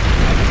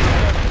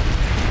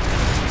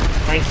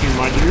 Thank you,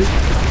 my dude.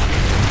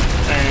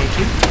 Thank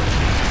you.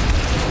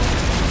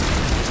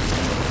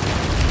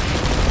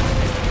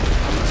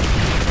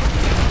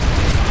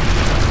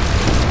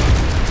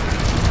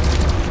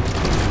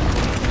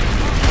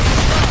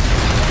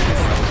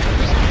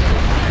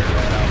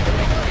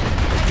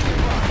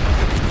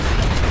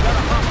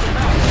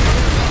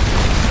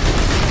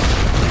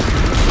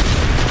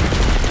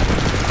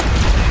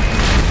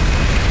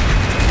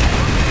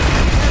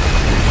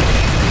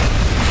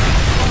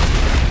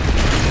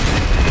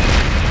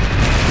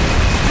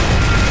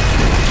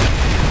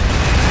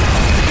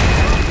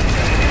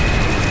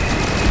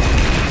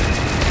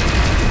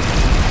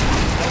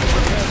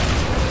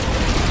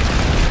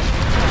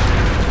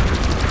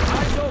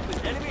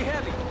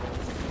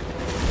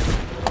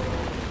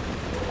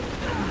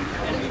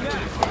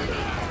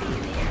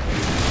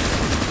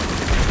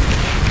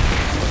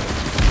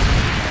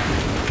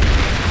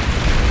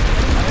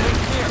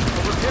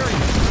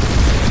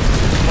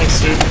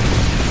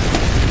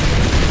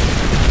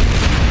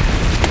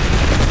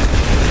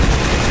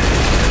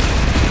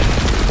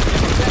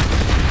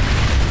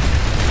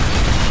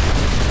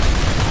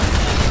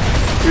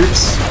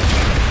 Oops.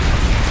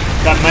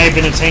 That may have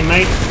been a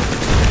teammate.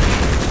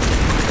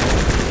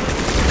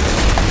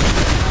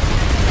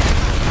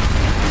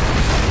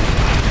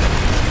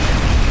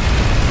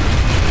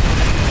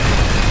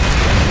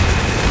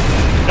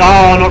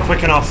 Oh, not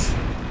quick enough.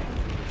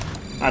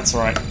 That's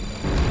alright.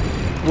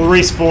 We'll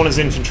respawn as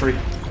infantry.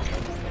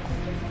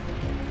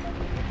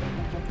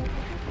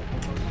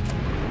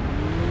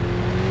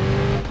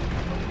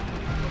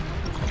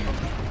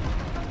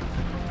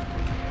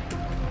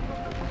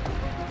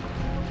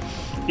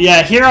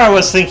 Yeah, here I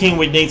was thinking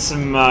we'd need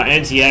some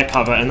anti-air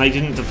cover, and they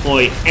didn't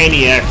deploy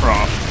any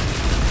aircraft.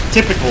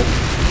 Typical.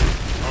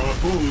 Our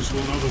foes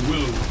will know the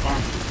will of the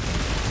army.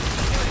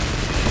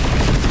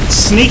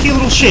 Sneaky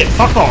little shit,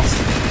 fuck off.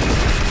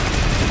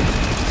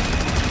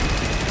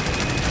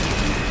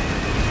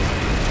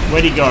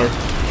 Where'd he go?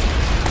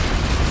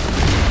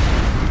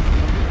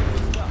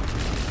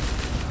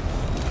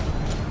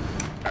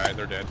 Alright,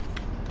 they're dead.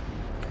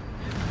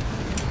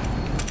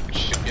 Good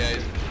shit,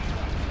 guys.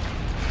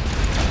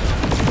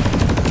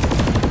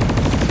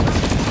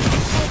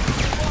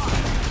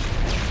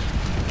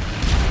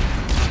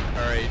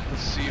 Alright,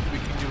 let's see if we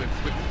can do a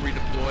quick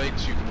redeploy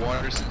to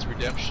Waterson's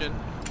Redemption.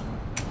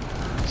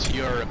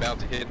 We are about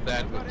to hit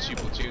that with 2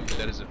 platoons.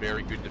 That is a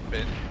very good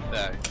defend.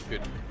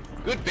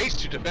 Good base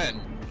to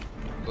defend.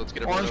 Let's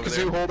get everyone over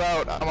there. Orange Kazoo, hold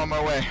out. I'm on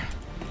my way.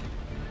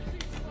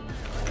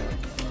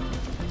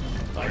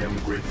 I am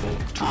grateful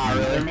to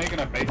you. They're making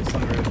a base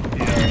under it.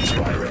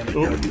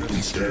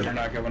 They're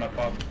not going up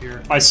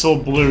here. I saw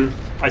blue.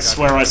 I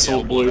swear I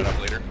saw blue.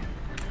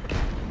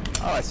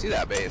 Oh, I see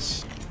that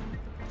base.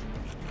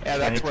 Yeah,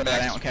 that's where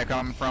that ammo kept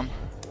coming from.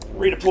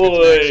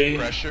 Redeploy!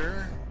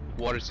 Pressure.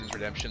 Waterston's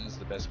Redemption is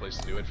the best place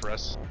to do it for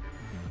us.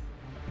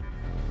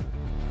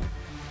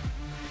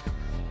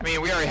 I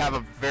mean, we already have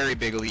a very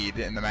big lead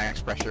in the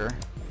max pressure,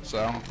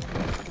 so...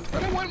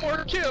 But I want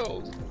more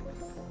kills!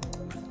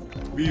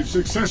 We've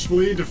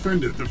successfully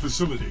defended the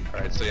facility.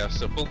 Alright, so yeah,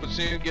 so full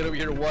platoon, get over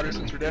here to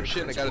Waterston's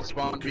Redemption. I got a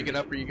spawn beacon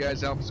up for you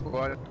guys, Alpha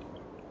Squad.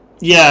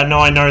 Yeah, no,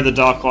 I know the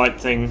dark light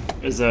thing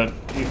is a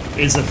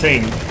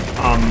thing.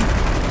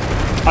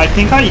 I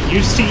think I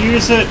used to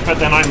use it, but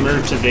then I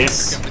moved to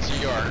this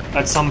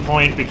at some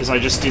point because I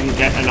just didn't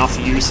get enough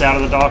use out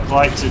of the dark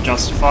light to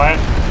justify it.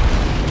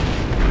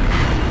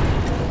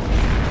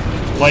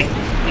 Like,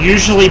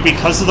 usually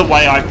because of the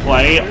way I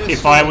play,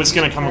 if I was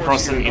going to come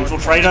across an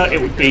infiltrator, it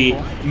would be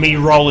me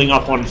rolling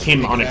up on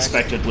him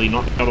unexpectedly,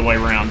 not the other way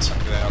around.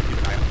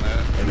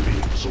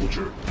 Enemy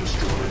soldier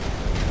destroyed.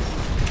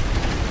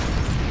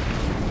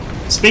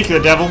 Speak of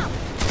the devil.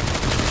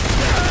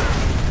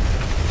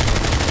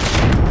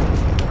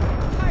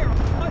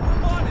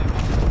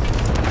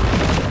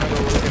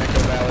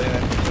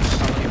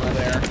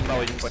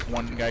 Probably just like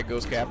one guy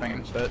goes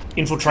capping, but...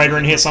 Infiltrator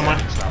in here somewhere.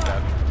 Stop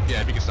that.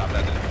 Yeah, if you can stop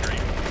that, that'd be great.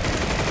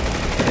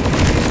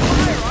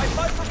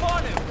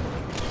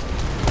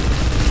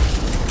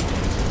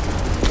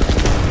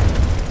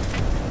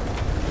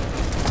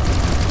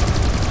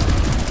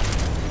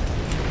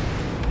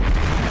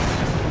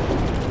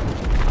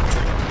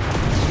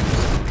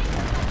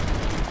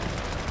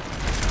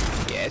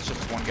 Yeah, it's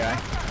just one guy.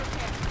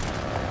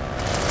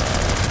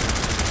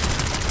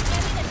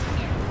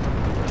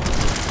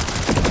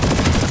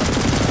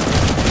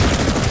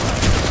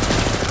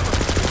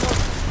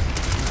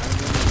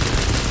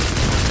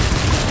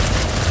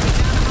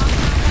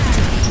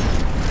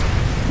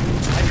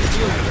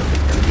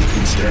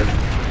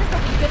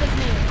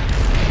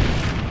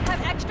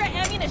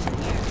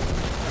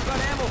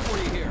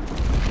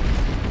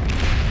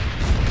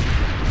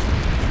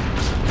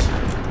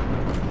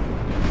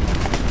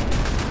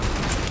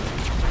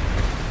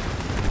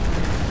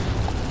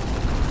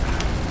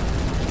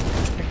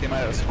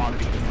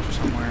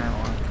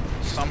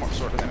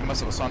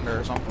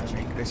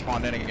 They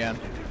spawned in again.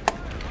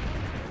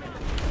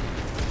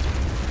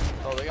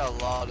 Oh, they got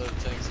a lot of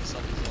things in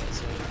some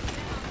designs.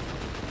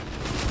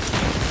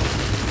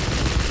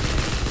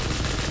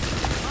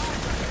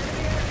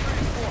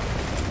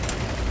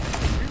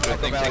 I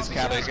think Texas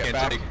can't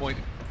take point.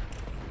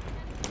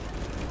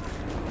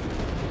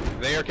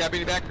 They are capping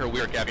you back, or we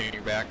are capping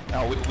you back?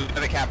 No, we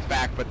have the capped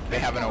back, but they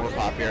have an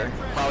overpop here.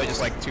 Probably just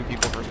like 2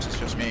 people versus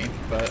just me,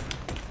 but...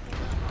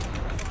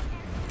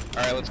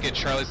 Alright, let's get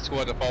Charlie's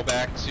squad to fall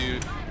back to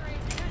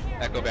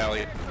Echo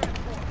Valley.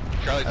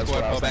 Charlie's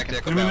squad fall back to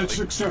Echo Valley. Imminent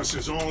success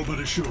is all but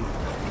assured.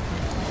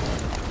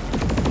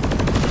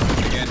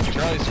 Again,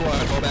 Charlie's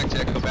squad fall back to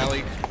Echo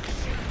Valley.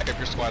 Back up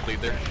your squad lead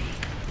there.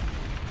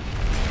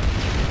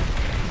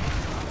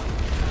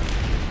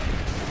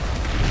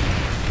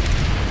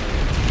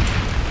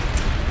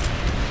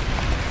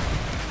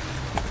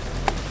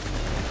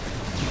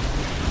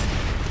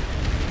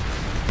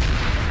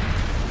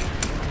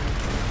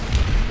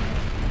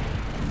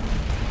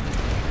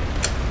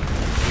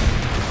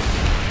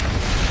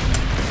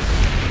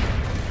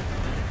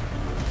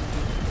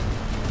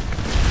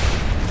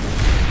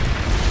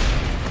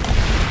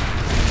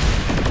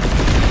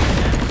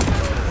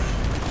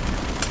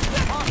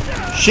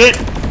 Shit!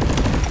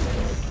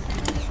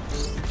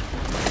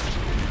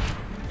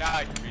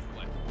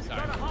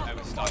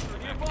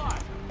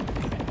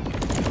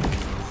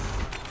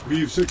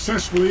 We've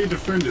successfully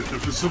defended the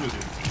facility.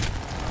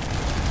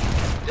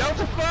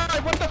 Delta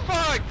 5, what the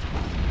fuck?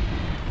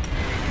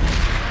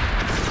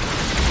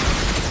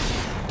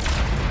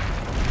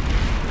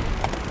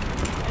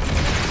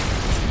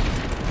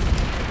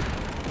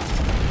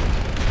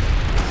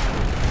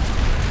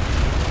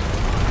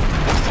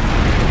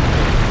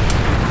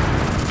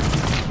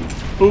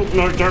 Oop,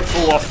 no, don't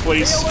fall off,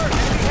 please.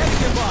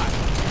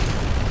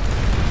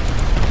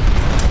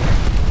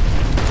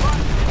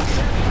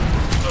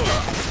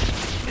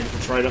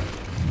 Infiltrator.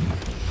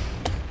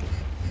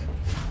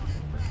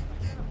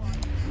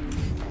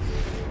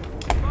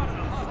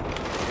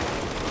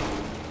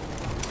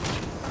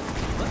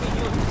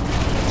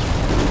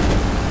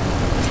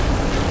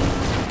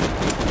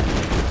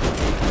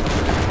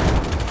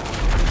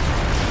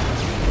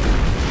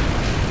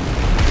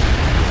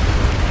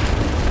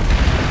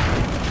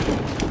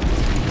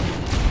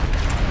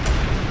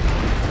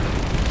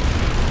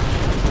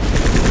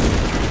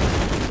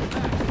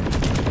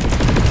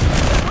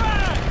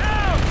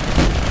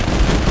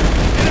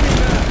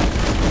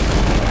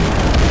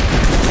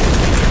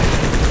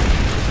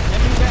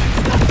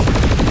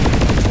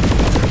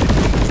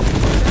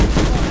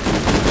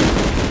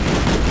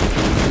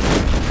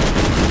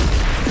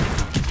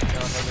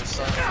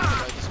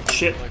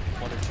 Shit.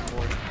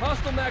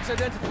 Hostile max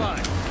identified.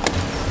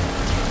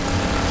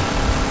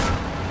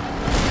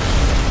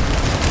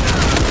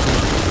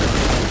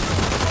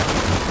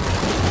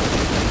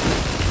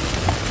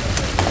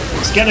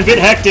 It's getting a bit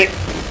hectic.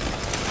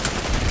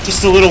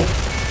 Just a little.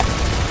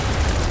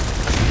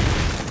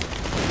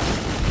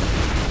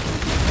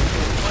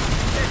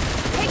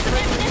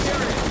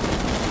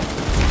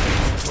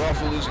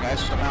 losing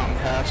ice to Mountain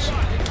Pass.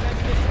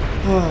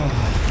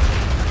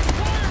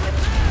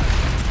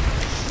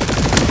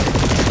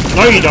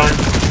 No, you don't.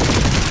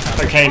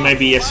 Okay,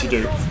 maybe yes, you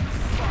do.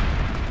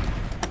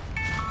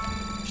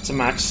 If it's a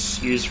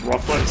max, use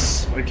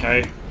rockets.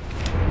 Okay.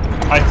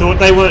 I thought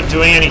they weren't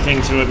doing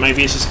anything to it.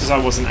 Maybe it's just because I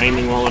wasn't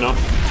aiming well enough.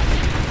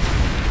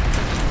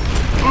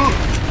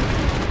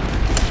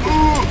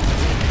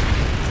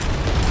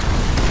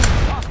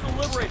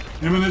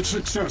 Imminent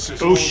success is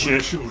oh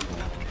shit!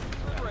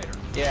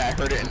 Yeah, I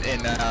heard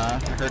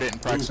it in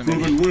proximity.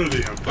 You've proven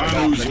worthy of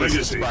Banu's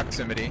legacy.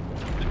 Proximity.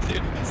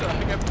 Dude, so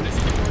I got this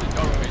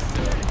doorway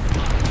still.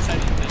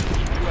 Decided that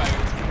he knew I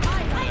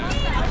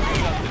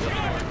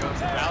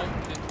goes around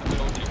into the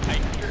middle of the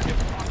pipe here.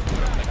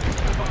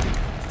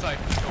 So I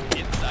go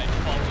inside,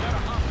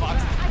 follow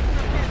box.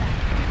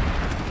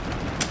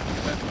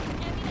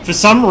 For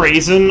some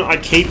reason, I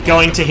keep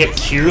going to hit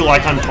Q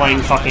like I'm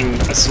playing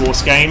fucking a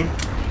Source game.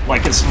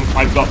 Like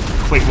I've got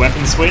quick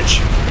weapon switch.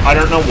 I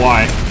don't know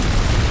why.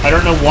 I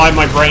don't know why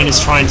my brain is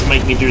trying to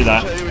make me do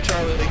that.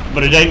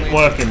 But it ain't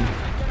working.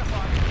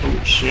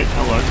 Oh shit,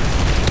 hello.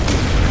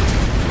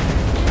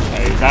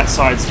 Okay, that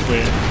side's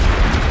clear.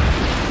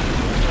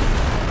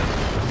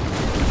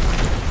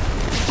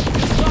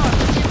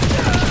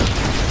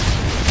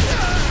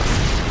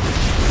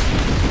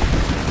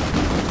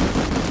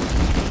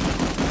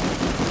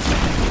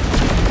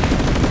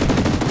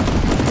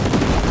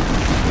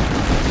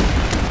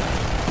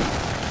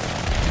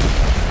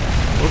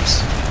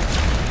 Oops.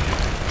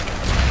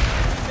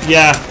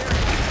 Yeah.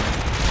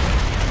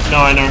 No,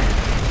 I know.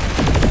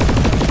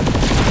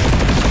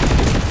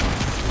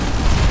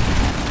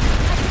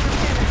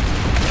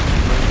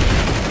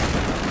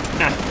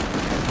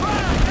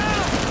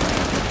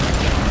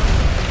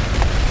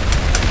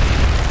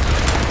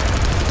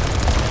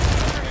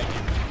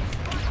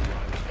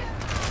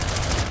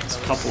 There's a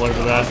couple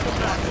over there.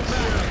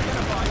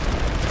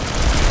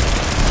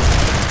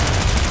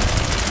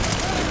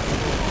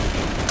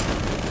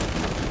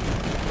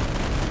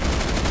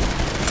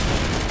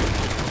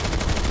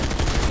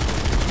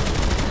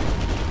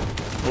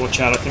 Watch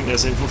out, I think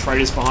there's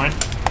infiltrators behind.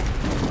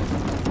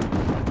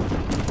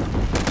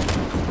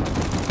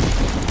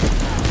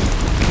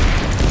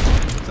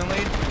 What's in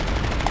lead?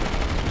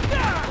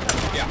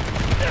 Yeah.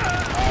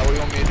 What do you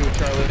want me to do with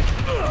Charlie?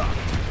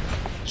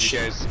 You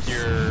guys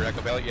hear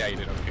Echo Valley? Yeah, you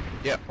did. Okay.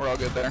 Yeah, we're all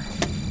good there.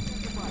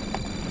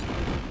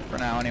 For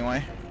now,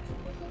 anyway.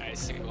 I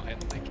see. Go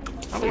ahead.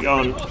 How are we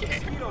going?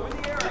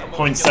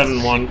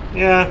 0.71.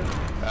 Yeah.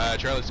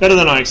 Charlie's better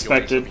than I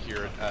expected.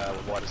 Here at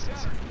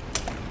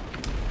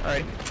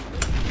Alright.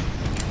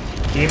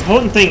 The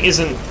important thing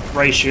isn't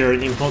ratio,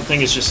 the important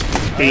thing is just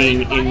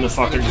being in the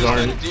fucking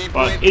zone.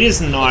 But it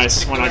is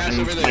nice when I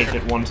can make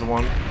it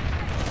 1-to-1.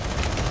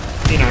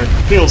 You know,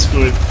 feels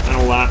good and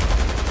all that.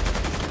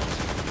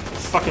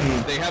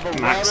 Fucking they have a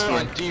max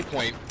router good. on D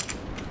point.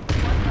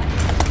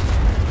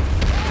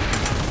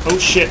 Oh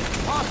shit.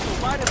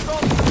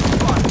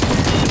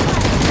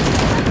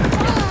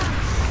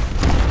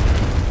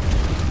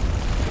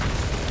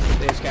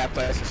 They just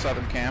capitalized the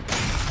southern camp.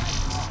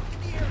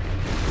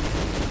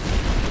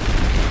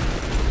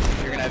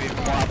 You're gonna have even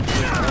more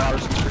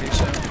opposition pretty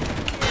soon.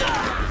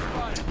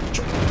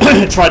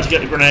 Tried to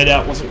get the grenade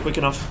out, wasn't quick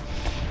enough.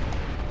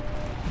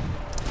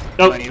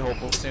 Nope. I need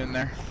hopeful soon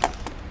there.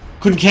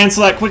 Couldn't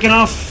cancel that quick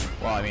enough.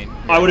 Well, I mean,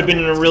 I would have been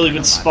in a really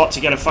good spot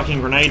to get a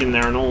fucking grenade in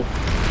there and all.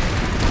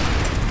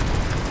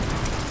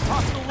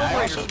 I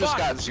also just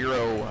got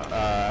 0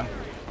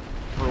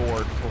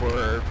 reward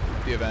for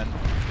the event,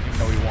 even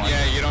though we won.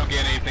 Yeah, you don't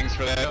get anything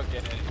for that.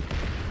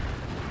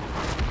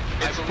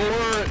 It's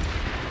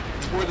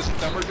for the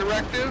summer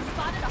directive.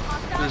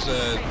 There's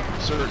a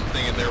certain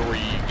thing in there where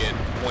you get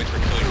points for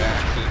killing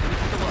back.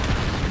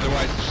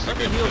 Otherwise, it's just a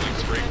good killing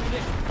spree.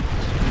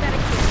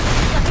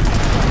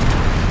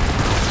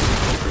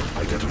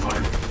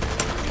 Identified.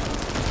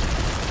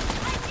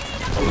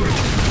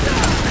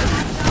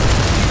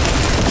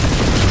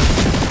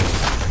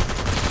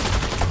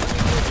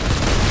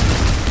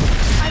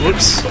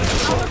 Whoops.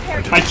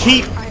 I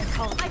keep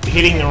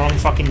hitting the wrong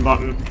fucking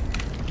button.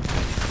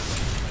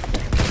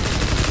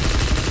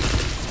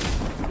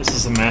 This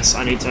is a mess.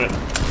 I need to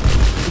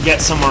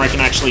get somewhere I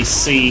can actually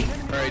see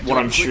what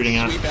I'm shooting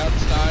at. Sweep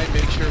outside,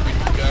 make sure we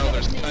can go.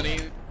 There's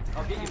plenty.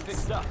 I'll get you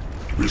fixed up.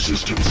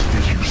 Resistance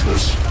is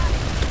useless.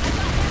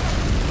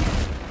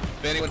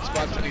 If anyone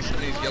spots any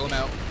cities, yell them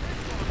out.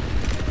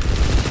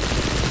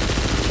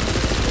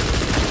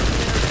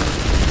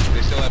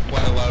 They still have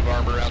quite a lot of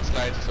armor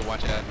outside, so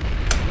watch out.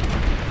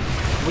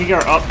 We go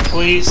up,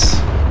 please.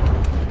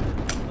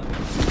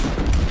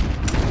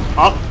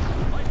 Up.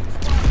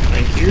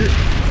 Thank you.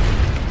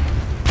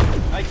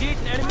 I hit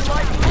an enemy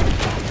light.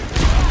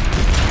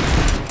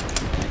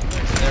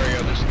 There we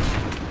go.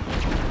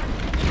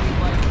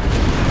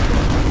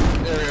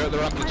 There we go.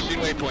 They're on the platoon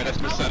waypoint. That's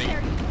where Sunny.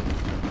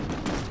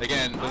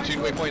 Again,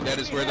 platoon waypoint. That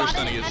is where their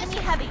Sunny is.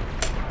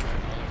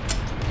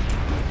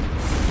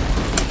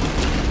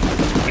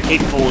 I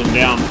keep falling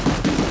down.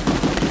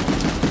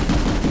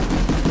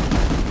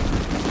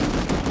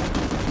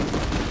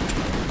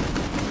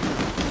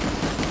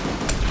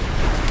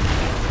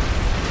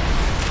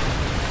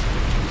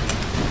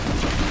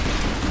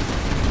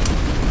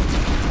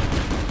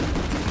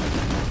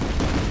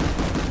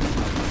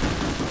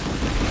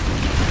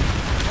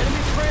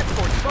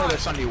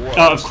 Sunday was.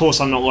 Oh, of course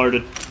I'm not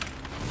loaded.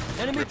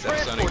 Enemy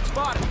transport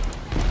spotted.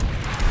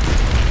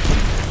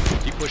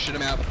 Keep pushing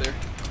him out there.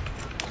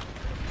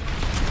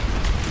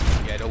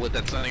 Yeah, don't let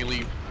that Sunny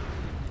leave.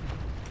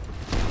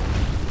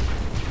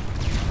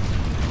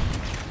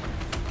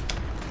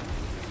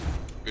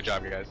 Good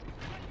job, you guys.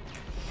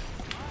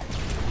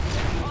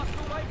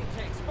 Hostile Viking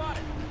tank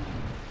spotted.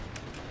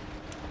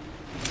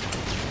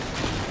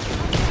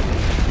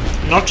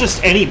 Not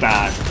just any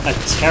bad, a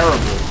terrible,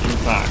 in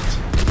fact.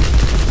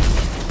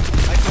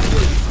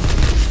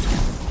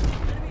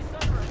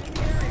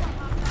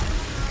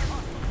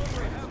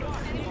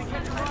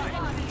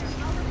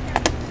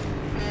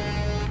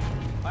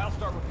 I'll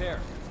start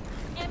repairs.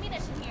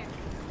 Ammunition here.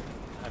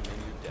 I'm in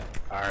your deck.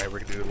 Alright, we're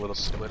gonna do a little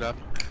split up.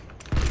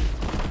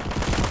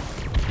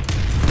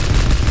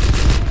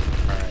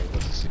 Alright,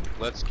 let's see.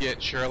 Let's get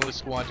Charlie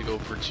Squad to go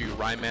over to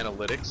Rhyme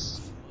Analytics.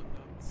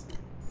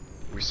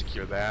 We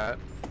secure that.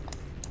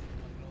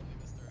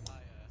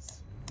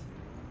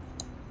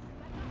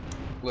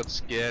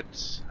 Let's get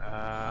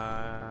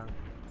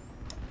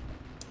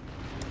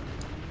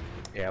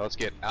yeah, let's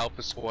get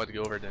Alpha Squad to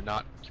go over to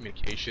Not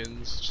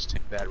Communications. Just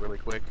take that really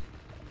quick.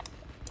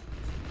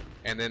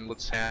 And then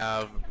let's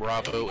have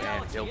Bravo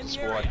and Delta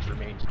Squad to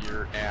remain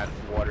here at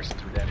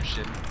Waterson's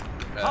Redemption.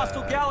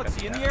 Hostile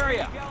Galaxy in the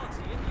area.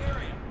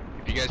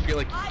 If you guys feel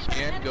like you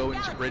can go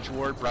into Bridge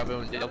Ward,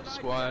 Bravo and Delta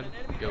Squad,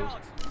 go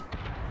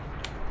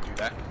do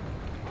that.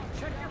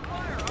 Check your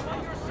fire. I'm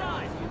on your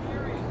side.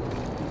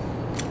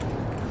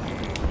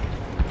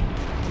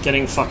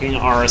 Getting fucking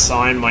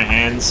RSI in my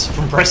hands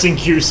from pressing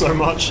Q so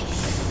much.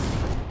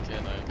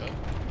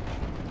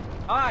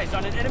 Eyes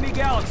on an enemy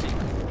galaxy.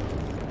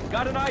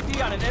 Got an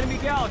ID on an enemy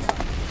galaxy.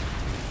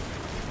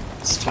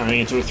 It's turning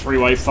into a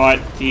three-way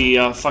fight.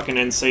 The fucking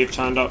NC have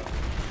turned up.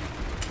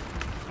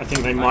 I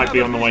think they might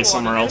be on the way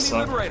somewhere else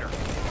though.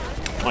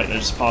 Like they're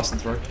just passing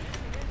through.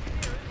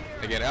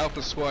 Again,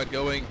 Alpha Squad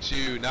going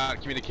to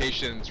Not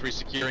Communications,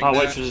 resecuring Can't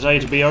wait for today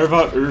to be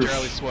over. Oof.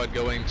 Charlie Squad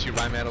going to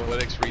Rhyme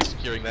Analytics,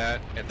 resecuring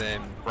that, and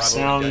then Bravo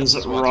Sounds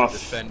and Delta rough,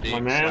 defending my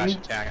man. /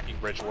 attacking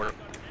Bridgewater.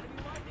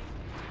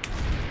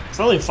 It's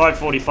only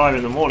 5:45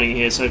 in the morning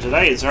here, so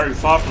today is very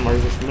far from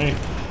over for me.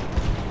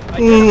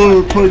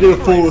 Oh, I'm probably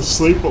gonna fall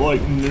asleep at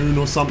like noon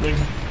or something.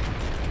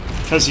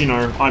 Because, you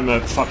know, I'm a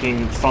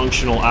fucking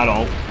functional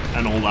adult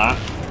and all that.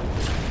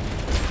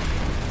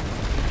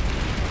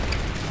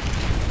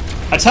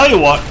 I tell you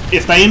what,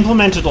 if they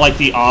implemented like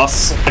the arse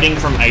sliding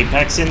from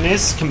Apex in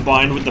this,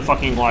 combined with the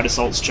fucking Light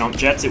Assault's jump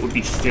jets, it would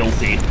be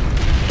filthy.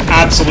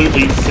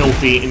 Absolutely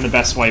filthy in the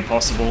best way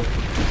possible.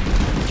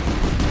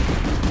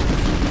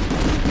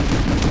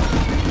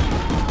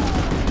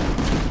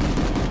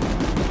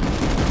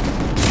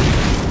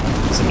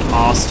 There's an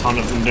arse ton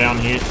of them down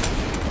here.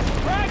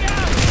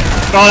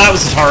 Oh, that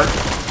was a turret.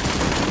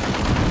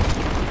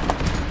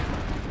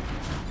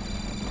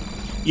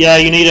 Yeah,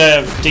 you need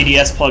a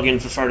DDS plugin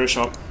for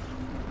Photoshop.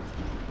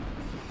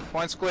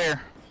 Points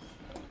clear.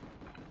 What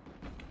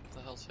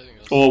the hell's hitting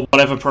us? Or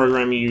whatever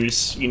program you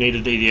use, you need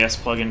a DDS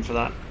plugin for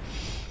that.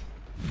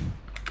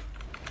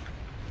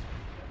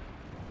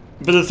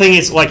 But the thing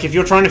is, like, if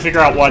you're trying to figure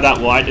out why that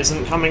light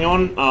isn't coming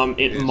on,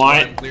 it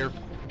might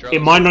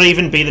not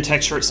even be the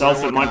texture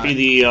itself. It might be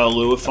the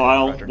Lua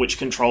file, which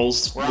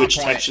controls which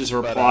textures are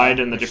applied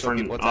and the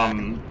different,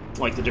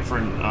 like the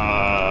different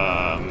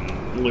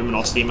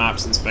luminosity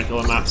maps and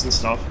specular maps and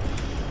stuff.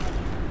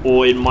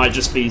 Or it might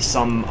just be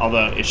some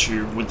other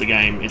issue with the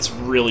game. It's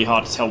really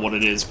hard to tell what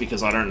it is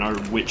because I don't know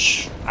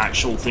which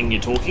actual thing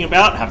you're talking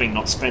about, having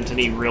not spent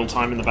any real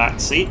time in the back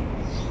seat.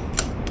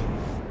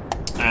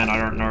 And I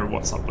don't know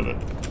what's up with it.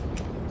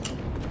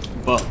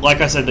 But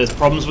like I said, there's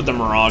problems with the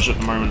Mirage at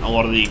the moment. A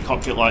lot of the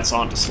cockpit lights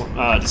aren't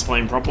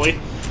displaying properly,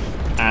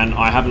 and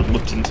I haven't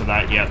looked into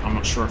that yet. I'm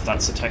not sure if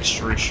that's a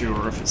texture issue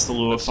or if it's the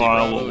Lua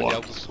file or what.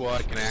 Delta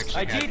Squad can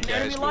actually have you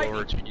guys go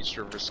over to East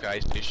River Sky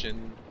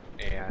Station.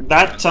 And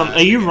that are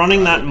you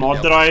running that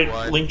mod that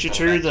I linked you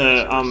to,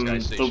 the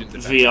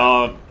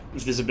VR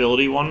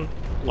visibility one,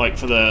 like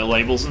for the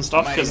labels and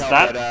stuff? Because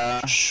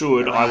that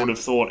should, I would have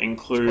thought,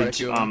 include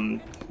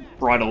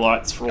brighter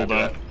lights for all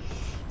the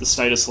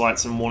status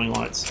lights and warning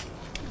lights.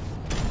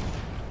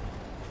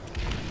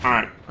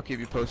 Alright. I'll keep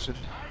you posted.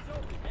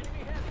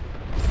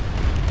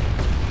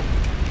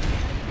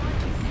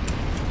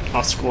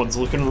 Our squad's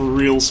looking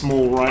real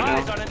small right now.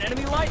 Eyes on an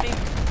enemy lightning.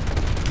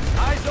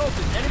 Eyes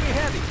open, enemy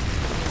heavy.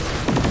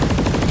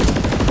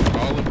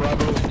 All the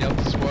Bravo and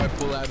Delta Squad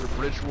pull out of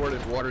Bridge Ward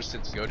and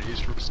Waterston to go to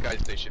East River Sky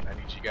Station. I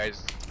need you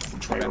guys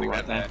Trailer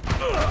right there.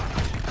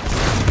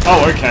 that.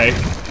 Oh, okay.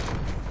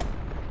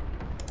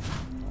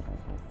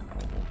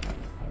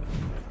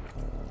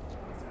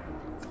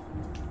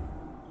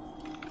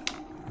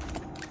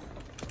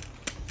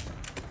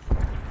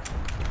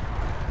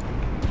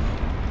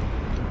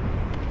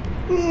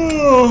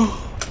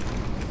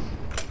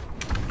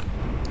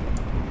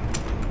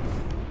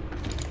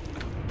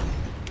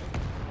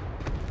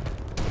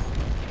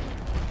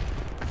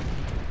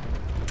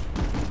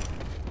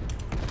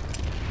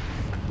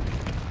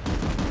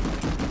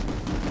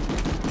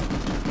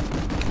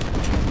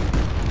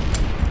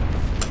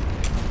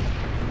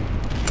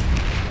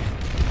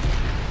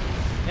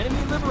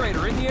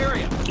 Liberator in the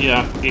area.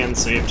 Yeah,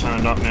 ENC have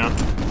turned up now.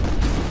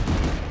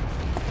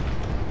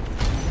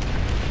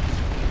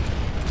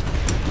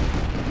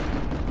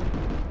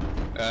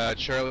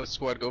 Charlie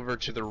squad, go over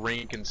to the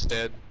rink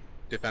instead.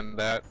 Defend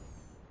that.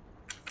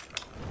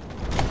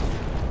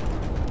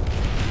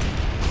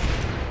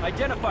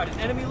 Identified an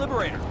enemy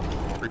Liberator.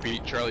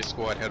 Repeat, Charlie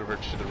squad, head over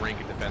to the rink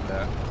and defend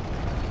that.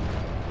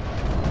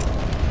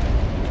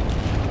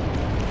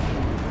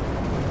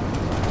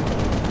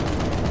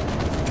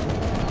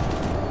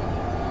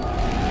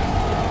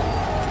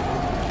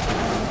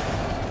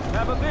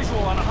 Have a visual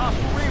on a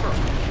hostile Reaver.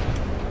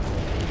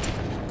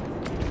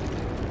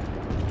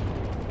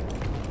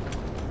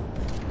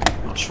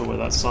 Not sure where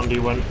that Sunday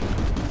went.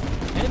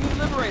 Enemy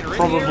Liberator in the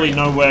Probably area.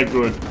 nowhere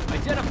good.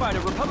 Identified a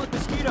Republic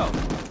Mosquito.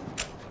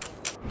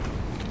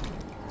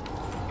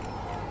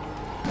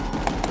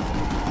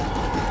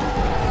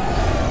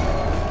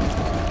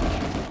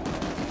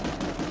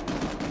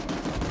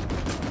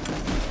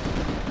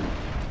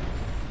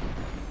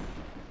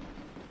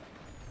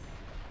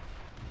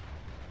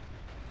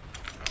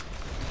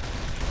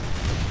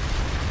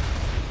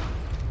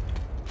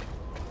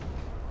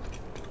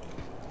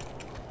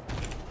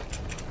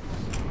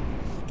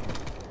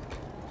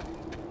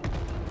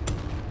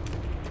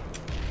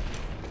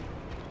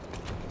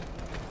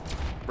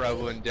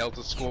 Bravo and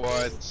Delta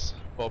squads,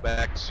 fall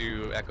back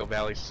to Echo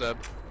Valley sub.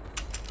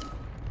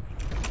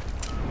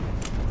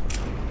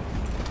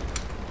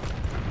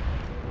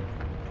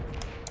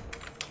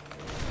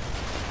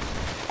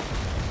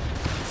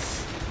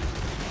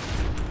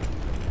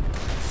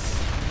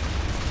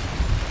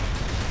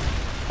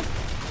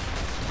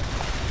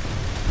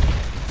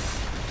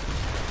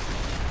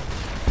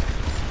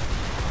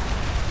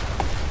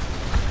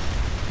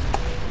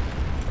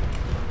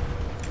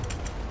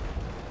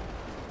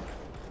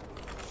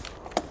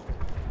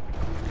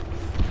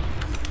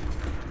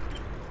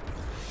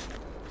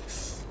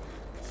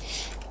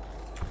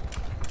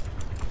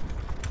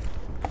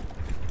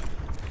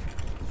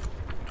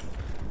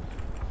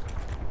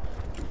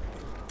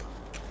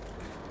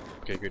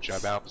 Okay, good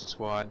job, Alpha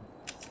Squad.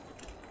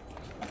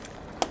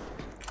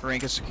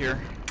 Rank is secure.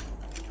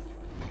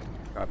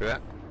 Copy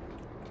that.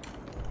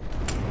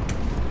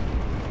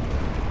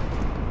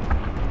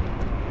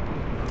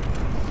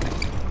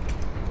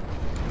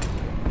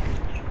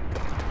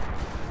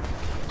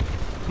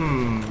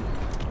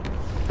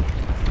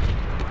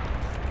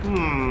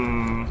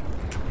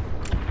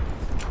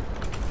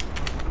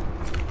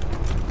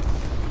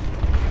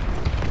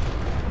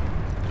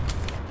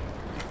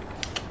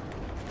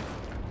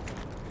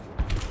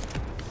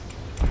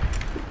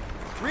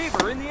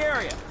 Reaver in the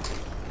area.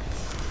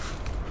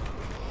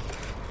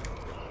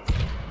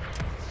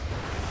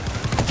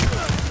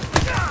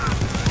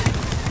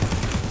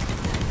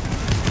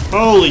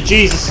 Holy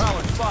Jesus!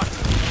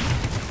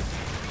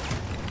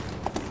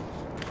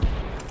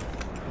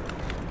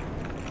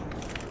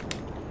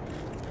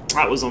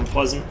 That was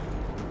unpleasant.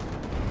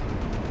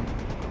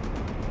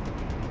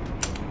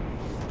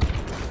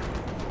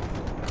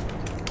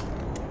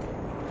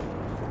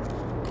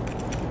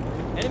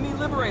 Enemy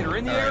Liberator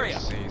in the area.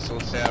 See, so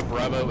let's have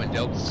Bravo and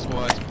Delta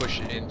squads push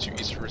into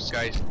Eastern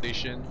Sky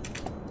Station,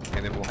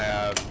 and then we'll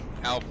have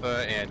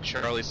Alpha and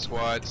Charlie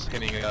squads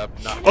hitting up.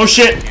 Oh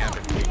shit! Camp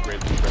and take rid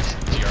of the rest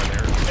of the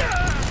TR there.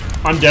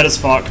 I'm dead as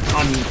fuck.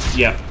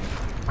 Yeah.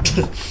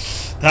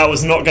 That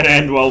was not gonna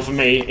end well for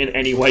me in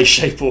any way,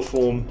 shape, or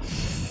form.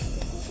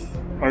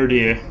 Oh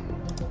dear.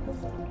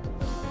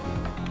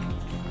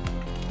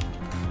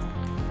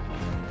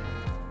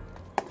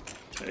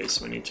 Okay,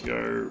 so we need to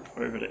go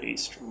over to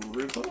East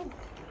River.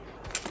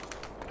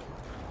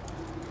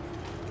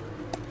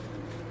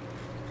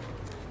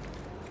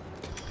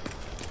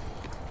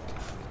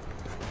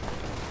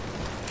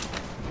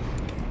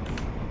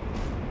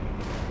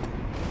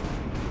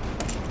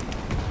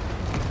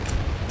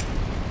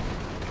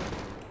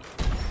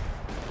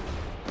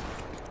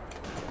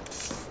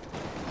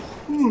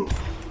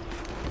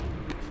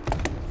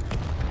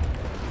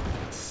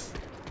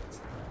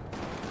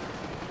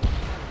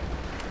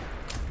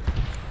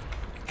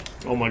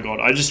 Oh my god,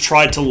 I just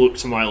tried to look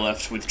to my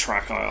left with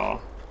track IR.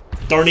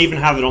 Don't even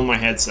have it on my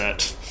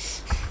headset.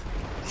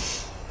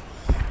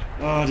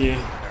 Oh dear.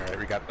 Alright,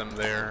 we got them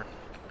there.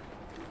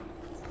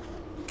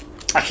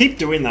 I keep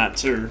doing that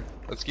too.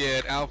 Let's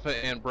get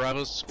Alpha and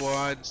Bravo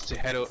squads to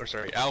head out, or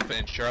sorry, Alpha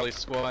and Charlie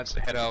squads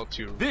to head out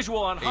to Visual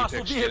on hostile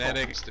Apex vehicle.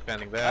 Genetics,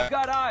 defending that. I've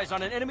got eyes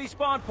on an enemy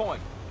spawn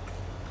point.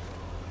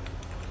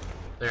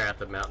 They're at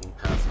the mountain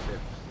pass too.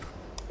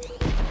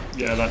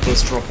 Yeah, that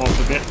does drop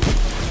off a bit.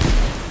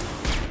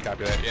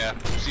 Copy that, yeah.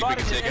 See if we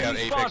can take out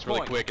Apex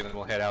really quick and then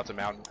we'll head out to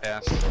Mountain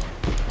Pass.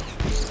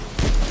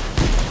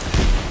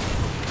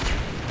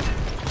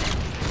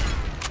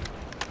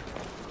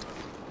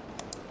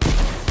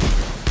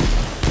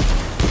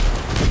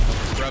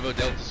 Bravo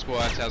Delta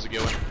squads, how's it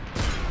going?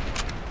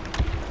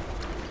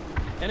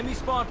 Enemy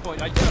spawn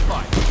point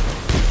identified.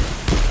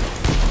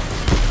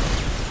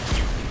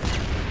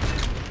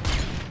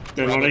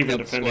 They're Bravo not even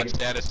Delta defending. Squad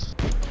status.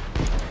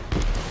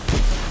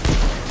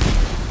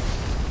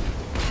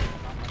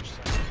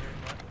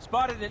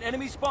 spotted an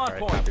enemy spawn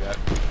point. Copy that.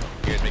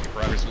 You guys making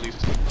progress at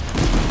least?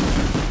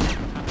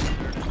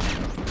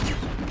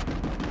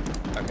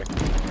 Okay.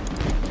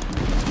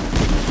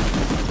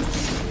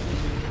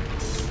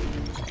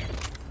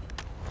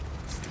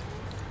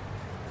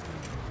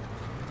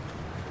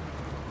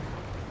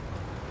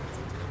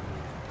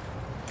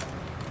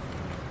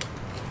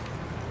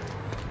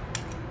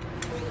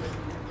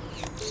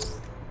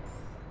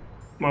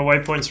 My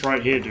waypoint's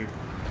right here, dude.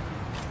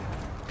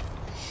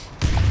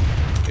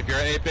 If you're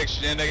at Apex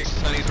Genetics,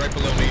 Sunny's right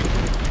below me.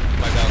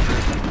 My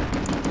Valkyrie.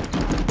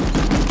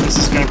 This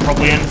is gonna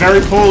probably end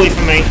very poorly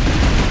for me.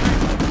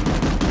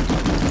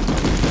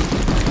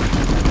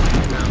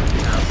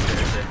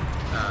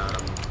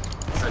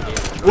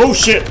 Whoa,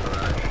 shit!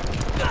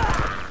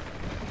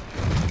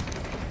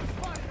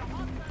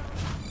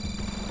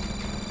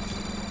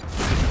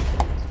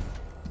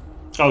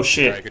 Oh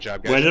shit. Alright, good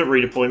job, guys. Where did it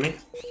redeploy me?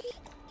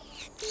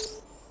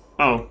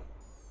 Oh.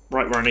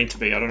 Right where I need to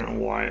be. I don't know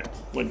why it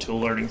went to a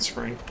loading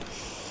screen.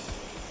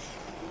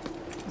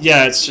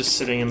 Yeah, it's just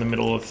sitting in the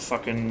middle of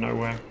fucking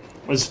nowhere.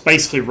 It was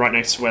basically right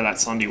next to where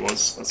that Sunday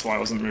was. That's why I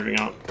wasn't moving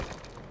up.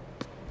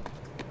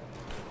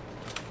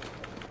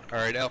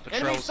 Alright, Alpha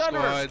Charlie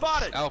squads,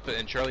 Alpha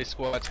and Charlie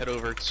squads head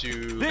over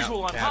to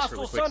Visual on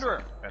hostile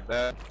Sunderer. And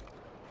that.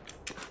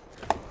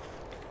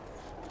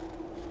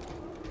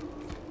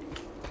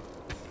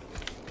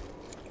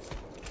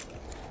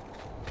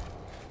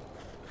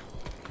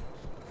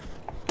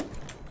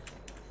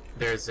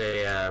 There's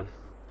a,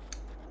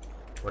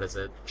 what is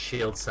it?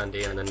 Shield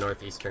Sunday in the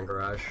northeastern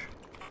garage.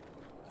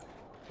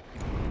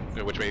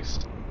 Which base?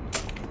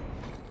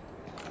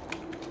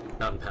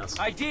 Mountain Pass.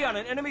 ID on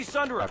an enemy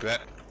Sunderer. Copy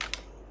that.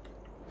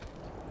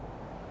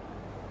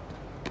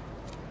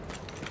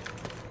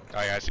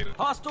 Oh yeah, I see it.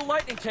 Hostile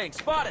lightning tank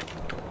spotted.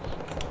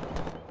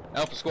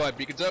 Alpha squad,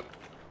 beacons up.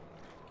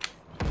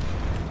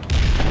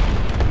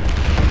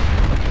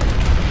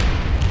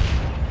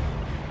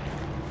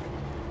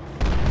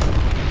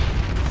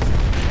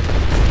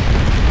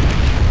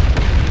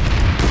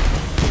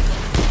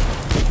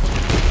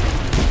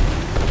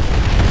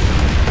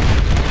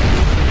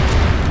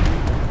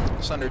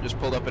 Sunder just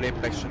pulled up at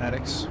Apex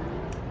Genetics.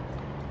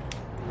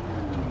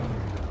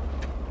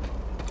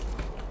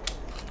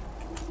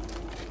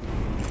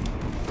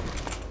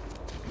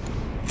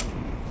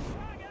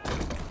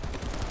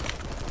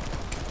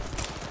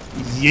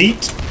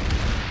 Yeet!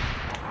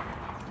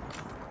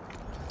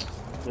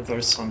 Where'd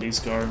those Sundays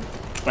go?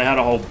 They had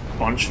a whole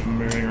bunch of them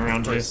moving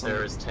around here.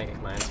 There was tank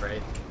mines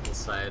right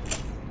inside.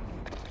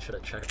 Should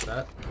have checked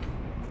that.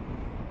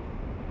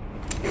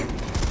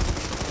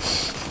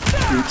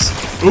 Oops.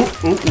 Ooh,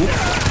 ooh, ooh.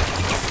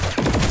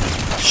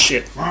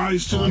 Shit.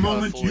 Rise to the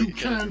moment you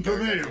can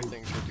prevail.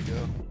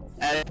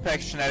 At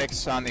Apex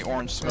Genetics on the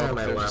orange smoke,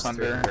 I there's lost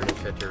Sunder.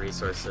 350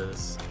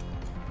 resources.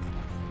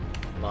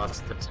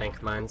 Lost the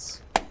tank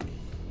mines.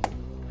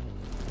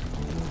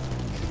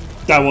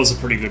 That was a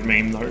pretty good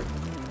meme, though.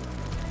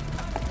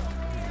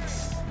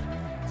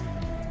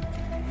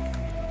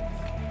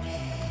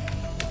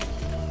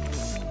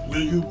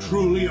 Will you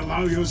truly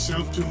allow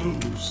yourself to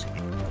lose?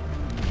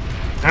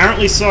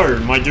 Apparently so,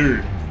 my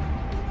dude.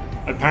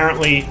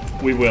 Apparently,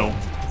 we will.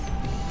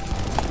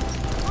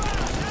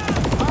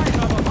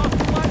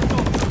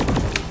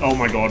 Oh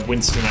my god,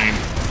 Winston aim.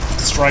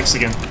 Strikes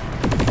again.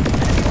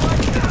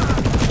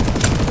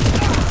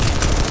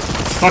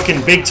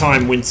 Fucking big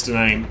time Winston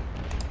aim.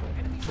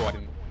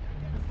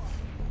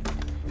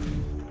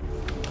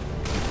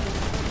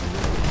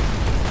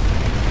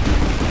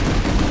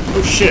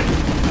 Oh shit.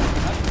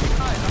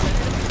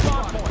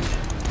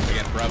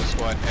 Again, Bravo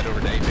squad, head over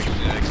to Apex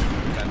Genetics and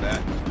defend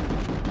that.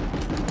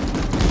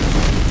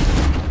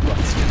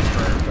 Let's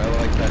confirm, I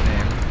like that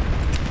name.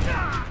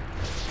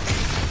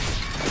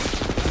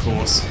 Of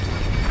course.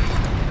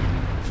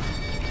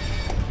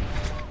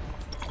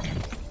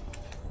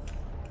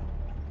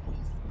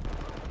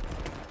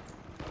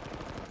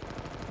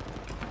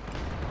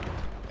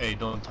 Hey,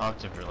 don't talk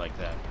to her like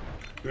that.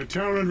 The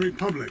Terran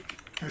Republic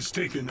has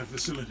taken the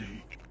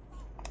facility.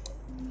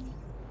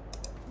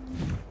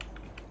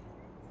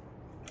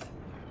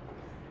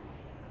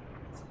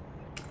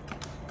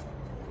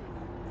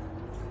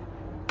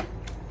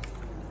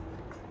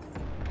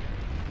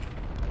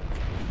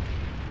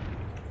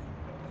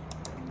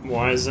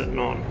 Why is it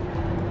not?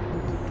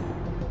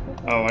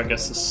 Oh, I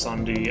guess the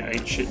Sunday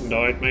ate shit and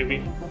died,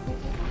 maybe?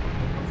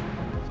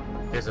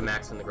 There's a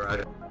max in the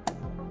garage.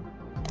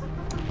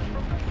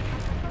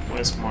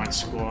 Where's my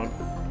squad?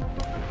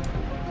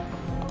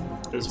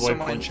 There's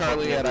Someone waypoint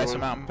Charlie fucking at Iso everyone.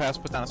 Mountain Pass,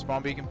 put down a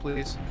spawn beacon,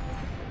 please.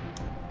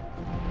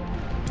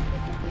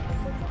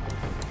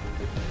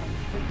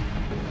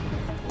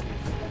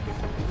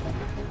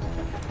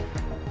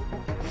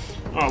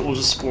 Oh, we'll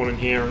just spawn in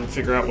here and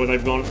figure out where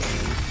they've gone.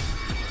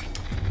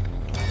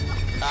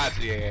 Ah, it's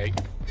the AA.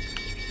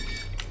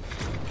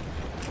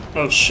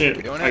 Oh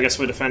shit, I guess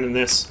we're defending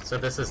this. So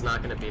this is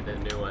not going to be the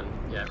new one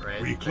yet,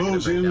 right? We They're gonna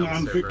close break in down the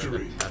on server and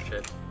victory. then patch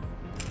it.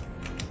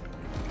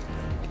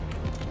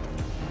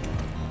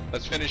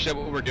 Let's finish up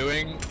what we're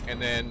doing,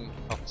 and then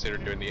I'll consider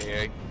doing the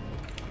AA.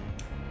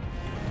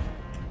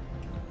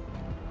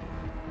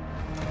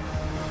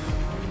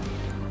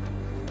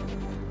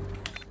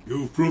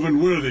 You've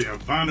proven worthy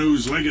of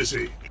Vanu's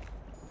legacy.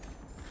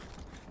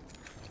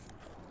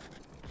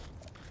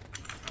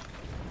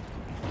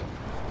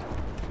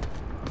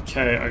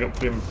 Okay, I got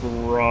put in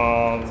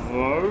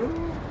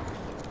Bravo.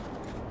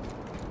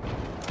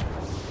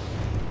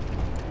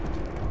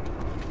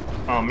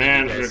 Oh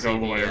man, we're gonna go all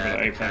the way over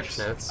to Apex.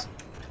 Notes?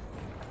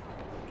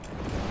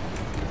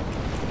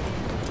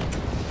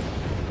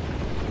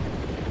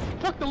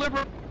 Fuck the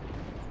liberal.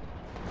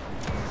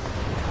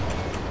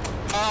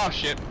 Oh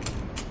shit.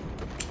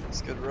 It's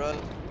a good run.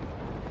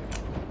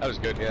 That was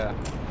good, yeah.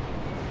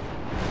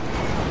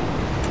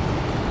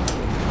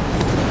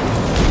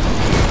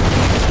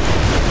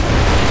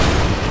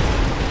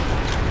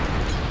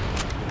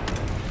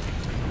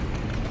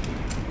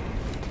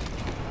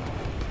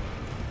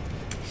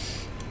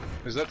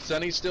 Is that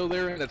Sunny still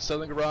there in that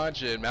southern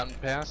garage in Mountain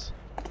Pass?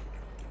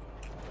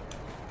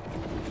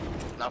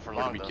 Not for Or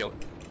long, did we though. kill it?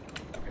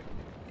 Okay.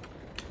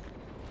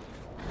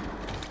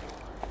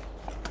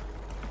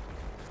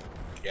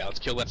 Yeah, let's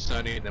kill that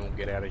Sunny and then we'll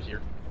get out of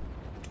here.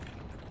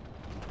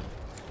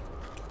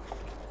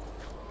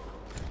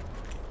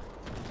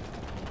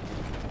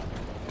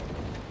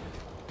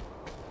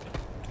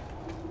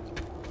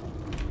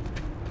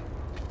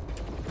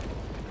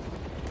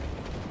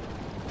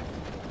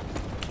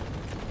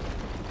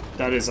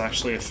 That is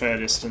actually a fair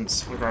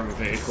distance. We'll grab a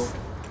vehicle.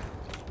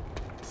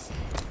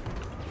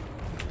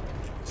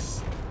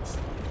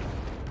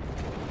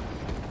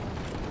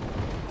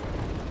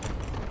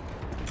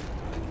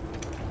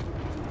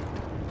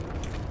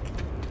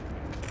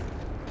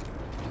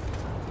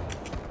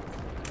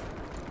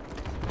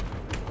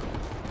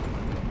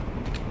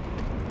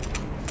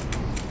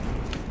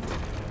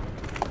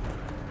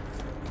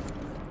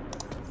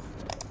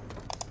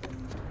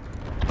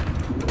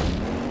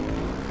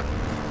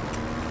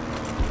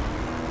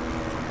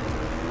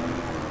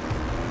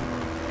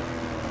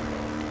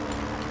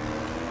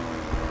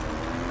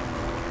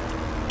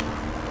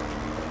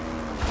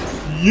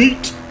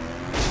 Yeet!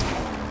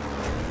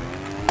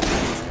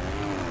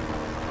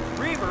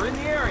 Reaver in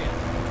the area.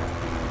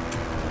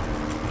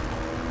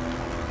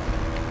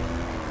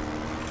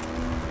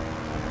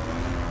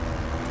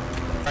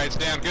 Alright, it's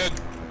down, good.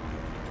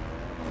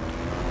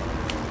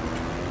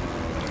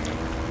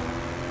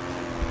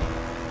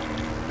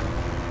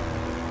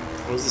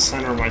 What was the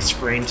center of my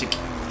screen to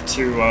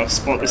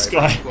spot this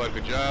guy? Squad,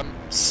 good job.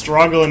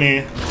 Struggling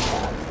here.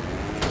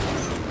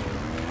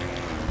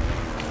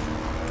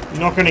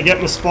 Not gonna get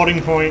my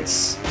spotting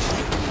points.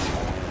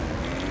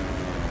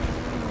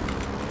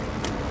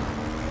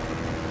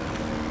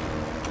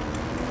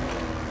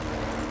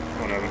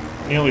 Whatever.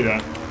 Nearly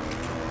there.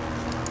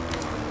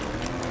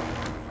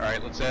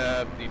 Alright, let's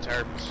have the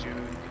entire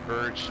platoon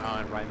converge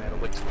on Ryan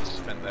Elix. Let's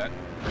suspend that.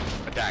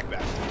 Attack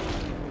that.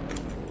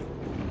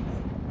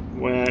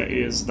 Where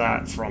is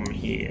that from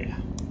here?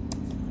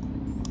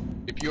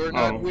 If you're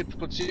not with the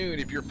platoon,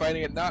 if you're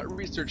fighting at not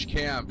research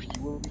camp,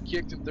 you will be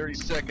kicked in 30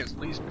 seconds.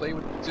 Please play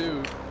with the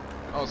platoon.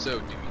 Also,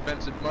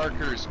 defensive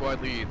markers,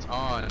 squad leads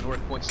on North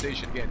Point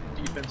Station. Again,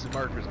 defensive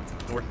markers on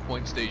North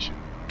Point Station.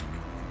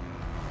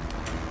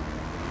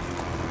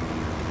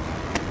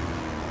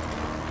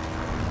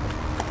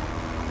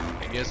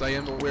 And yes, I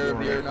am aware of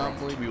the air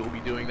anomaly. We will be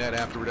doing that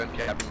after we're done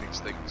capping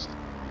these things.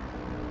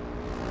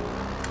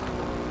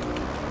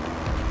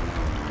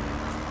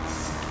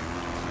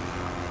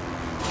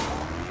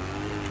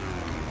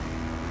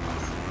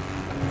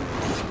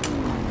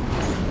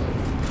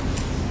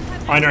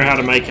 I know how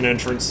to make an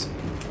entrance.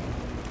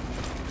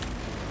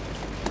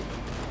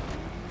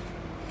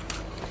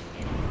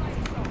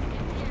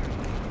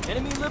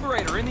 Enemy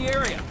Liberator in the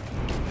area.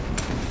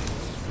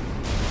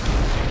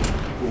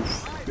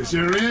 Oof. This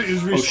area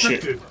is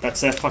restricted. Oh shit,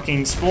 that's their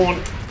fucking spawn.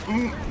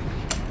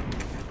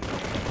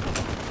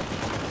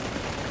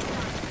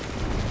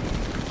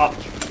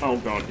 Oh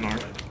god, no.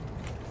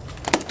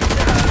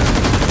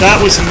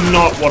 That was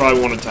not what I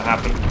wanted to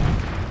happen.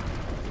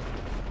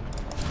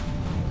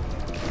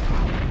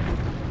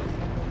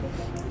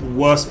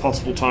 Worst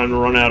possible time to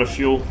run out of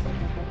fuel.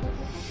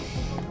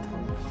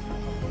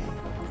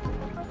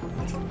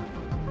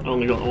 I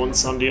only got the one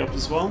Sunday up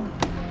as well.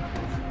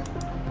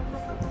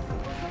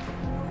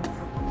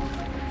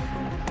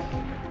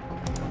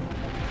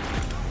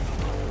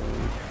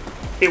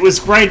 It was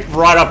great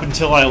right up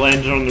until I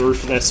landed on the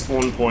roof of their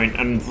spawn point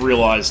and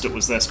realized it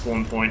was their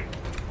spawn point.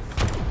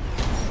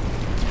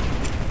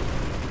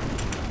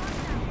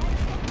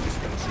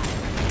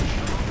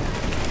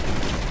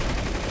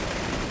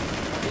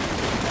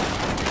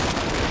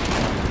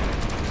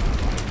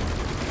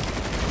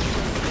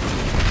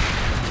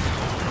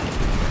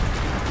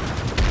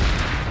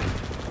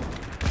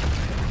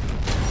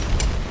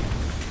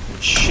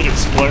 Shit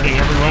exploding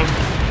everywhere.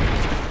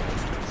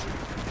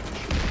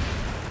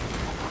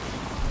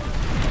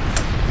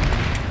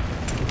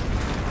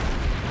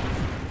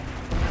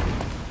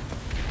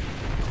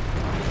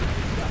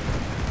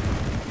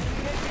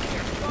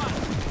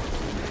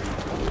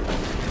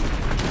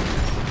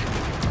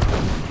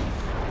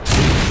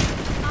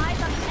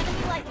 Eyes on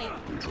enemy lightning.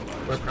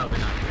 We're probably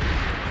not.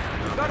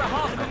 Got a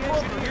hostile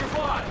closer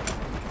nearby.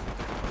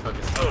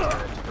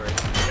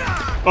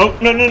 Oh,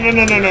 no, no, no,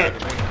 no, no, no.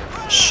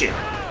 Shit.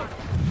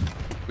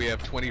 We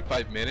have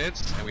 25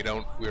 minutes, and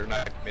we're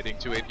not committing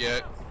to it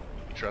yet.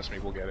 Trust me,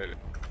 we'll get it.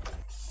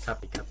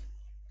 Copy, copy.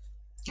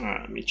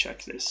 Alright, let me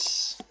check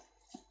this.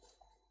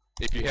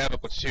 If you have a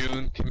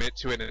platoon commit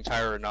to an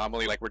entire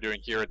anomaly like we're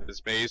doing here at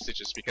this base, it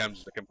just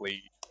becomes a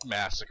complete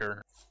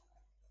massacre.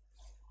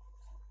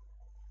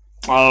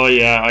 Oh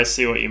yeah, I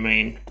see what you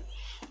mean.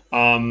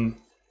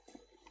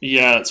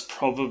 Yeah, it's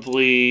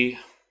probably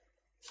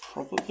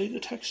the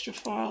texture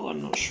file,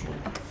 I'm not sure.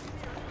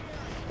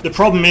 The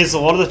problem is, a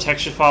lot of the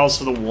texture files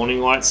for the warning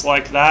lights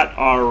like that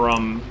are,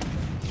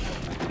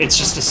 it's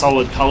just a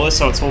solid color,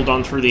 so it's all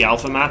done through the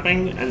alpha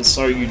mapping, and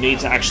so you need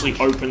to actually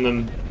open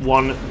them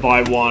one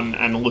by one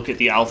and look at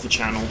the alpha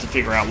channel to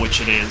figure out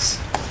which it is.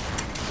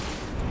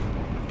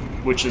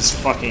 Which is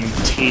fucking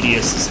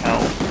tedious as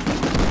hell.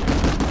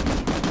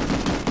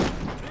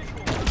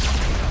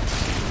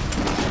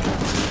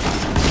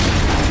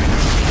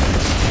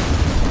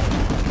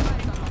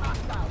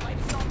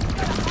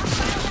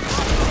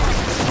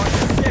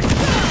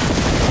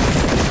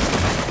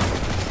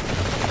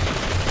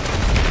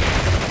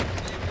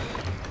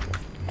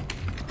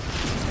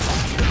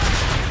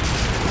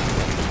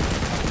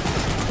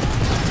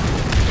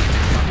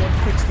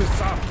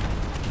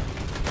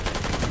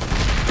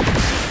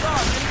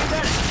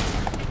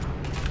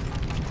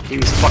 He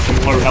was fucking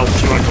low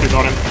health too, I could've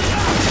got him.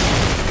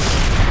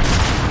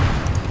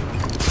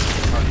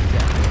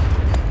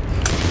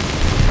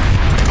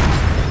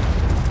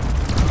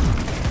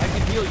 I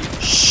can heal you.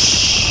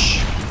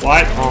 Shh.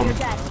 Quiet,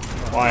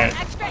 quiet.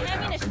 Extra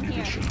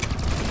ammunition here.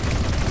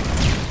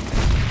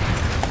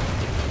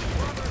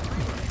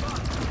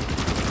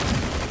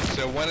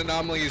 So one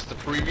anomaly is the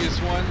previous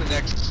one,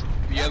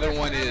 the other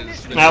one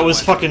is the That new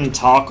was one. fucking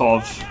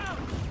Tarkov.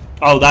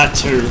 Oh, that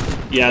too.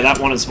 Yeah, that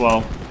one as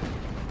well.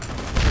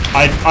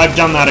 I've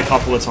done that a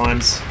couple of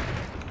times.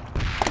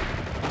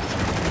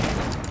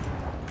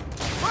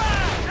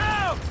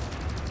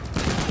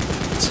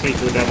 Speak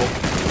to the devil.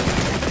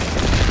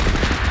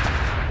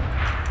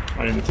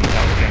 I didn't think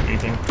that would get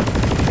anything.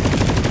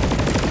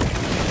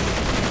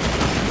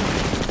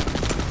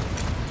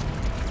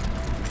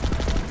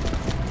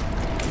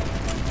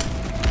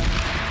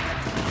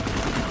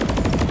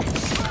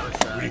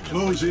 We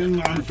close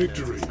in on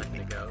victory.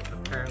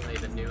 Apparently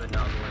the new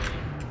anomaly,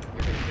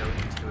 you're going to go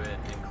into it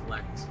and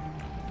collect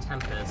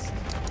Tempest,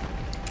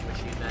 which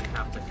you then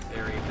have to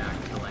ferry back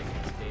to like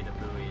its data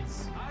buoys.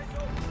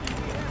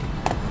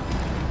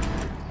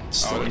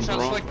 Oh, it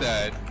sounds like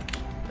that.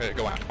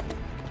 Go on.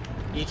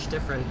 Each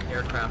different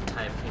aircraft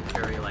type can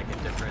carry like a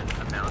different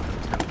amount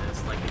of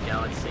Tempest. Like the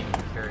Galaxy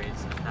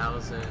carries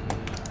 1,000,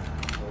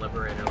 the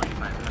Liberator like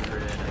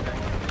 500, and then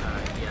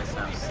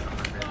ESF's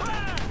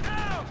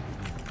 100.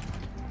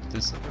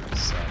 This number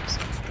sucks.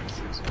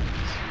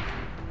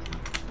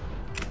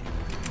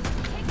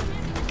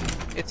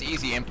 It's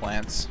easy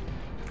implants.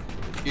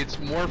 It's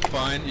more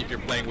fun if you're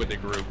playing with a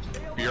group.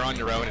 If you're on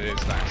your own, it is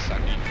not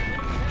sucky.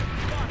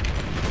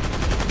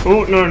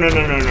 Oh, no, no,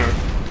 no, no, no.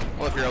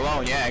 Well, if you're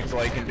alone, yeah, because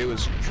all you can do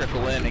is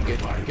trickle in and get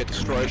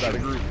destroyed by the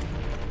group.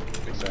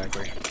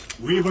 Exactly.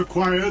 We've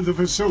acquired the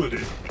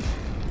facility.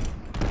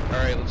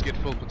 Alright, let's get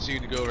full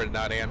platoon to go over to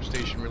Not Am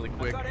Station really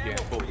quick. Yeah,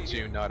 full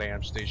platoon, Not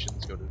Am Station,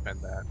 let's go defend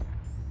that.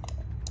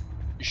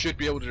 You should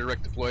be able to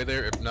direct deploy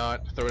there. If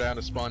not, throw down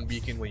a spawn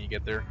beacon when you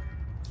get there.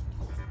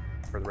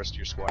 For the rest of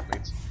your squad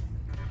mates.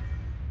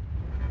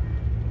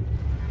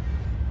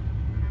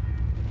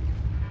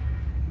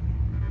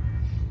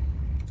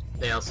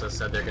 They also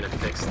said they're gonna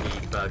fix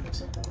the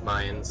bugged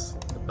mines,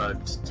 the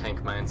bugged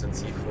tank mines in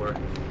C4.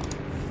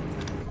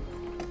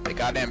 They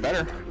goddamn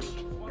better.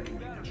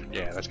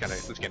 Yeah, that's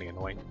getting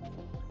annoying.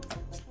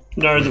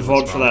 No, the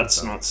VOD for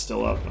that's not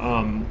still up.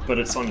 But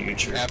it's on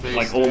YouTube.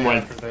 Like all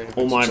my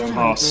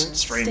past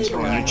streams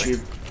are on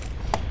YouTube.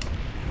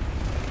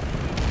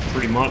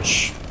 Pretty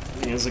much.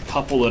 There's a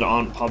couple that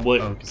aren't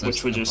public,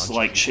 which were just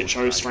like shit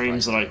show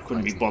streams that I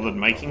couldn't be bothered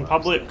making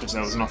public because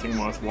there was nothing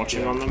worth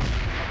watching on them.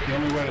 The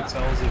only way to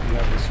tell is if you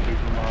have the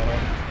supermodel.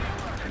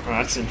 Oh,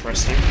 that's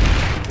interesting.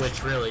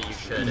 Which really you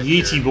should.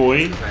 Yeety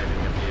boy.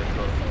 Driving a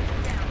vehicle.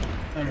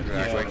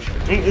 I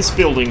think this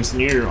building's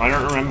new. I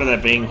don't remember there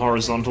being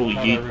horizontal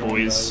yeet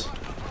boys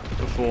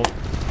before.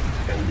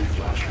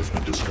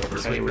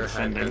 Okay, we're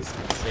defending.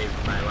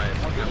 Saved my life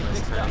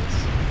countless times.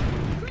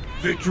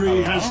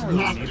 Victory has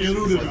not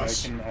eluded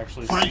us.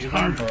 Fight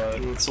hard.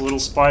 It's a little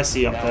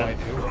spicy up there.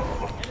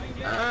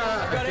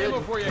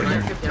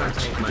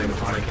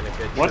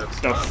 What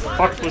the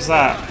fuck was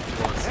that?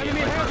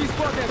 Enemy heavy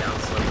bucket.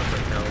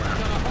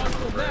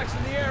 Max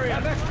in the area.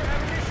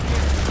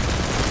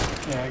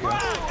 Yeah, I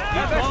guess.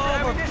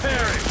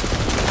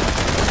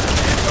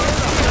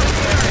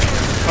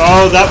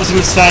 Oh, that was a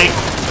mistake.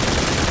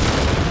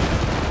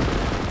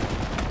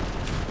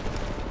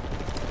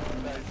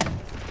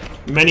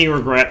 Many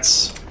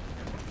regrets.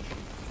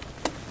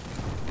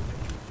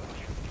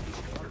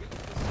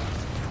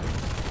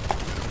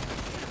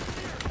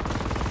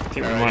 I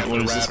think we might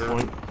lose this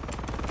point.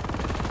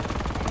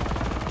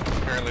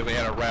 Apparently they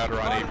had a router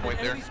on A point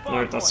there.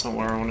 No, that's not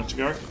where I wanted to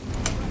go.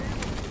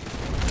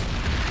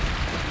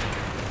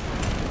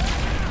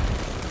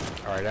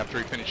 Alright, after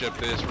we finish up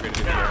this, we're gonna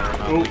do the arrow.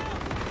 Oh,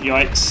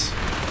 yikes.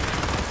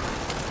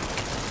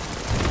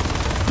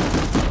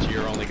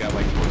 You're only got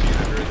like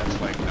 1400,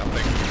 that's like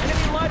nothing.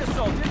 Enemy light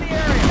assault in the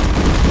area.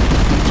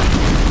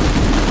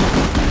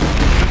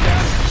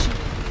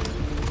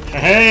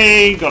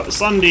 Hey, got the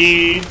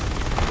Sunday.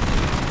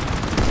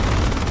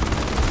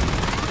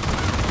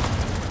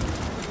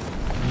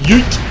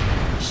 Yeet.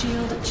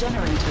 Shield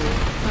generator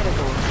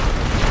critical.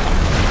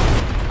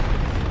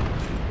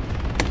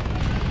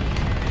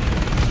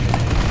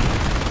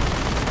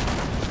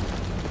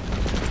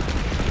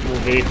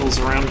 More vehicles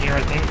around here,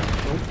 I think.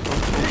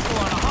 Vehicle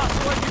on a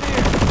hostile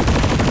engineer.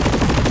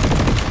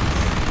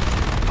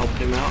 Help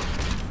him out.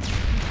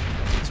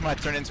 This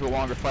might turn into a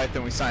longer fight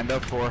than we signed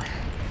up for.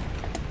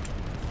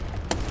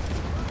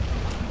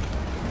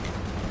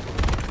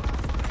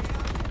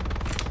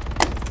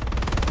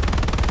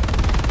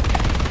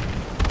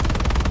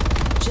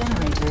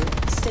 Generator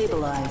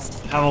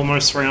stabilized. Have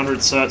almost 300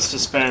 certs to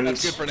spend.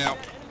 That's good for now.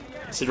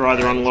 So you're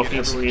either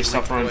unlocking some new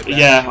stuff or...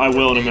 Yeah, I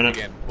will in a minute.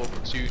 Again, pull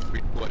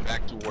it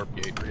back to warp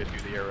gate. We're gonna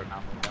do the arrow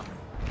now.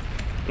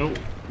 Oh,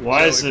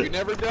 why is if it... you've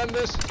never done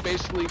this, it's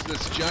basically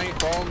this giant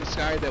ball in the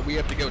sky that we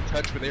have to go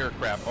touch with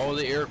aircraft. All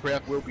the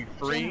aircraft will be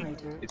free.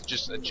 It's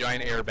just a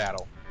giant air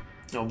battle.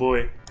 Oh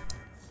boy.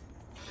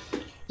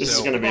 This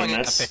is gonna be a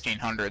mess.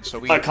 1500,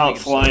 so I can't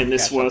fly in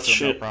this worth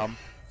shit. No problem.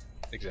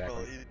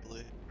 Exactly.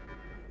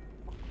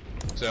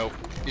 So,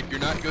 if you're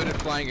not good at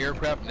flying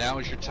aircraft, now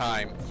is your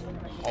time.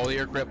 All the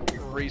aircraft will be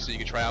free, so you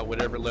can try out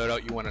whatever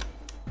loadout you want to.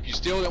 If you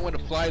still don't want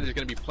to fly, there's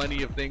going to be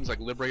plenty of things like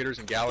Liberators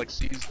and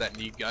Galaxies that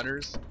need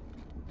gunners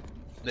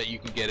that you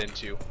can get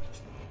into.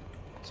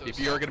 So if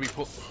you are going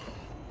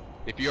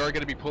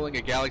to be pulling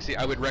a Galaxy,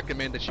 I would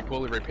recommend that you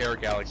pull a Repair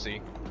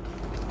Galaxy.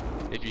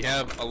 If you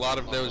have a lot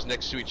of those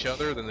next to each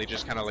other, then they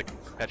just kind of like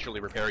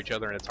perpetually repair each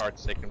other, and it's hard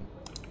to take them.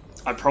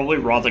 I'd probably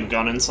rather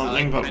gun in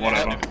something, but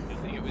whatever.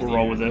 We'll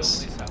roll with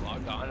this. I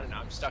logged on and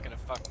I'm stuck in a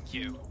fucking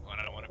queue when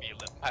I don't want to be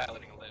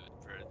piloting a live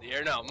for the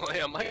air. No, I'm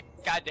like,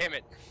 god damn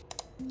it.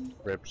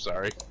 Rip,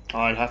 sorry.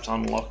 I'd have to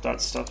unlock that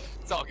stuff.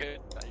 It's all good.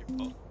 Not your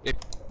fault. If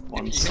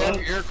you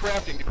have your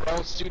aircraft and you're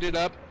all suited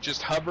up,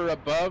 just hover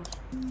above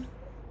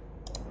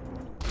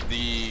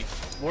the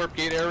warp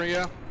gate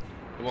area,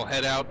 and we'll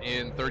head out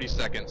in 30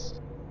 seconds.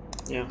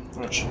 Yeah,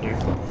 that should do.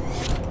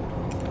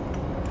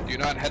 Do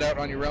not head out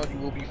on your own, you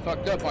will be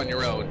fucked up on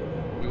your own.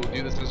 We will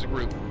do this as a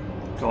group.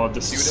 God,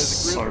 this is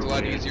so it's a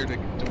lot weird. easier to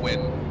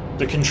win.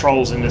 The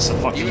controls in this are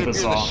fucking Even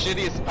bizarre. if you're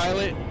the shittiest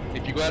pilot,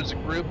 if you go out as a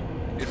group,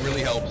 it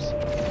really helps.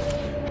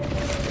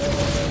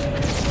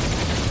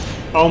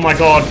 Oh my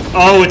god.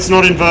 Oh, it's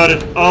not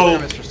inverted. Oh.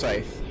 Mr.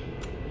 Safe.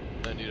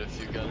 I need a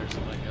few gunners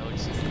in my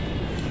Galaxy.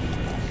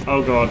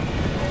 Oh god.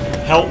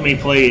 Help me,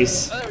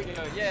 please. Oh, there we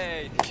go.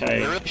 Yay. Okay.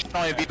 There really should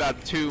only be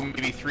about 2,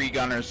 maybe 3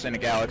 gunners in a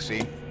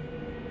Galaxy.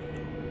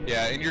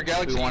 Yeah, in your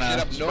Galaxy, you should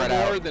have no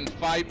more than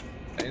 5.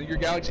 In your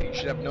Galaxy, you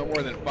should have no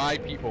more than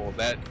 5 people.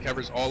 That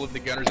covers all of the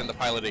gunners in the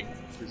piloting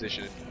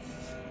position.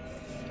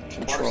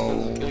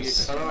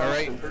 Controls.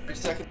 Alright,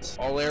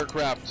 all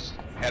aircraft,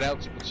 head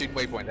out to platoon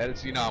waypoint. That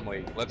is the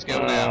anomaly. Let's go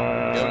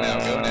now. Go now,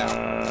 go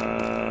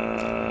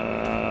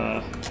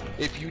now.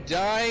 If you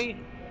die,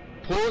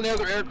 pull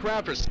another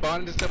aircraft or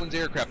spawn into someone's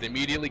aircraft.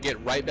 Immediately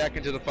get right back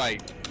into the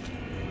fight.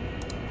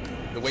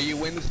 The way you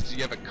win this is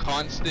you have a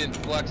constant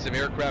flux of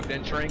aircraft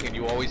entering and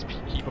you always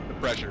keep up the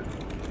pressure.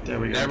 There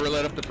we go. Never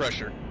let up the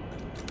pressure.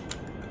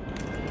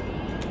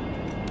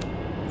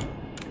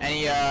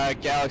 Any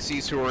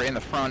Galaxies who are in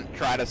the front,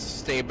 try to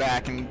stay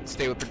back and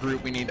stay with the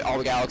group. We need all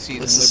the Galaxies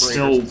This is and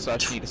Liberators and still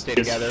such need to stay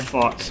together.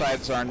 fuck.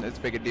 Sides aren't as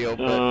big a deal,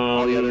 but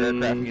all the other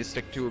aircraft need to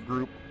stick to a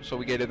group so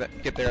we get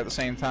there at the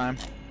same time.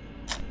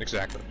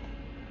 Exactly.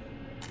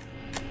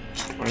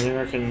 I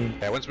reckon.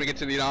 Yeah, once we get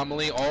to the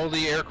anomaly, all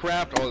the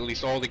aircraft, or at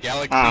least all the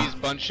Galaxies,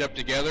 bunch up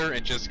together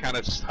and just kind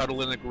of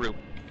huddle in a group.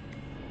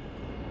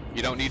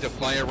 You don't need to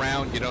fly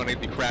around, you don't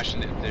need to be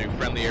crashing into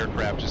friendly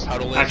aircraft, just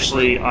huddle in.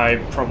 Actually, I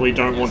probably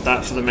don't want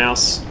that for the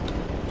mouse.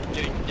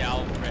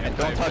 And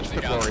don't touch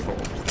the glory hole.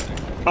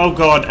 Oh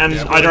god, and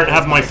I don't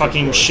have my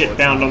fucking shit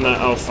bound on the.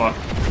 Oh fuck.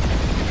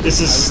 This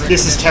is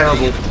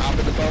terrible. Top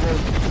of the bubble,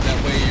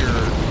 that way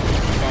you're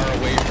far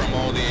away from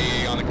all the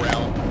AA on the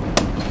ground.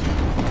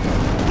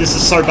 This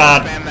is so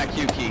bad. Spam that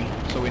Q key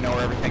so we know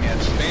where everything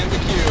is. Spam the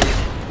Q.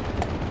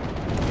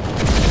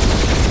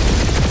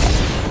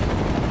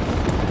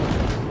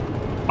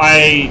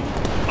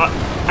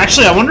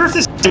 Actually, I wonder if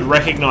this would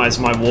recognize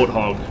my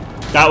Warthog.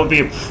 That would be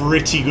a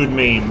pretty good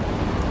meme.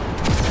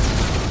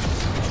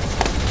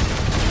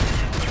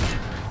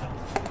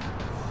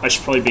 I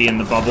should probably be in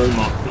the bubble,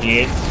 not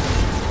here.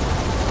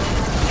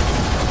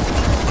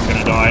 I'm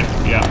gonna die.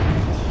 Yeah.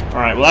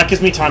 Alright, well that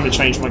gives me time to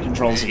change my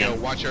controls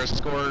again. Watch our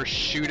score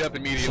shoot up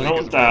immediately. So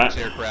not with that.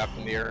 Aircraft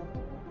in the air.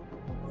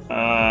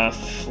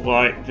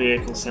 Flight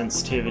vehicle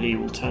sensitivity,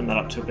 we'll turn that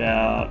up to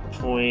about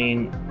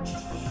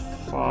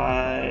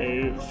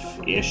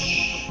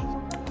 0.5-ish.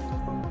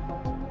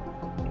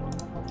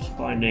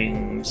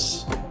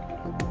 Findings.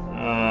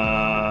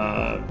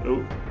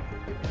 Oh.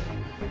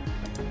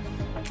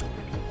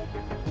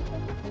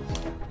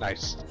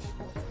 Nice.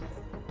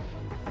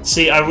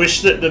 See, I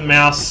wish that the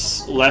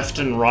mouse left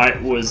and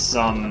right was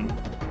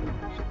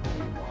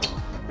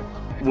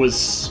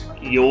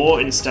yaw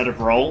instead of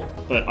roll,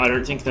 but I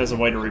don't think there's a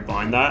way to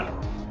rebind that.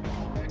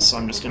 So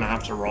I'm just gonna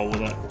have to roll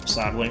with it,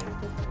 sadly.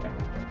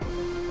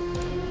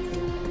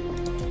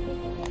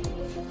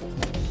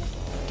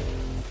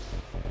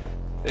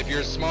 If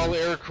you're a small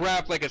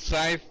aircraft like a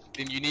Scythe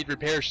and you need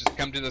repairs, just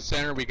come to the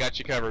center, we got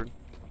you covered.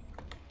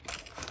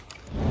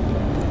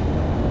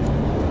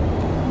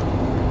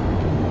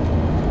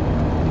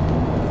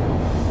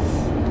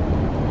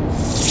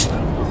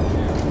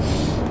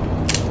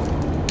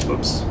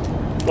 Oops.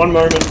 One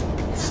moment.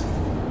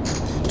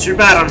 Too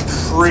bad I'm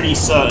pretty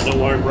certain it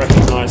won't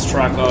recognize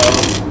tracker,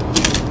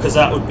 because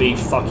that would be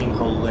fucking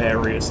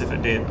hilarious if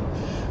it did.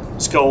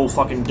 Let's go all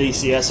fucking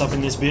DCS up in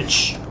this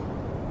bitch.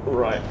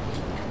 Right.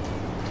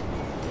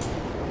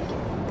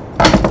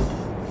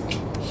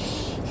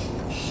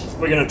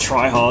 We're gonna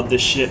try hard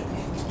this shit.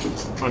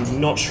 I'm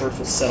not sure if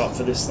it's set up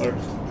for this though.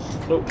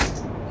 Oh.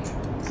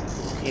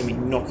 Hear me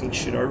knocking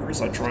shit over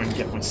as I try and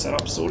get my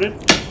setup sorted.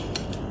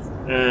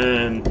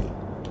 And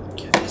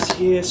get this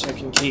here so I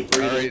can keep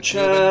reading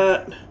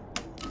chat.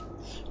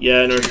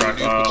 Yeah, no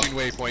tracker.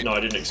 No, I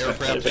didn't expect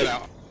that to be.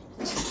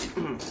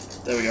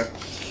 There we go.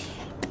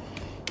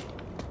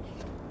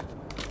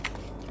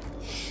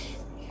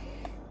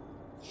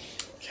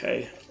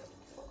 Okay.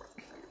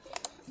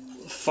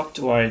 The fuck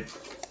do I...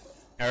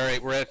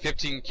 Alright, we're at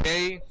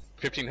 15k,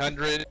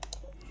 1500.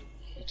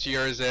 TR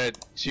is at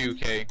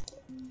 2k.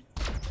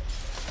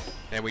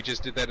 And we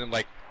just did that in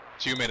like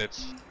 2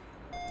 minutes.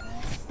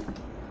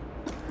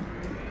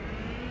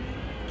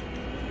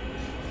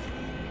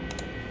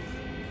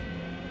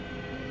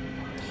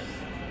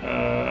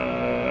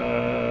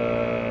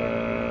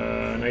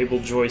 Enable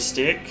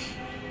joystick.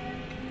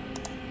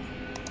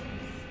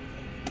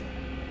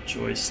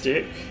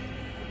 Joystick.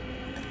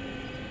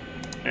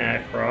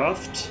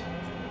 Aircraft.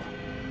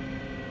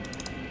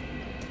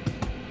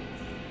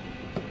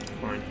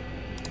 Fine.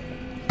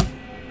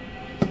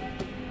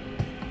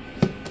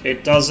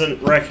 It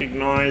doesn't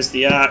recognize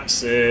the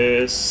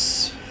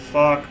axis.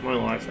 Fuck my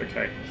life,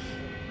 okay.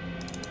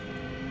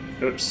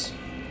 Oops.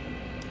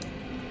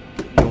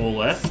 Your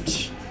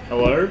left.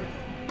 Hello?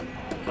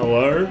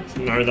 Hello?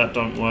 No, that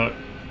don't work.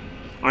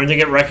 I don't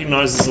think it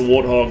recognizes the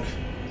warthog.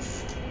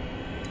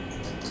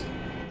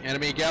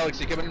 Enemy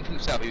galaxy coming in from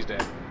the south, he's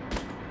dead.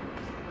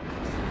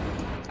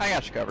 I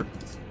got you covered.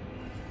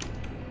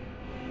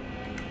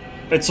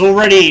 It's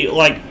already,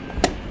 like...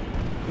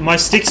 My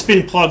stick's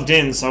been plugged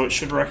in, so it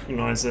should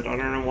recognize it. I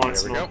don't know why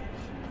it's not. Go.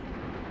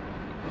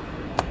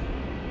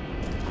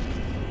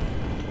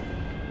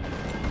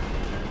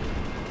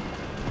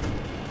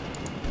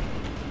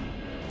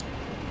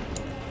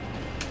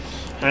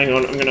 Hang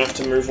on, I'm gonna have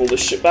to move all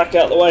this shit back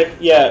out the way.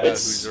 Yeah,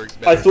 it's...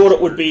 I thought it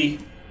would be...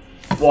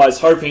 Well, I was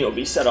hoping it would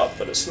be set up,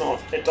 but it's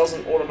not. It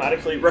doesn't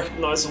automatically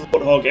recognize the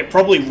Warthog. It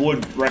probably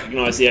would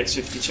recognize the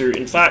X-52.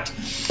 In fact,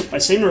 I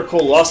seem to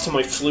recall last time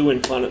I flew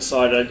in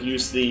Planetside, I'd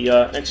used the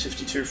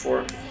X-52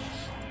 for it.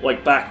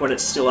 Like, back when it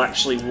still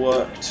actually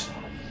worked.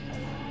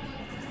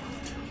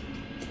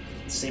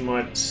 See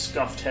my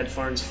scuffed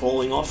headphones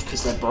falling off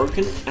because they're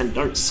broken and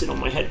don't sit on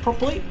my head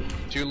properly.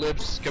 2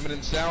 libs coming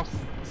in south.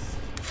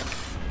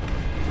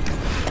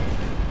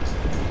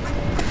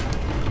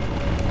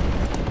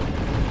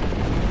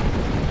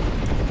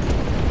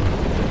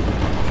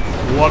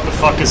 What the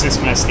fuck is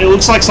this mess? It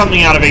looks like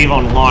something out of EVE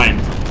Online.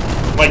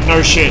 Like,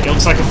 no shit. It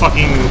looks like a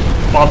fucking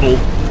bubble.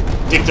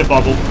 Dicta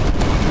bubble.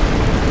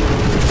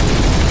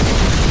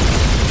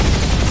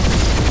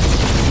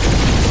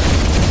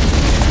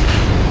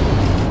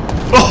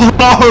 Oh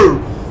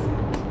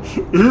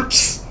no!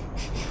 Oops.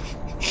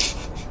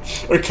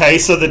 Okay,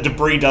 so the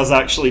debris does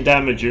actually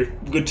damage you.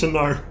 Good to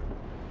know.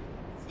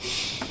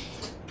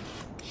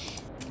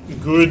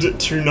 Good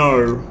to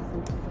know.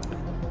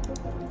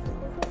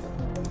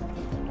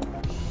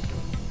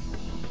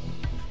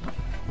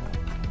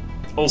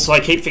 Also, I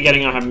keep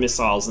forgetting I have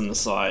missiles in the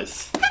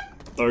Scythe.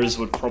 Those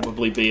would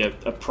probably be a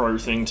pro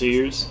thing to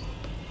use.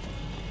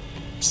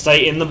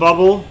 Stay in the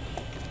bubble?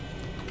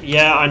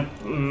 Yeah,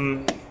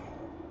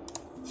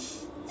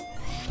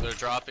 They're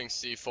dropping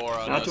C4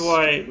 on How us. do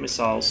I...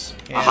 missiles?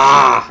 Yeah,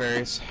 Aha!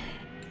 Repairs.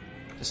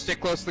 Just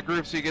stick close to the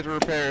group so you get the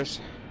repairs.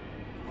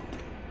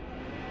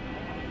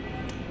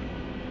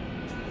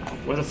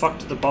 Where the fuck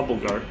did the bubble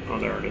go? Oh,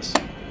 there it is.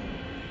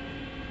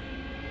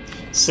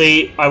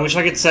 See, I wish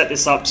I could set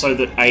this up so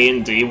that A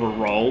and D will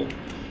roll.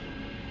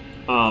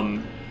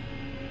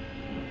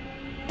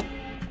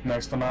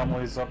 Next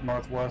anomaly is up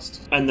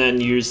northwest. And then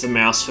use the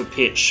mouse for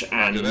pitch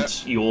and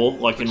yaw,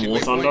 like in War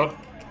Thunder.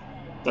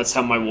 That's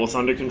how my War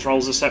Thunder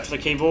controls are set for the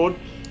keyboard.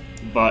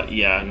 But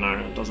yeah, no,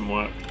 it doesn't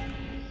work.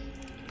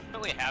 I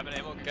don't really have an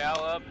ammo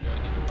gal up. You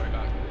don't need to worry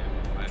about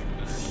ammo.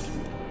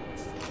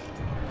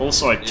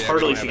 Also, I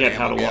totally forget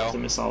how to lock the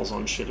missiles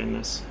on shit in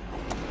this.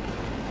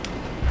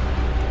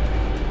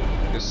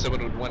 If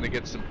someone would want to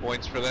get some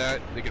points for that,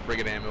 they could bring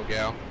an ammo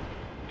gal.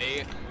 They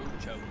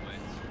move choke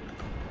points.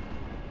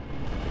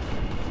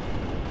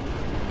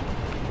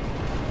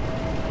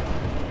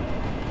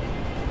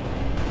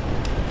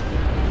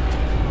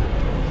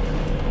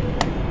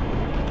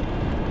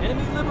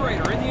 Enemy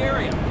Liberator in the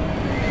area.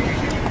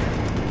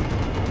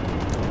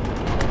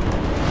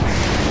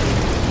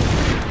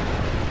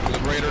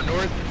 Liberator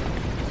north.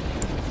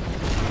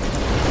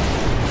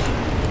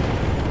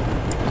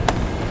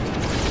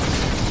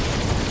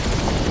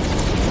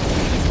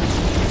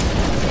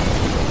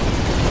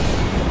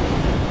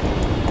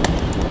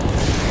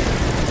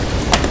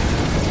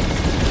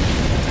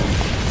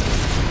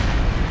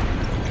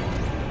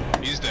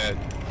 He's dead.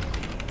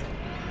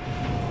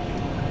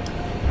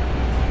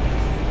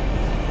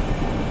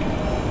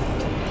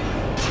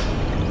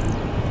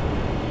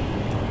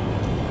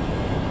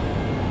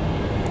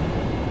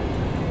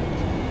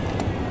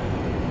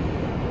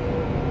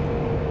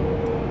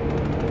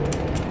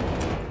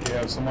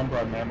 Yeah, if someone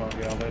brought an ammo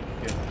gal, they'd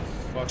get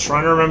fucked.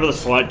 Trying to remember the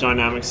flight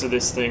dynamics of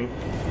this thing.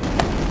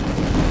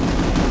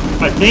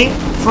 I think,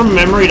 from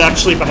memory, it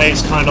actually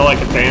behaves kind of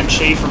like a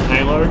Banshee from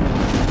Halo.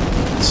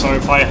 So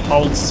if I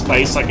hold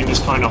space, I can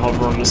just kind of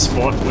hover on the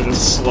spot with a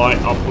slight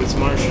upwards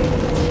motion.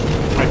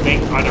 I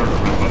think. I don't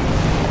remember.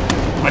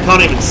 I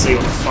can't even see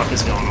what the fuck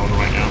is going on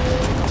right now,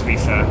 to be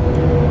fair.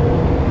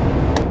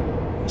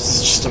 This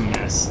is just a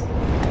mess.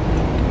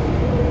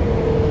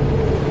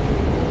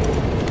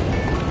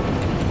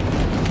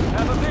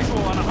 Have a visual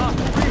on a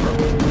hostile reaver.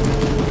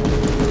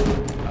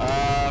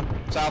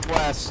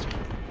 Southwest.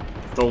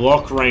 The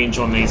lock range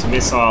on these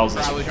missiles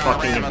is Probably trying to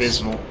fucking ram us.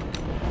 abysmal.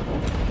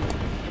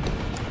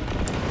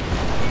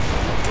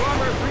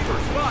 Progress reaver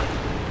spotted.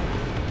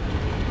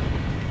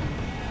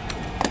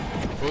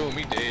 Boom,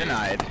 he did.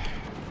 Denied.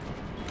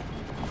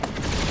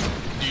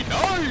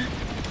 Denied!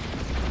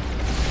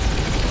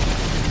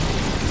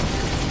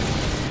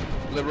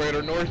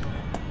 Liberator north.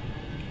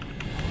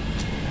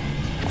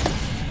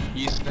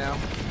 East now.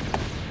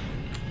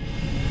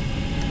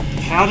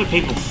 How do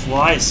people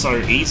fly so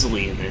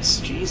easily in this?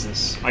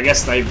 Jesus. I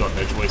guess they've got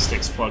their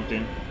joysticks plugged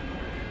in.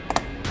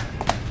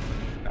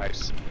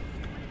 Nice.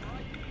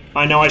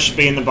 I know I should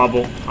be in the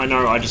bubble. I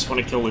know, I just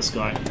want to kill this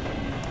guy.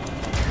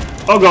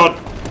 Oh god!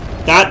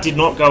 That did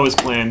not go as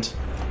planned.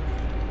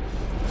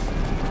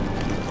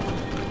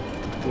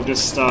 We'll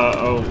just,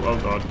 oh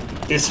god.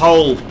 This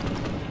whole...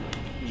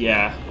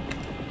 Yeah.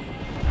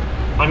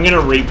 I'm gonna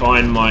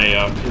rebind my,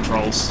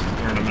 controls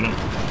here in a minute.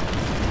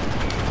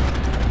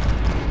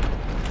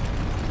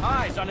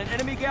 Eyes on an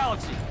enemy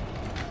galaxy.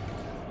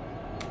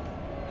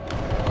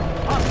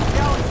 Hostile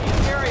galaxy in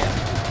the area.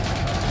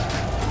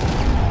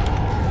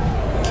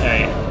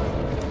 Okay.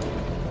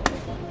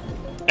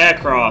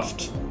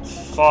 Aircraft.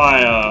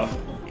 Fire.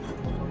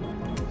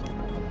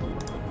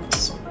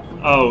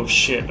 Oh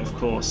shit, of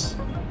course.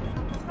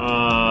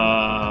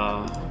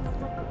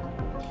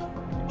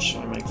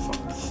 Should I make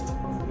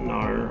no,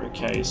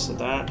 okay, so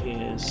that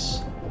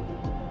is...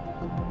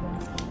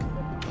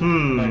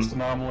 Nice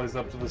anomalies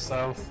up to the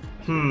south.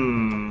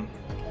 Do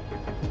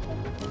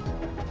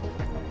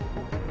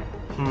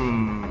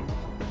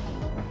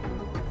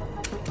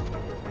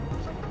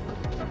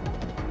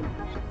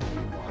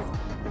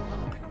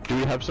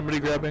we have somebody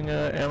grabbing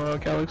ammo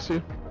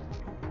Galaxy?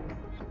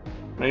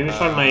 Maybe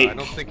if I make... I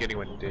don't think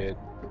anyone did.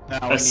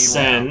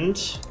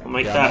 Ascend, I'll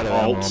make that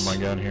alt. Oh my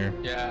god, here.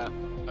 Yeah,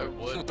 I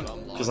would, but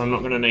I'm Because I'm not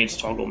going to need to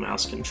toggle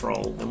mouse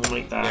control. Then we'll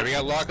make that. Yeah, we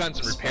got lock-ons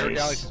and repair space.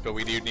 galaxies, but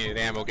we do need an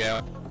ammo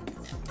gal.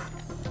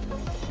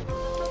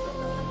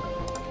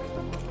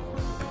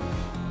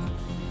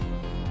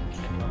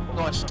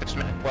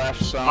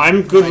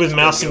 I'm good with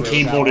mouse and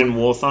keyboard in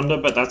War Thunder,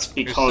 but that's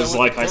because,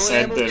 like I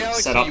said, the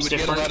setup's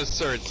different.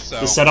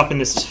 The setup in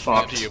this is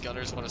fucked.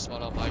 Gunners want to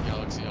spawn on my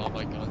galaxy, all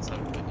my guns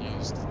have been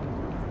used.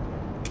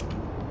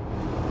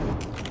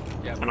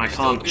 Yeah, And I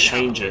can't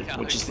change it,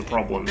 which is the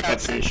problem.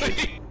 That's the issue.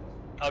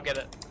 I'll get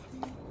it.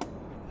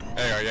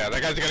 There you go, yeah,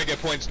 that guy's gonna get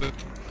points.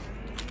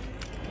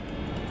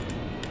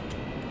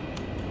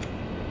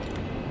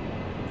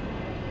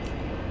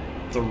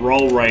 The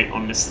roll rate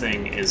on this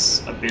thing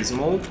is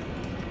abysmal.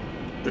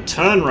 The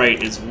turn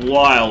rate is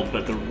wild,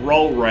 but the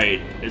roll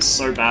rate is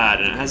so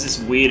bad, and it has this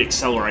weird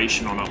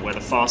acceleration on it where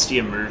the faster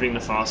you're moving, the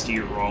faster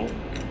you roll.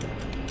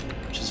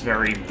 Which is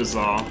very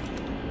bizarre.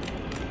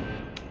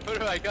 What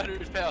do I got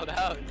who's failed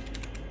out?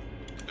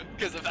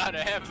 Because of how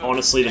to have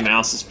Honestly, the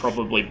mouse is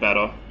probably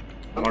better.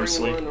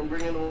 Mostly. I'm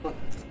bringing one.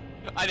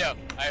 I know,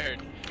 I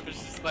heard.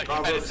 It's just like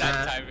Bravo kind of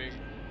sad 10. timing.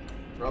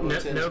 Bravo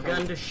 10 No is gun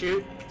coming. to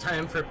shoot,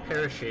 time for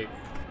parachute.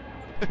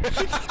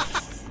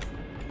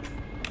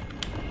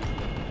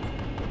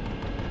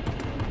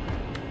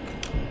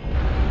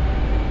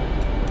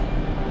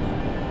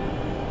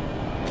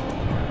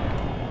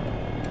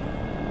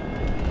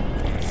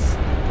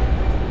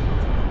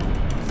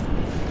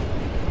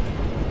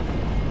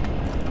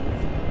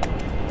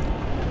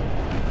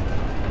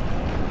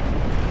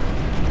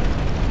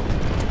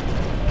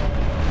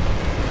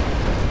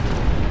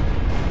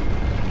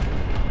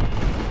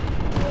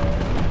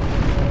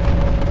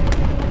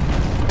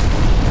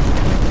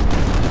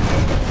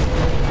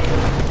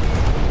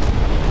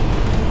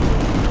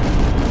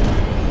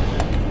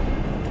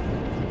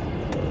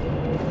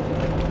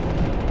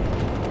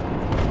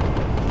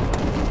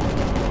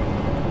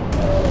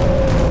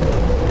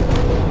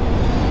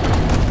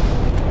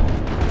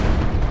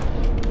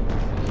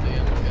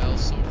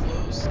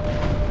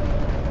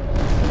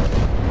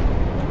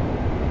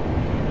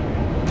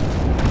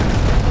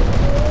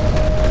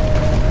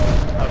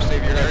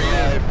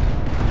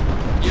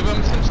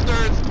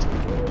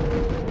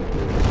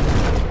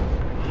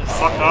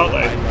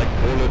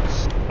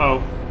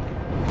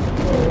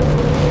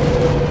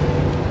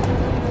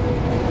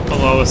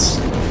 course.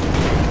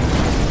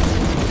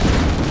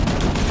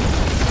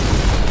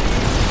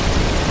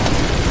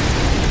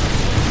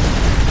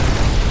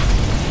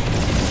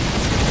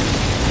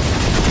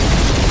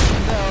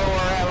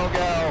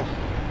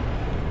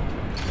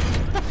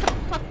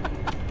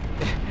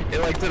 It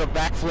like did a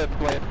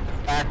backflip like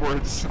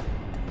backwards.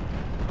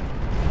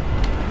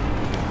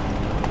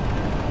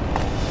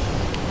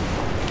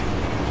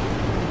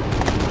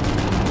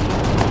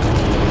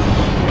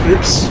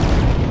 Oops.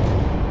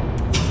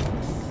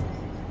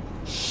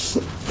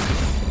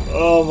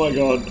 Oh my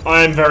god.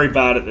 I am very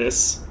bad at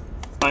this.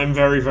 I am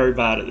very, very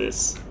bad at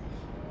this.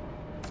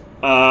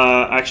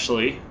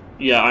 Actually,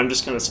 yeah, I'm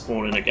just gonna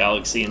spawn in a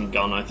galaxy and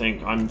gun, I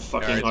think. I'm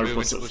fucking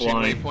hopeless at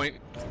flying.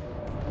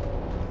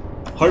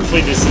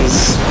 Hopefully this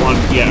is one...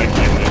 Yeah,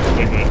 okay,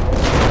 we're good.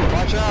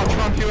 Watch out,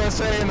 Trump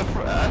USA in the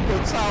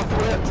south,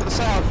 to the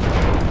south.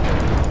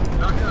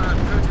 Knock on,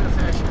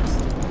 proto-fascist.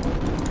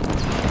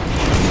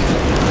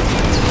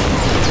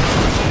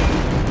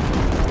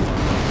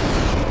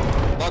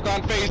 Lock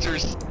on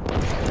phasers.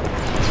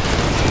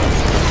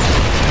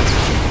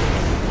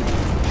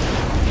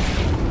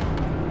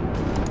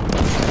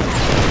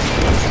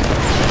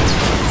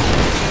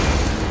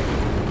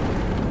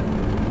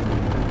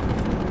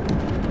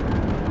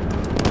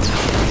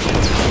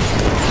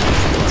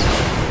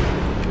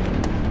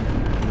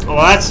 Well,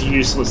 that's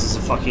useless as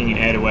a fucking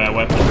air-to-air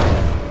weapon.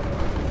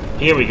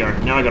 Here we go.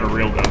 Now I got a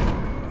real gun.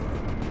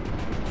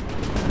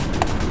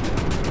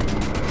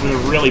 With a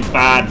really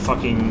bad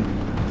fucking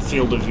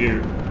field of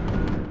view.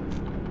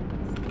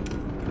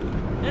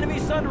 Enemy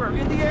Sunderer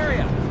in the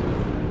area.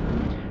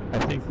 I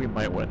think we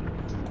might win.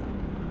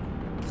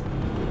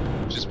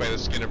 Just by the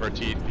skin of our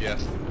teeth,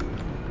 yes.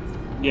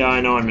 Yeah, I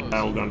know I'm a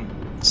railgun.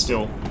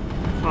 Still.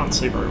 Can't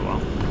see very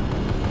well.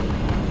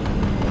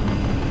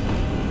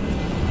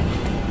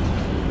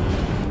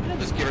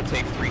 Just give or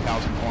take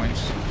 3,000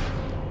 points.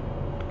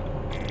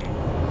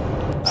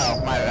 Oh,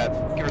 my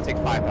bad. Give or take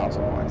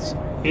 5,000 points.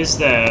 Is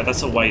there?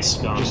 That's a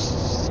waste gun.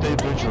 Just stay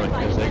vigilant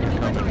because they can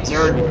come in. Is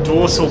there a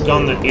dorsal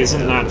gun that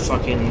isn't that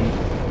fucking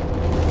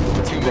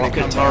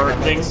rocket turret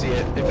thing? If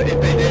they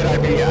did,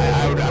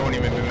 I wouldn't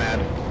even be mad.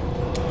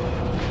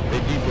 They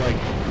need like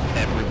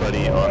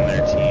everybody on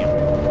their team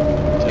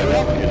to get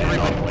in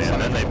on the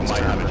and then they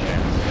might have a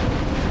chance.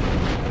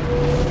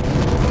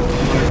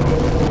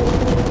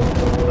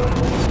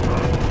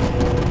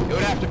 It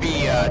would have to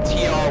be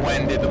TR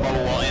when did the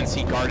bubble while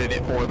NC guarded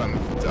it for them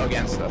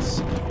against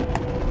us.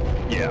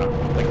 Yeah,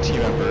 like team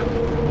member.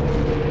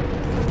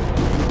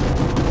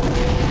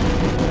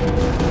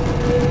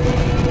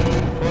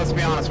 Well, let's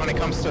be honest, when it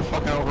comes to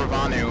fucking over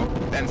Vanu,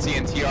 NC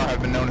and TR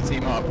have been known to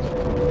team up.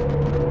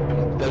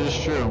 That is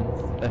true.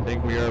 I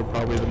think we are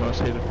probably the most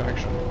hated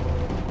faction.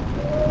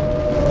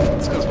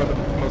 It's because we're the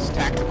most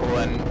tactical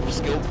and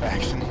skilled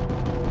faction.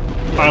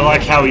 I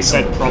like how he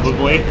said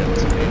probably.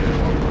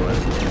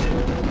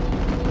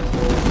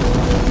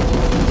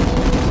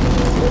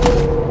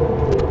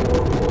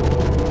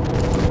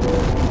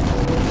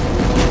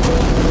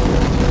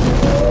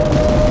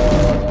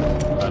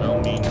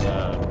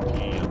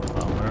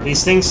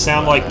 These things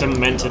sound like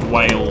demented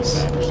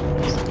whales.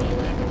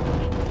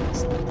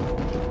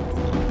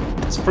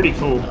 It's pretty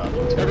cool.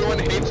 Everyone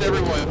hates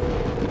everyone.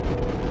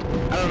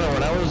 I don't know,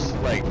 when I was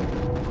like...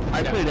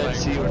 I played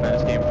NC when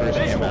this game first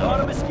came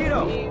out.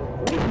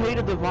 We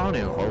hated the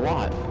Vanu a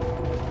lot.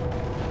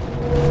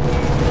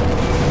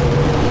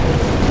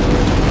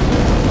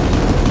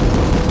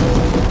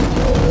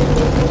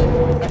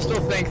 I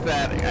still think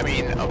that, I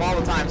mean, of all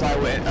the times I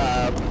went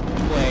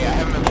play, I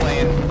haven't been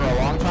playing for a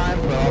long time,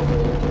 but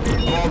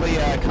of all the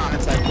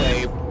continents I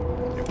play,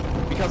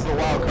 because of the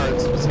wild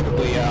cards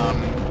specifically,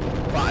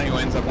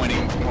 Vanu ends up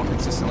winning more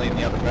consistently than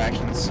the other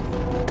factions.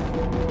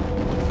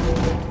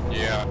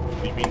 Yeah.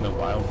 You mean the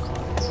wild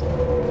cards?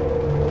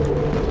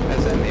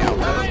 As in the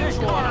outfit.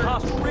 Visual on a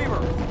hostile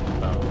Reaver.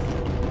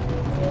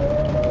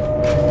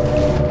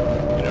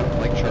 You know,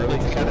 like Charlie?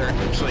 Yeah, they're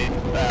actually,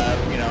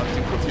 you know,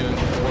 do platoon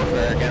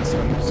warfare against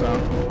them, so...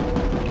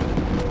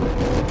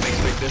 Makes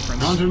a big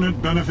difference.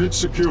 Continent benefits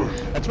secure.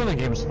 That's when the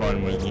game's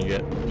fun, when you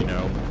get, you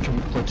know,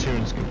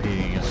 platoons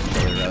competing against each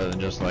other rather than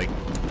just like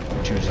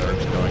two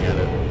Zergs going at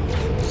it.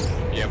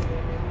 Yep.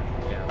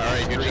 Yeah.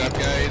 Alright, good job,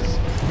 guys.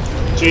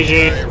 GG.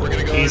 Alright, we're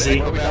gonna go Easy.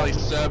 to Echo Valley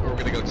sub, we're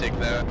gonna go take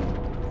that.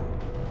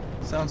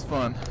 Sounds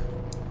fun.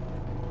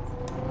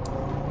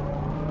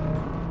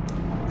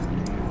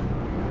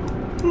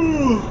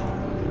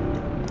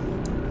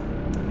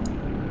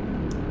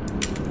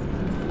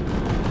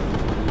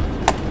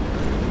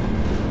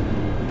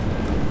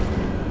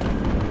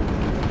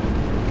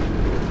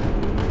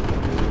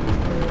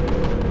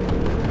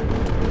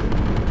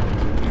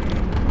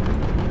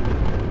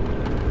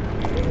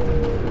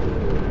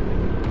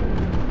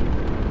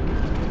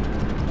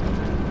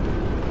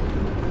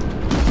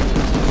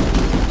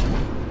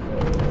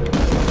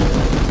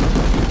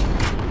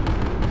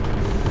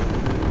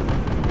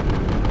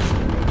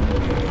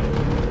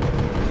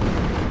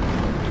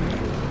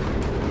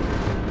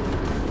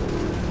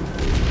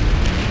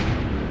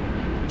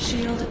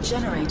 Shield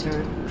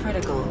generator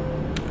critical.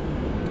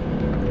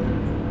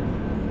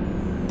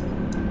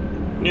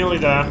 Nearly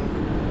there.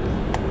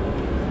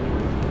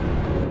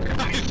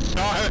 I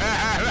saw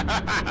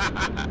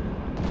that!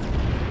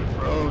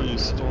 Bro, you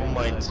stole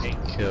my tank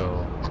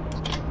kill.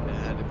 It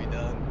had to be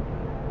done.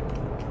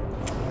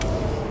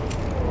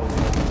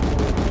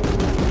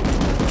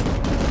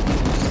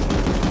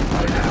 I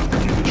have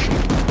ammunition.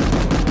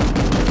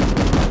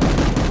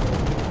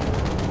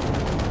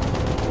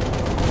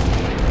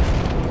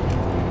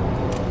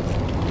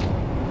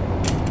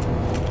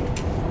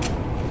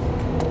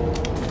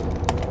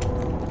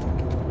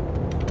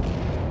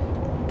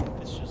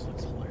 This just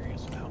looks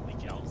hilarious with how many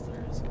gals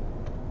there is.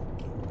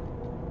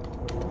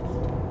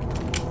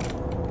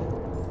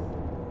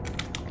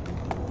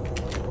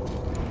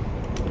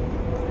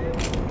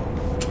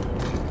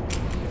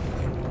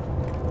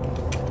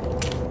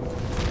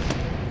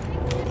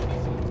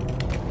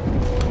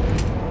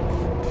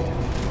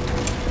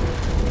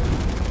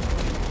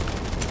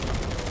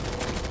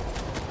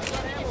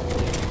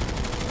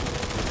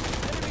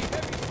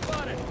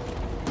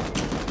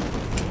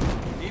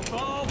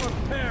 Evolve or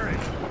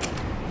perish!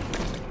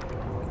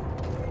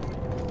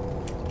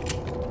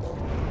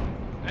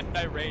 And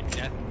I raid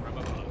death from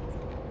above.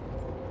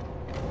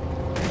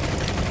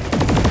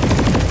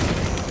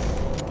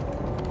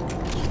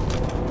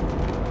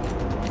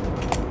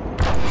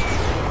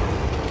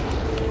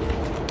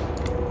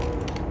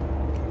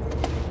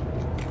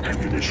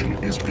 Ammunition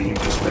is being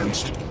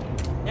dispensed.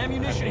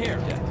 Ammunition here.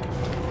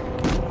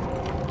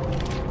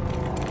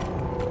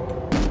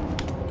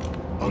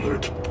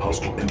 Alert,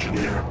 hostile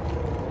engineer.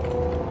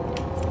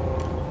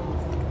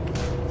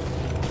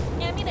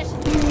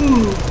 Ammunition.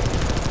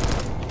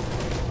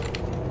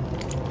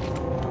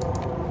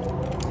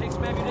 Take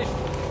some ammunition.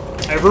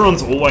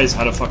 Everyone's always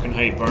had a fucking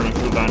hate burner for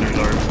the banner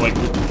though.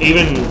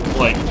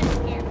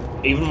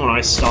 Even when I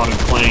started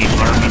playing,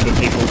 I remember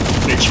people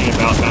bitching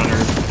about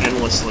banner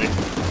endlessly.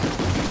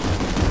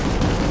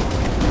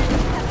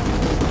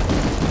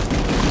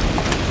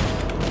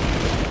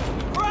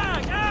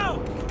 Frag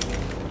out!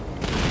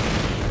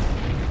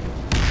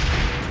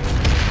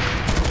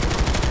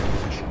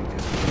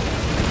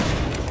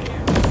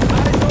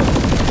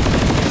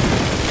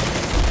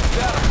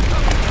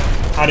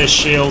 Had his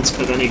shields,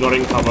 but then he got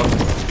in cover.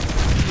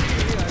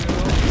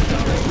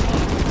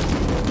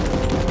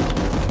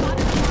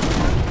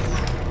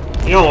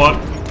 You know what?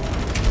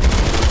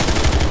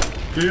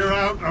 Clear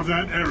out of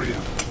that area.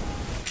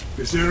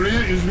 This area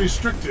is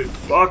restricted.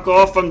 Fuck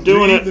off, I'm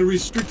doing Leave it. the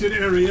restricted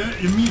area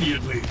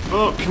immediately.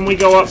 Oh, can we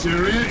go up? This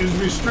area is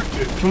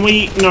restricted. Can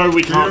we? No,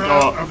 we can't Clear go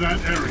out up. of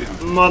that area.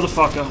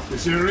 Motherfucker.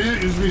 This area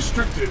is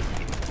restricted.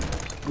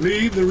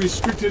 Leave the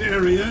restricted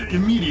area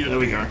immediately. There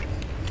we go.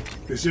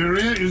 This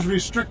area is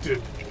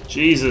restricted.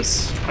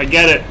 Jesus, I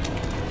get it.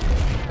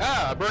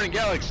 Ah, a burning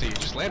galaxy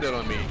just landed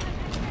on me.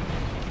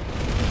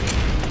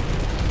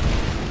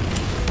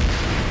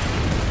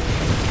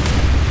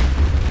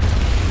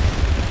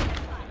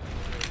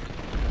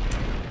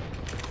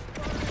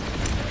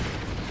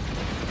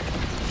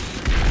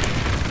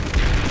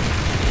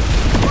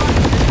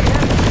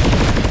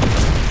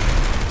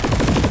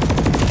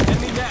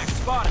 Enemy max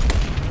spotted.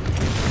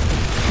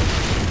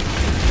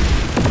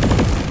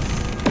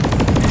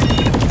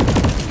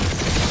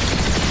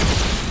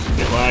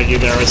 Bit laggy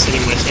there, I was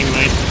hitting my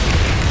teammate.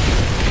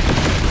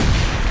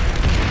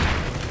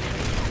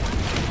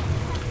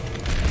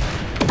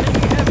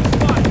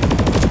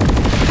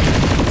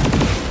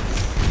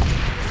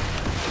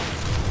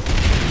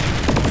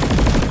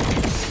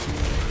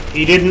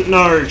 He didn't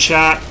know,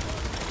 chat.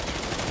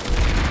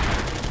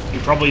 He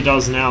probably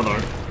does now, though.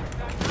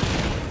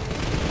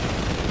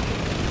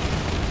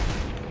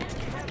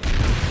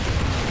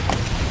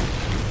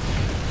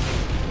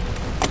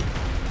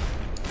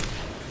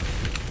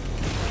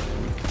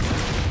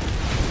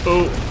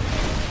 Oh.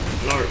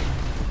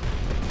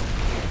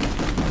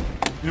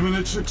 No.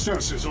 Imminent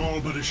success is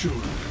all but assured.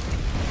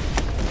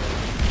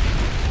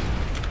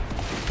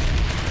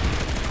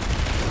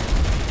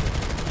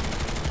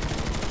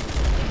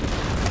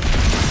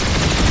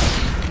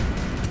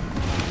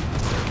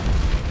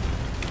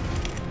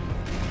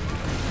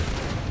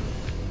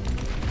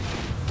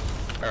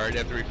 Alright,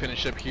 after we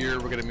finish up here,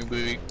 we're going to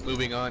be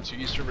moving on to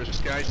Eastern Rift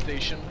Sky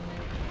Station.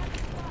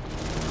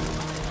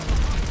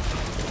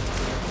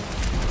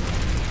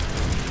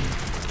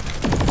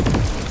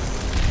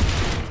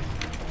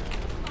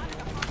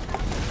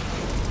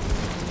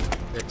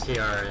 The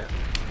TR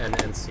and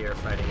NC are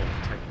fighting in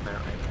Protect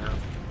Planet right now.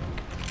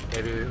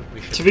 Maybe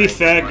we should. To be try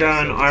fair, more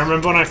Gun, zones. I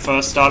remember when I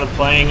first started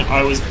playing,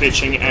 I was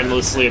bitching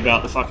endlessly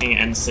about the fucking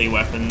NC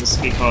weapons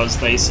because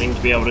they seem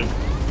to be able to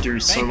do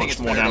so much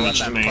more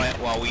damage to me.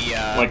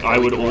 Like, I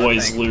would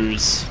always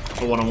lose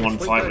a one-on-one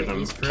fight with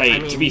them. Okay,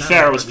 to be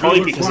fair, it was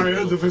probably because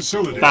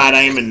of bad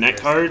aim and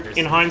netcode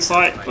in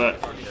hindsight, but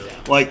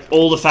like,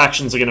 all the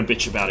factions are gonna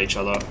bitch about each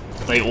other.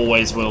 They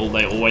always will,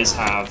 they always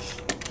have.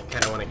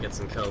 Kinda wanna get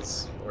some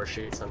kills or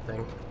shoot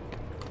something.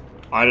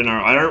 I don't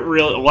know, I don't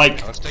really,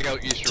 like, Let's take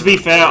out Eastern to be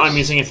Rift fair, first. I'm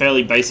using a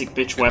fairly basic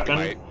bitch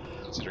weapon.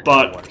 considering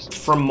but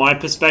from my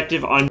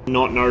perspective, I'm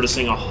not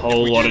noticing a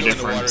whole lot of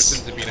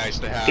difference.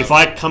 If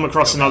I come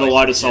across another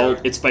light assault,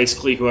 it's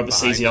basically whoever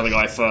sees the other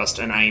guy first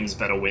and aims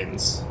better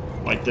wins.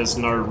 Like, there's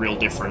no real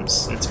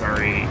difference. It's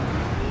very,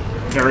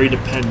 very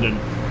dependent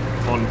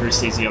on who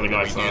sees the other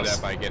guy first. We do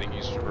that by getting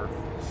used to her.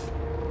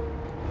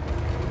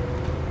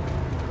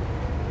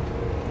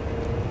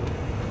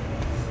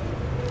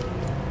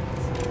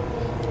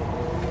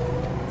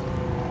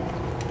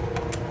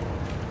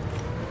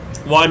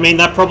 Well, I mean,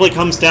 that probably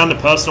comes down to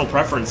personal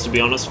preference, to be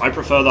honest. I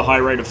prefer the high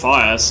rate of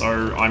fire,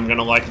 so I'm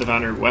gonna like the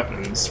Vannered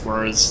weapons,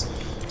 whereas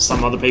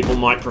some other people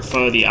might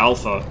prefer the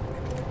Alpha.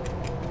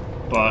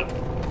 But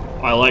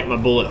I like my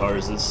bullet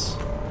hoses.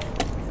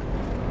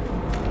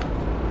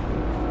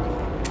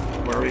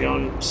 Where are we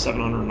going?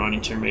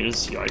 792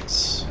 meters,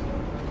 yikes.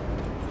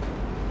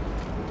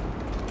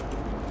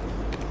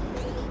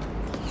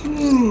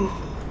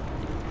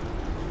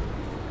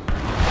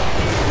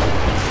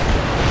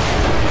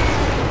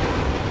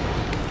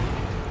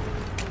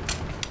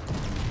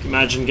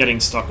 Imagine getting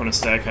stuck on a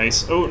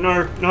staircase. Oh,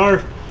 no,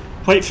 no!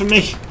 Wait for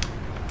me!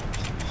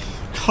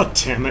 God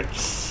damn it.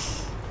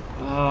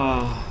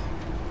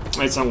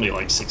 It's only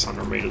like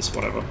 600 meters,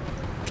 whatever.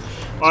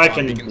 I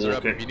can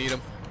walk it. You need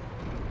 'em.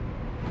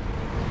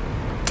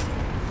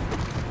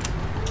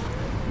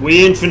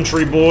 We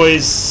infantry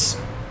boys.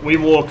 We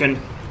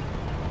walking.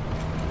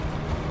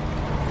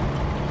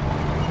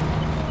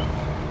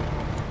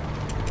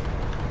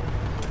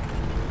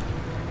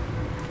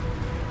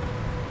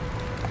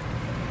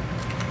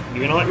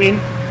 You gonna let me in?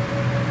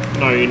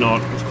 No, you're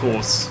not, of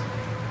course.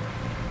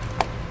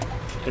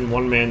 Fucking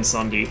one-man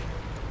Sunday.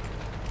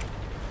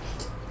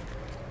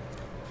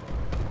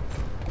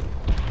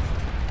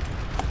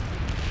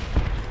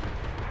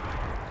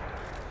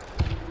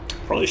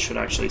 Probably should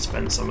actually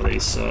spend some of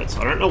these certs.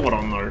 I don't know what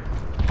on though.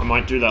 I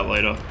might do that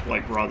later,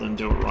 like, rather than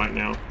do it right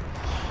now.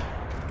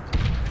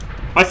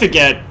 I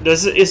forget.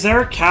 Is there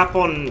a cap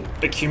on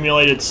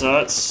accumulated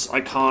certs? I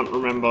can't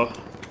remember.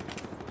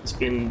 It's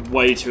been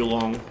way too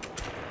long.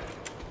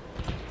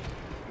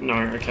 No,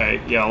 okay,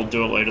 yeah, I'll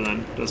do it later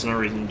then. There's no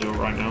reason to do it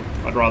right now.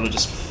 I'd rather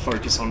just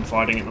focus on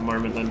fighting at the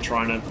moment than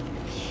trying to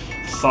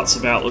futz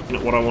about looking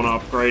at what I want to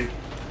upgrade.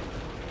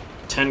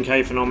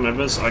 10k for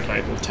non-members?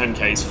 Okay, well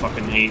 10k is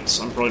fucking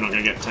heaps. I'm probably not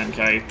going to get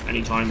 10k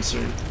anytime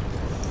soon.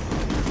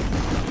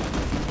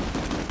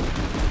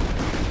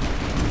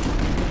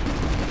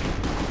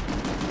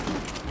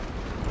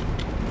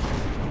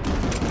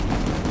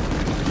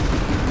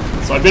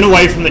 So I've been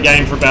away from the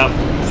game for about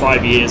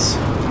 5 years.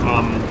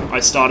 I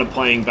started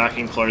playing back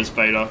in closed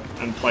beta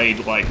and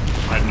played like,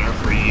 I don't know,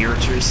 for a year or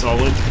two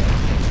solid.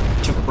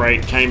 Took a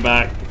break, came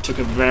back, took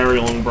a very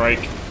long break,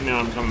 now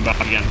I'm coming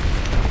back again.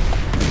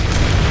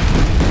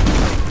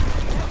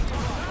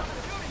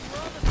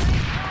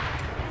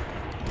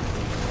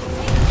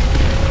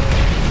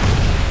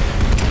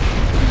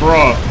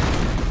 Bruh.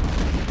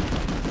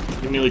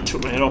 You nearly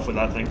took my head off with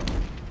that thing.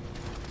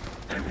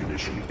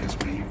 Ammunition is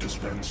being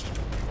dispensed.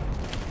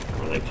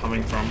 Where are they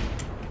coming from?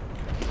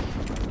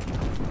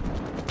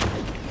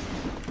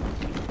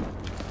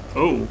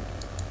 Oh.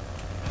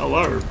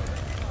 Hello.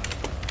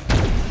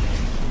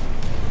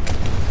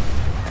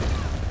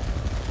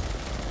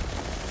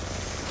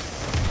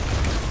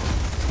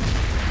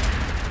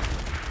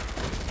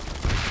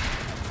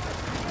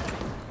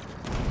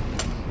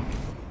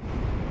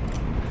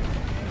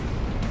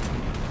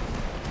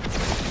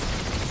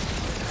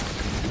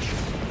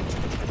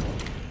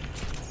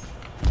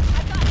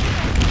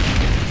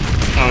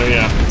 Oh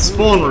yeah,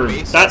 spawn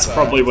room. That's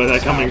probably where they're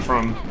coming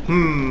from.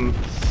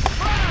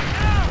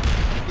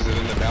 Is it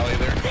in the valley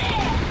there?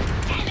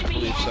 I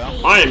believe so.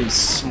 I am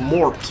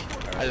smorked.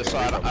 I just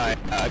saw a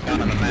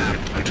gun on the map.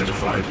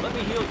 Identified. Let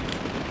me heal you.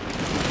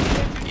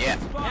 Yeah,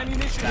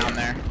 down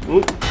there.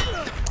 Oop.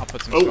 I'll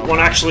put some Oh, smoke one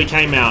on. actually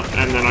came out,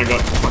 and then I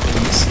got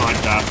fucking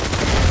sniped at.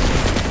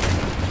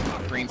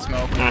 Green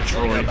smoke.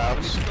 Naturally.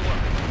 Whereabouts.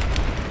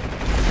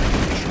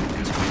 Ammunition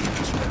is being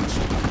dispensed.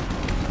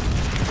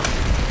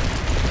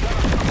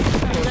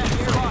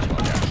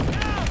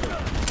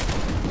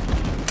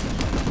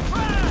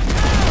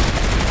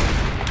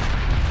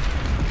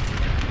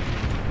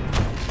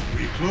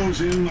 We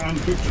close in on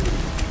victory.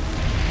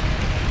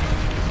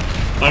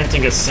 I don't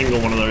think a single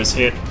one of those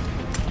hit.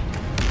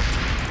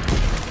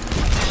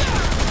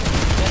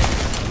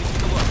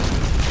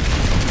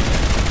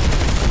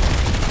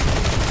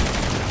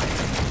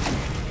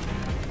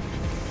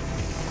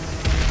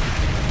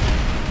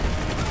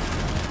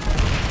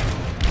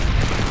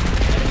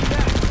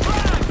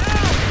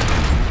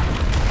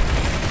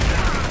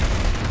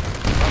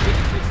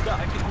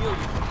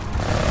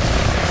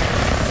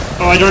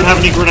 Oh, I don't have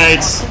any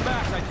grenades.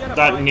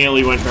 That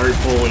nearly went very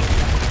poorly.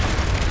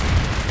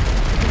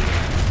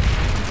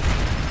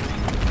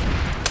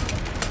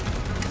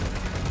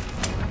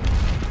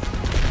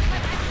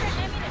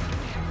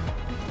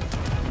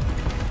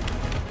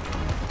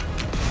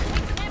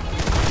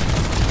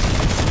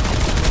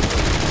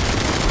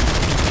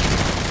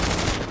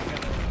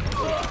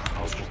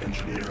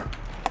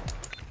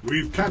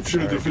 We've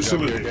captured the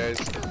facility. Guys.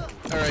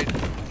 Alright,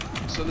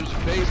 so there's a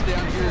base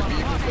down here, a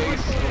vehicle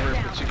base over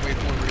at Platoon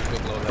Waypoint. We're gonna go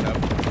blow that up.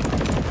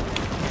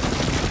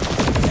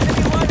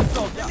 Enemy line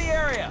assault in the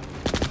area.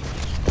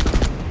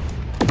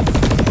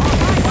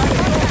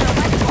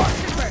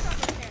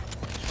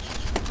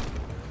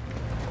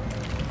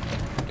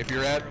 If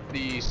you're at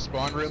the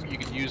spawn room, you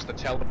can use the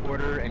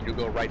teleporter and you'll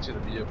go right to the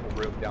vehicle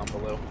room down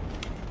below.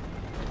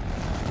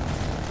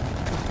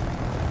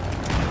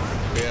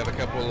 We have a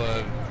couple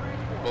of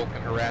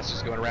Vulcan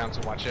harassers going around,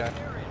 so watch out.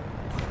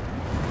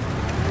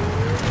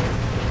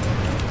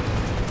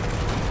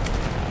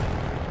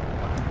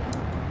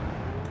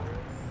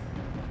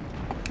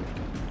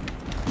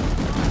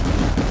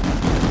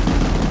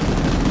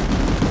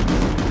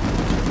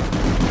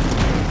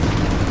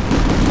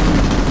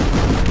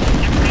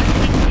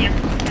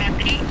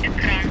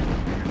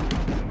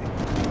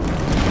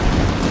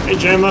 Hey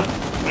Gemma,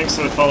 thanks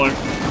for the follow.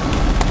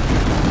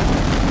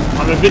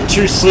 I'm a bit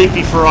too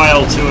sleepy for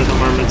IL2 at the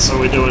moment, so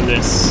we're doing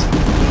this.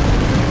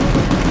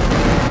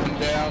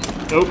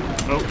 Oh,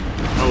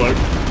 hello.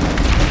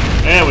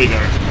 There we go.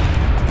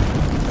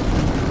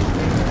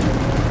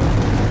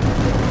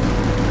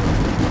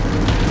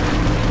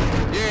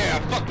 Yeah,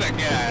 fuck that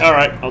guy!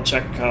 Alright, I'll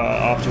check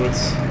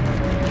afterwards.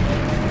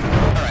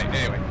 Alright,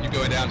 anyway, you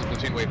going down to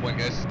Platoon Waypoint,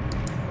 guys.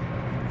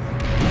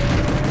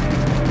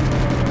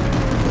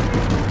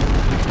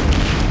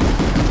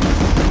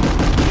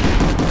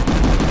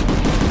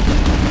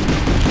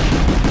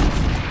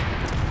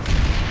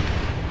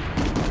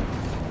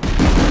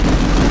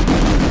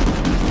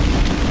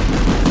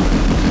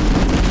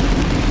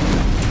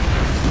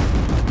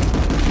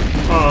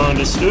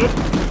 Understood.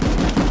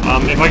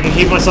 If I can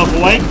keep myself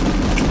awake,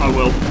 I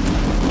will.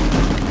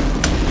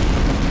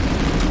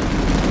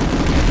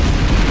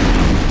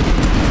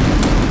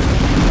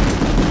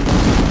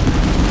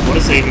 What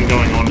is even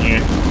going on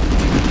here?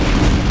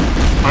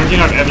 I don't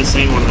think I've ever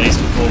seen one of these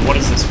before. What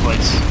is this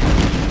place?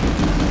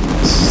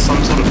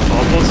 Some sort of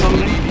fob or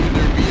something?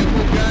 Either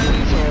vehicle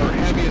guns or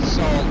heavy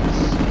assaults,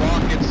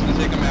 rockets to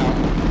take them out.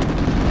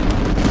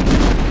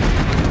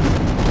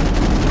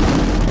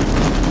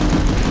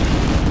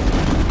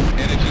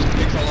 And it just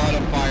takes a lot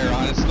of fire,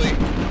 honestly.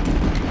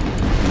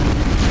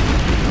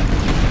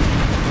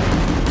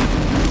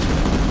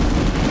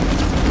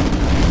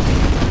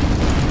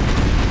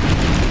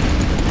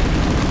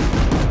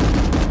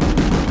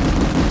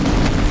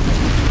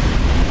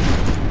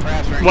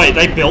 Wait,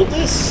 they built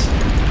this?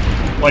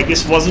 Like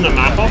this wasn't a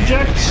map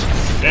object?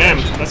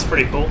 Damn, that's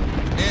pretty cool.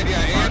 And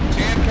yeah, and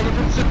coming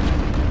from the...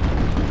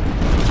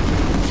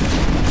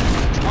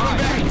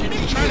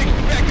 He's trying to get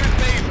back in his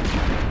base.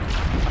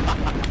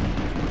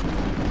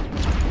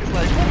 He's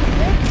like,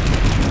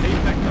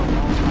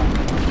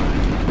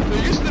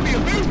 there used to be a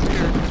booth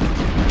here.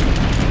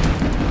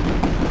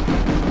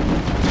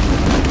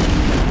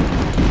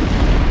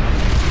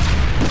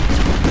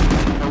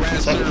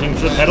 Is that the thing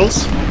for the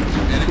pedals?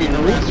 Enemy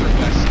harasser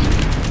west.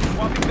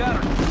 Swapping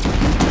battery.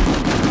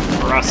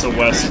 Harasser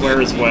west. Where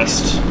is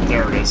west?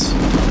 There it is.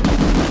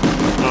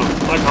 Oh,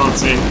 I can't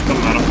see.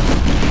 Doesn't matter.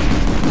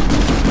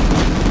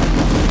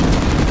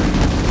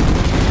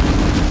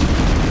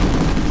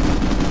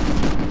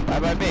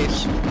 Bye-bye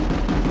base.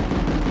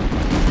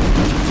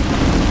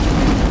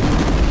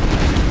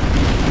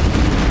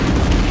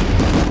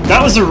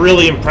 That was a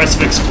really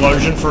impressive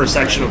explosion for a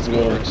section of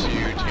wall.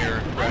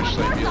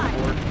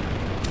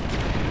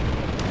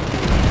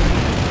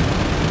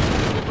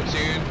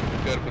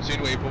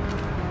 Platoon waypoint.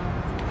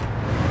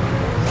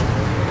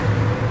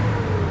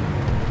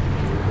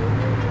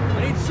 I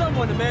need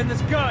someone to man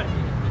this gun.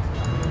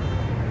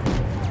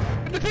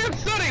 The damn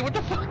Sunny, what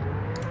the fuck?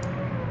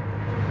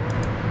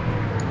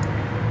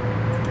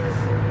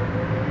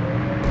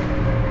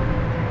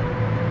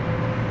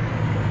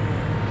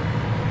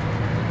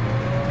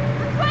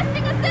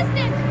 Requesting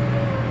assistance!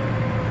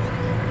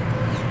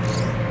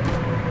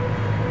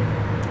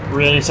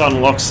 Really need to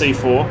unlock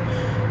C4.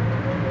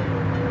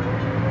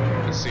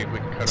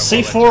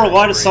 C4 a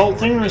light assault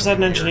thing, or is that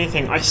an engineer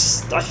thing? I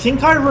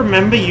think I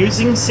remember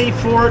using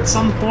C4 at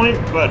some point,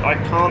 but I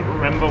can't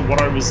remember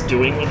what I was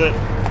doing with it.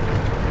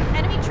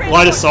 Enemy transport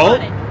Light assault?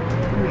 spotted.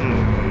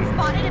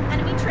 Spotted an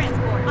enemy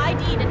transport.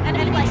 ID'd an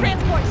enemy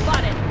transport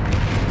spotted.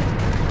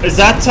 Is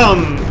that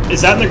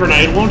in the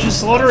grenade launcher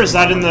slot, or is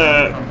that in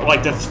the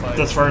like the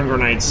thrown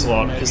grenade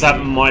slot? Because that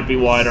might be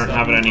why I don't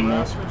have it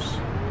anymore.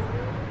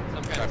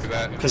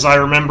 Because I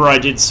remember I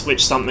did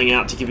switch something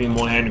out to give me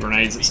more hand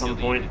grenades at some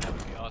point.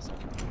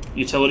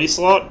 Utility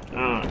slot?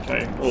 Oh,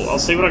 okay. Well, I'll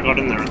see what I got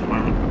in there at the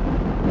moment.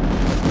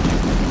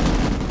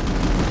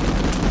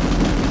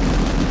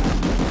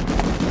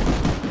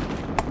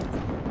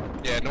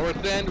 Yeah,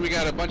 north end, we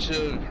got a bunch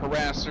of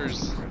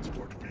harassers.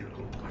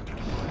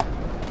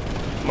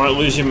 Might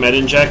lose your med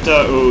injector.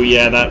 Oh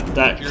yeah,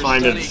 that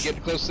kind of.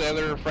 Get close to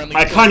other friendly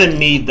I kind of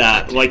need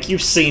that. Like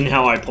you've seen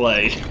how I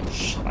play.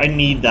 I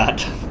need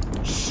that.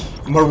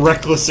 I'm a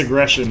reckless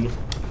aggression.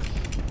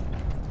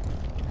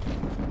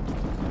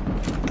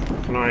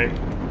 Can I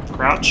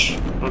crouch?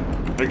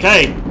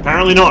 Okay,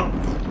 apparently not.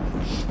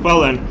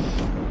 Well then.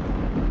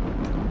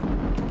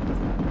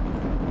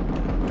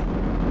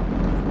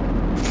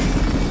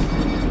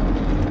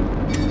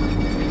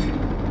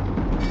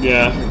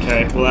 Yeah,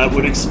 okay. Well, that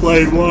would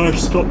explain why I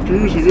stopped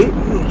using it.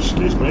 Oh,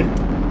 excuse me.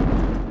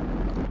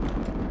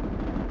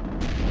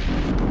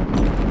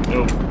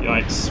 Oh,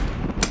 yikes.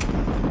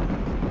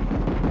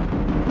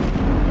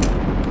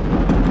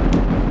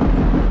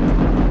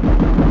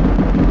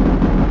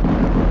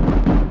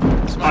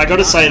 I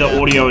gotta say the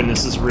audio in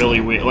this is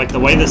really weird. Like, the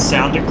way the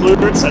sound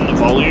includes and the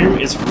volume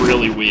is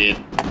really weird.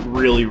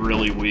 Really,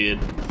 really weird.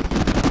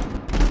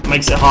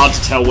 Makes it hard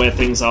to tell where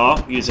things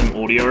are using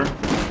audio.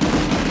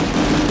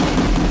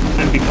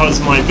 And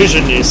because my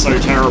vision is so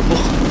terrible,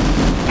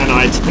 and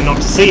I tend not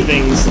to see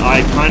things,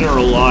 I kind of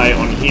rely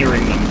on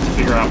hearing them to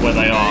figure out where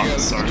they are,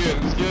 so...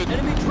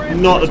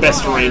 Not the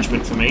best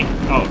arrangement for me.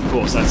 Oh, of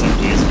course, that's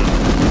empty, isn't it?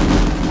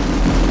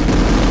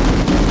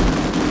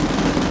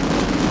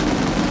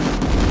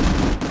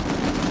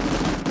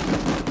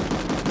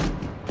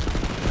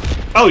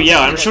 Oh yeah,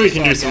 I'm sure you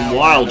can do some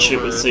wild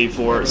shit with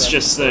C4, it's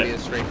just that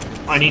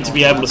I need to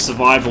be able to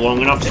survive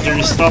long enough to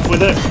do stuff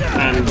with it,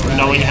 and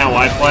knowing how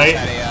I play,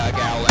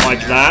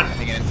 like that,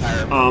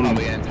 I'm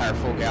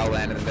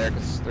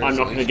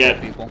not going to get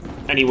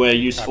anywhere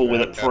useful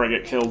with it before I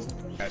get killed.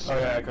 Oh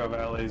yeah, Echo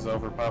Valley's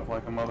overpopped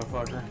like a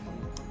motherfucker.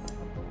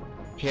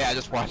 Yeah, I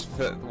just watch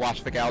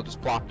the gal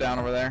just plop down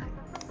over there.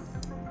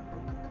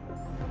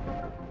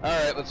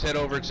 Alright, let's head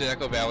over to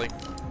Echo Valley.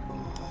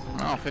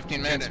 Oh,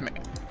 15 minutes.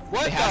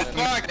 What the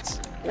fuck?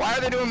 Why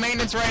are they doing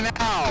maintenance right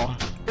now?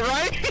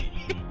 Right?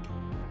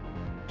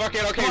 Fuck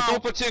it, okay, full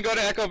platoon, go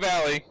to Echo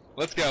Valley.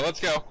 Let's go,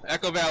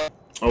 Echo Valley.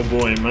 Oh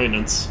boy,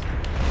 maintenance.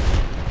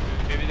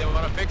 Maybe they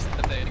want to fix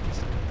the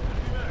things.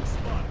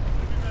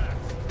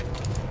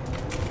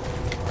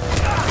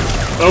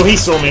 Oh, he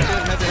saw me.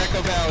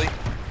 Echo Valley.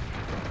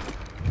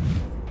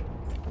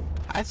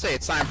 I'd say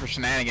it's time for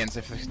shenanigans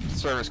if the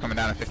server's coming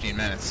down in 15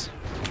 minutes.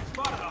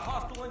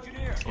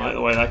 I like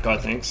the way that guy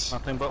thinks.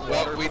 Nothing but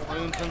water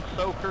balloons and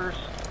soakers.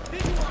 The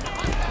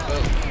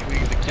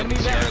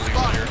kids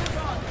are here.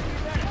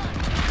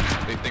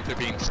 They think they're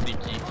being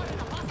sneaky.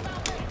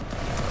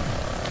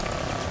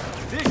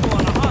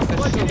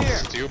 That's so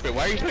stupid.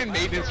 Why are you doing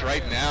maintenance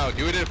right now?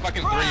 Do it at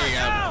fucking 3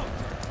 AM.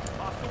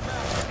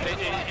 I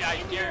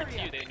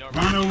guarantee you they know.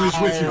 Mono is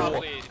with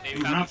you.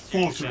 Do not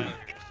falter.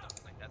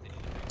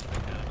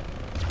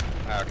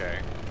 Okay.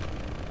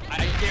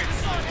 I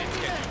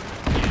guarantee you.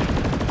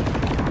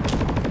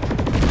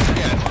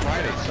 Yeah, it's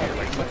Friday, so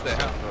like, what the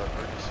hell?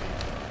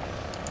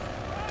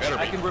 Better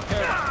be. I can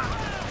repair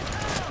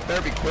it.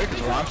 Better be quick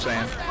is what I'm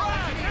saying.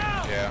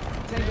 Yeah.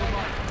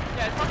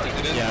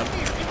 Yeah.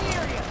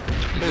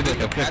 There's like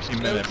a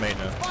 15-minute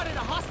maintenance. Is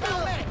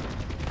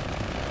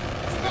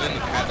it in the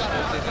patch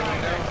notes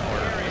right now,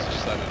 or is it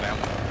just under that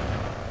one?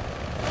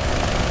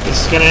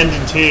 This is gonna end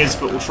in tears,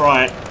 but we'll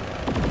try it.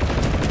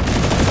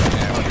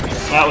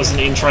 That was an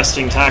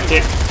interesting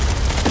tactic.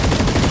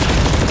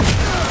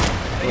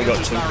 We got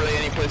There's two. not really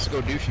any place to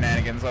go do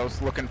shenanigans. I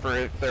was looking for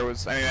if there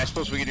was. I mean, I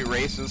suppose we could do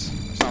races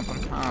or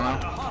something. I don't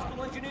know.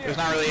 There's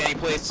not really any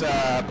place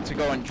to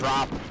go and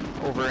drop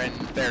over in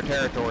their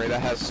territory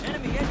that has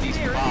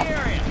decent pop.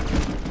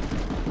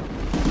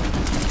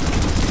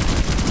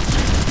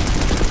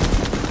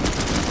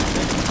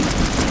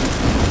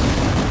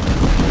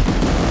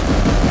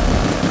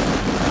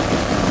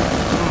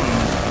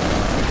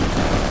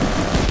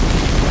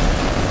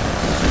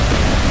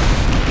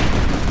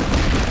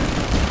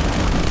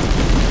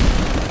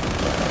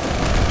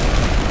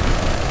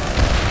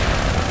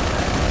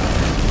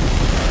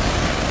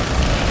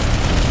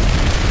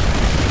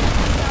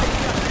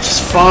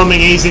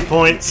 Farming easy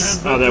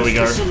points. Oh, there we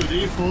go.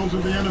 Facility falls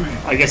of the enemy.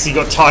 I guess he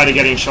got tired of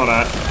getting shot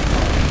at.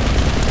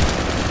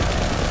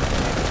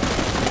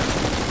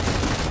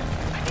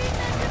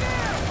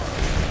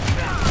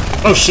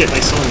 Oh shit,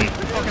 they saw me.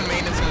 Fucking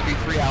maintenance is gonna be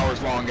 3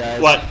 hours long, guys.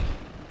 What?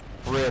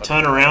 Rip.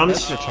 Turn around?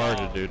 That's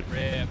retarded, dude.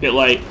 Bit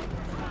late.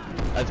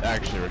 That's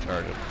actually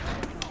retarded.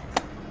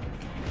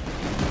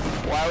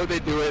 Why would they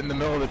do it in the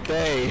middle of the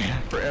day?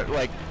 For,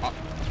 like,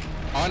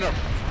 on a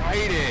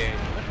Friday.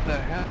 What the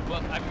hell?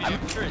 Well, I mean,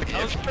 I'm sure it's on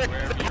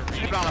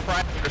a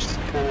Friday.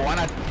 Well, why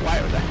not?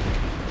 Why would they're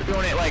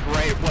doing it like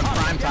right when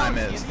prime time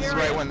is. This is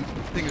right when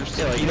things are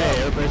still Like, yeah,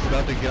 everybody's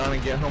about to get on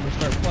and get home and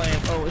start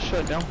playing. Oh, let's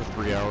shut down for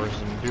 3 hours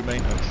and do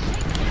maintenance.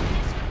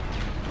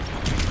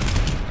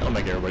 That'll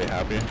make everybody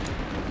happy.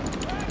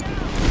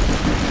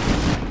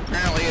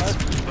 Apparently, it's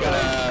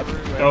gonna.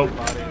 Oh,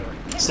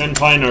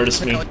 Senpai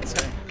noticed me.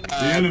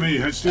 The enemy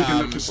has taken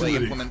the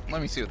facility.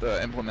 Let me see what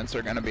the implements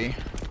are gonna be.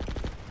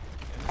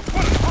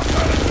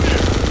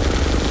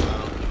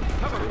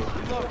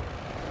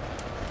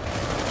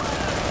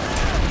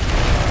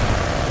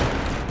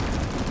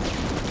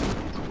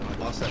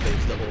 Lost that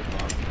base the whole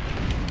time.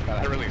 God,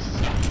 that really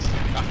sucks.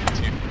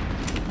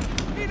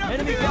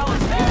 Enemy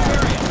galaxy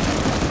area.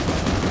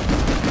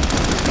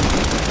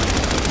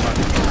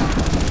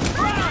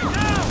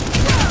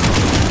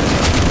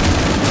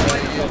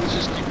 Let's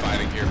just keep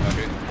fighting here, fuck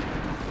it.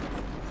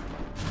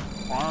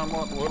 Farm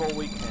what little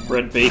we can.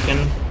 Red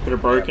beacon. Could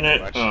have broken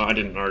it. Oh, I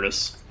didn't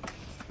notice.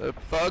 The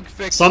bug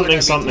fix something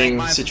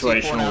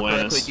situational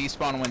awareness.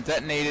 Despawn when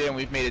detonated, and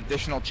we've made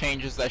additional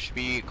changes that should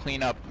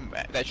clean up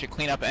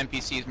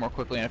NPCs more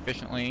quickly and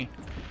efficiently.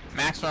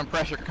 Maximum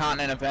pressure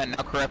continent event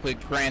now correctly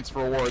grants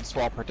rewards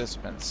to all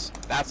participants.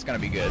 That's gonna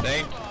be good.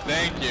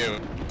 Thank you.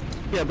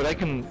 Yeah, but I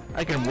can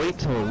wait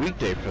till a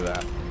weekday for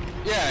that.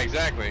 Yeah,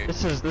 exactly.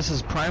 This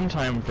is prime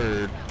time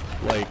for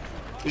like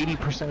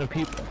 80% of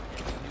people.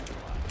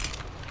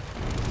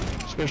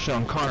 Especially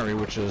on Connery,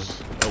 which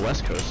is a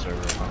West Coast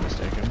server, if I'm not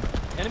mistaken.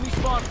 Enemy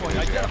spawn point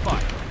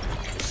identified.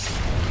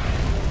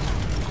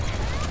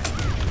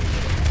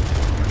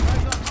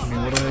 I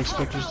mean, what do I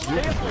expect us to do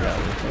for 3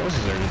 hours? What else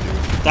is there to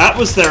do? That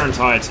was their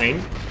entire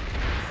team.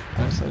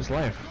 That's his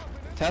life.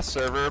 Test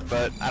server,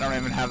 but I don't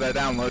even have that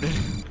downloaded.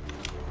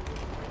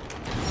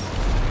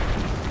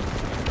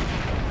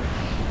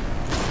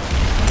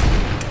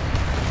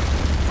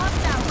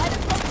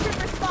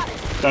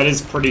 That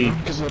is pretty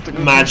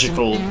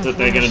magical that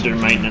they're gonna do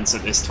maintenance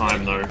at this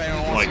time, though.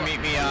 Like,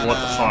 what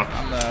the fuck?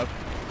 On the,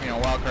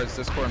 Wildcards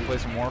Discord and play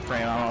some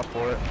Warframe. I'm up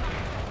for it.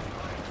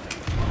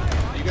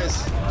 You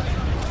guys, are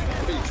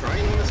you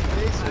trying on this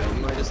base, or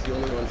am I just the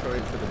only one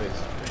trying for the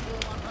base?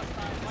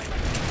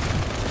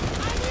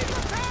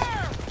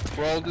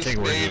 Well, this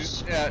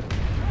stage, yeah,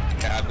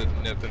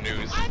 the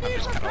news. I'm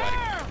just kind of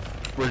like.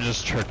 We're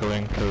just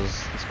trickling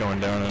because it's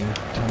going down in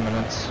 10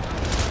 minutes.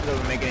 It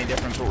doesn't make any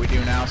difference what we do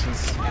now,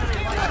 since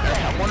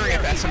I'm wondering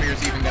if SMR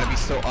is even going to be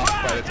still up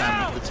by the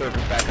time the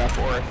server's back up,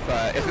 or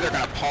if they're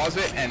going to pause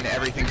it and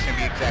everything's going to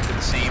be exactly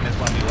the same as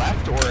when we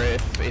left, or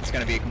if it's going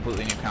to be a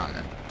completely new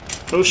continent.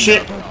 Oh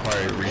shit! They'll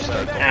probably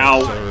restart the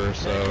Ow. server,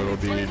 so it'll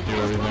be do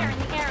everything.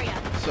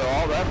 So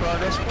all that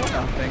progress for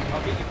nothing.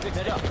 I'll get you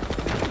fixed up.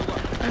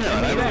 I know,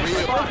 and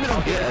we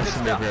don't get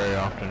SMR very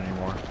often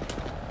anymore.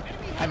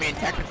 I mean,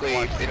 technically,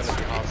 it's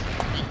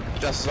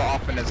just as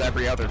often as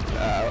every other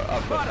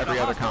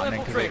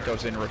continent because it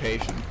goes in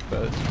rotation.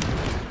 But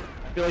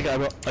I feel like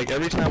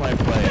every time I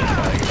play, it's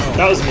like, oh,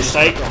 that was a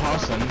mistake.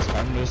 Hassan's,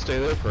 I'm gonna stay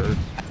there for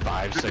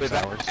 5-6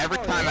 hours. Every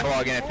time I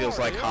log in, it feels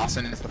like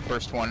Hassan is the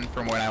first one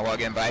from when I log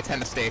in, but I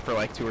tend to stay for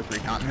like 2 or 3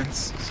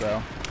 continents.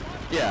 So.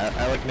 Yeah,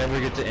 I like never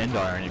get to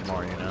Indar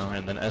anymore, you know,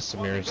 and then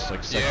Estamir is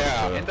like second.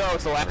 Yeah, Indar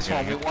was the last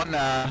one. We won the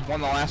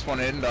last one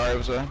at Indar. It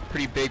was a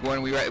pretty big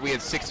one. We had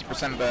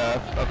 60% of the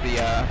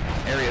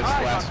areas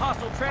last.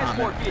 Hostile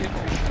transport vehicle.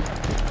 It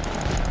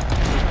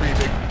was pretty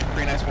big,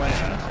 pretty nice win.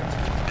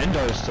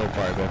 Indar is still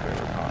probably my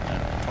favorite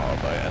continent,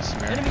 followed by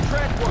Estamir. Enemy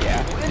transport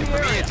yeah, vehicle in the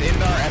for me it's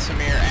Indar,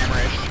 Estamir,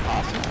 Amrish,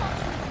 Austin.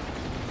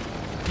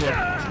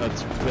 Yeah, that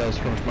was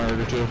pretty much my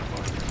order too.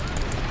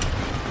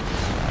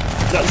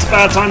 That's a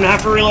bad time to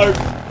have to reload.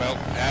 Well,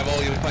 have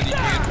all your fun you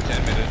can for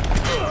 10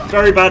 minutes.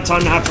 Very bad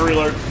time to have to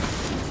reload.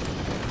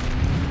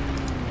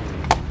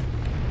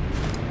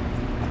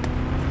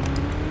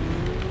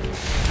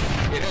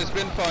 It has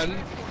been fun.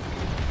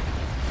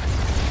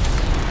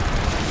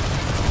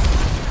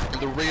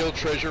 The real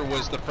treasure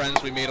was the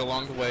friends we made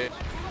along the way.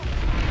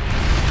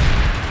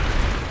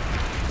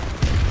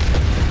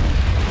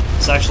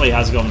 This actually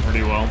has gone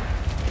pretty well.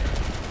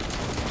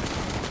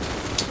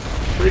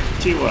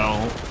 Pretty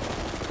well.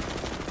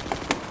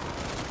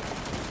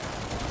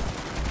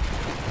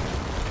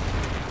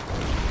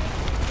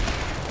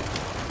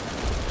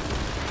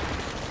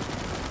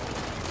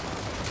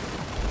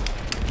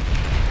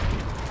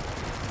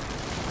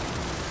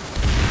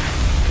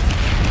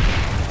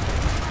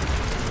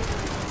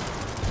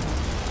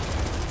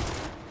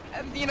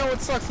 You know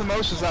what sucks the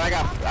most is that I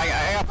got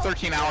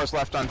 13 hours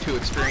left on 2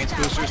 experience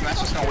boosters, and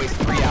that's just gonna waste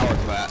 3 hours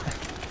of that.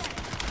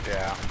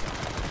 Yeah.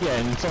 Yeah,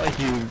 and it's not like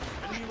you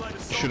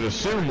should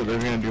assume that they're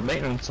gonna do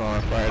maintenance on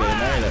a Friday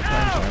night at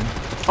prime time.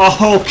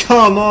 Oh,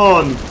 come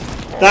on!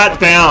 That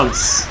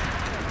bounce!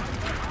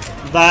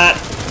 That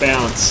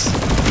bounce.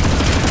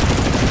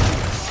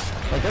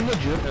 Like, I'm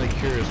legitimately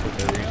curious what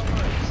their reasoning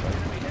is.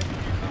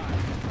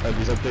 Like, are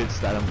these updates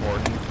that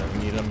important that we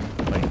need them,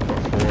 like,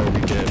 before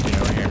we get,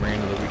 hammering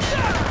into the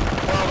weekend?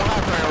 Well, one of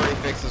our priority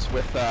fixes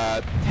with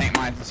tank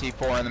mines and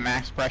C4 and the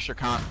max pressure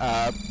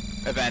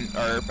event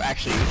are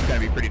actually going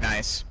to be pretty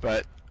nice,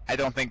 but I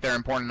don't think they're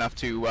important enough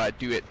to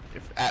do it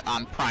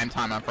on prime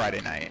time on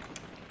Friday night.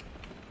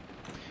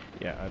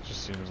 Yeah, it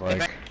just seems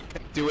like...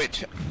 Do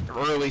it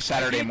early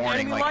Saturday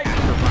morning, like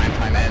after prime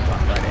time ends on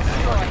Friday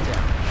night.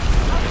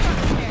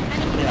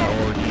 Yeah,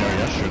 or,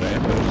 yesterday,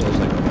 but it was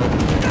like...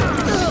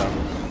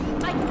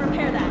 I can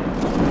repair that.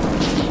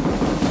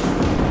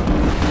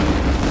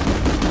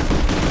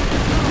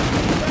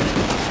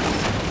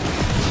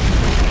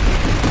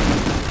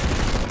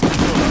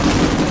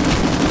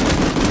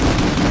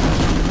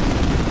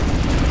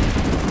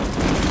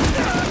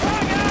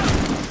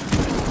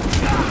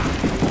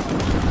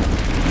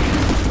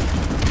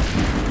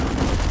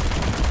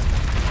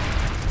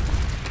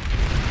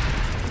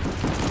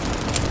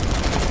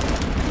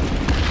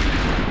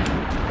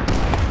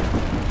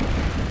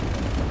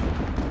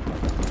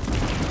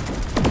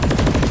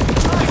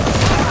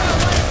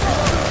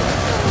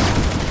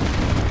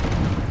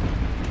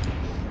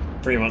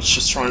 Pretty much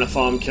just trying to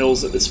farm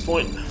kills at this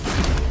point.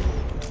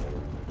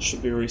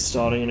 Should be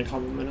restarting in a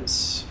couple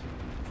minutes.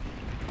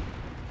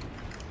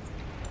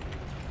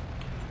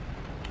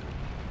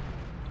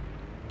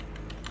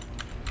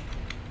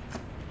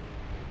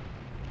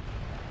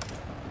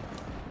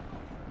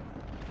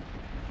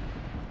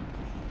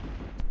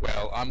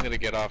 Well, I'm gonna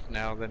get off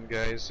now then,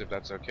 guys, if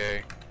that's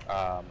okay.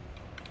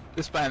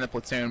 Just find the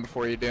platoon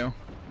before you do.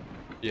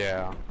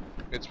 Yeah.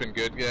 It's been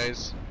good,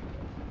 guys.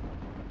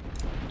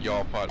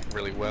 Y'all fought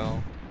really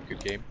well.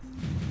 Good game.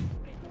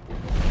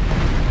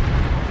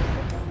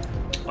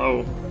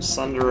 Oh,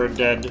 Sunder are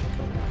dead.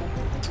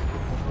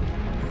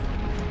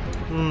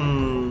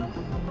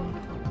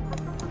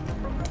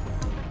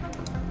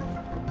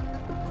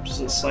 Does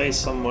it say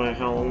somewhere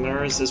how long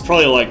there is? There's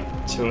probably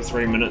like 2 or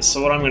 3 minutes.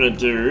 So what I'm going to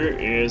do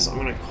is I'm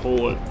going to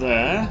call it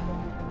there.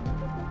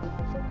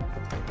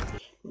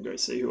 I'll go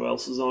see who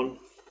else is on.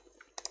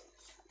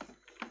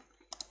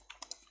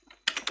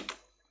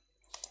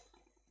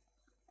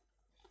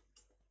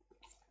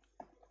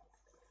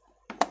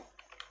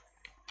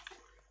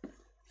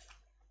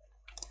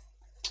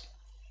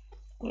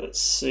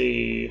 Let's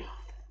see.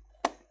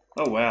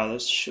 Oh wow,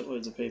 there's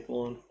shitloads of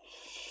people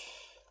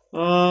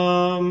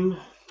on.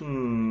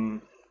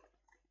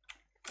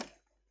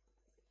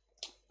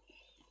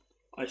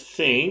 I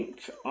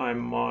think I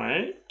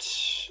might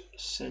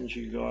send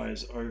you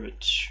guys over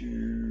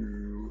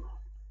to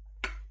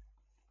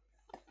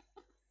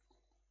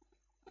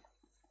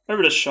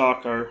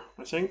Sharko,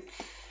 I think.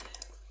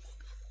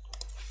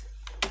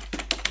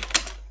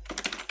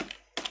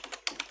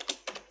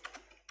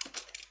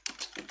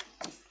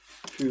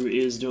 Who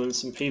is doing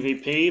some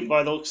PvP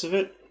by the looks of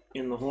it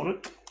in the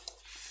Hornet.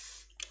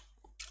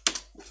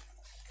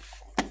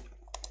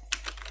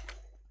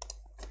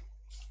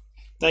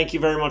 Thank you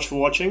very much for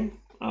watching.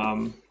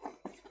 I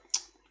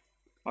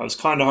was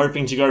kind of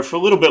hoping to go for a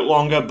little bit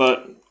longer,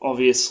 but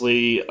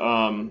obviously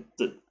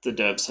the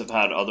devs have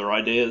had other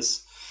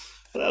ideas.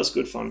 But that was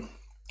good fun.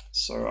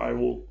 So I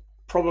will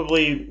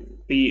probably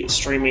be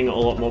streaming a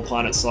lot more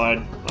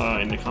Planetside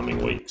in the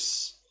coming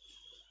weeks.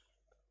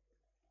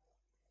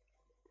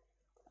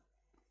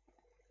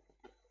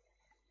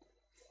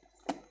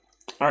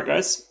 Alright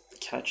guys,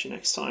 catch you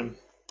next time.